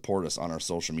and support us on our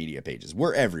social media pages.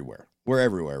 We're everywhere. We're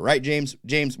everywhere. Right, James?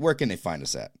 James, where can they find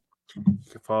us at? You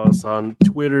can follow us on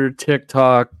Twitter,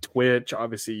 TikTok, Twitch,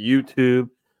 obviously YouTube.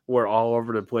 We're all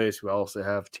over the place. We also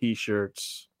have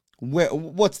t-shirts.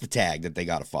 What's the tag that they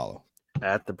got to follow?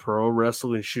 At the Pro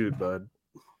Wrestling Shoot, bud.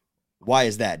 Why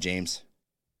is that, James?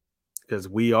 Because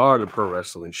we are the Pro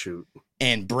Wrestling Shoot.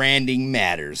 And branding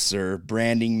matters, sir.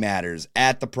 Branding matters.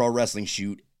 At the Pro Wrestling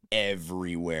Shoot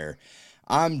everywhere.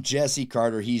 I'm Jesse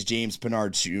Carter. He's James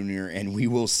Pinard Jr., and we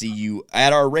will see you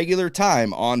at our regular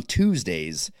time on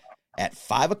Tuesdays at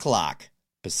 5 o'clock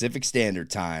Pacific Standard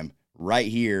Time right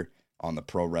here on the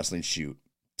Pro Wrestling Shoot.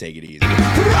 Take it easy. Pro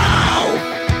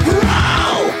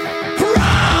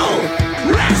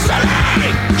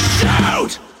Wrestling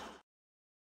Shoot!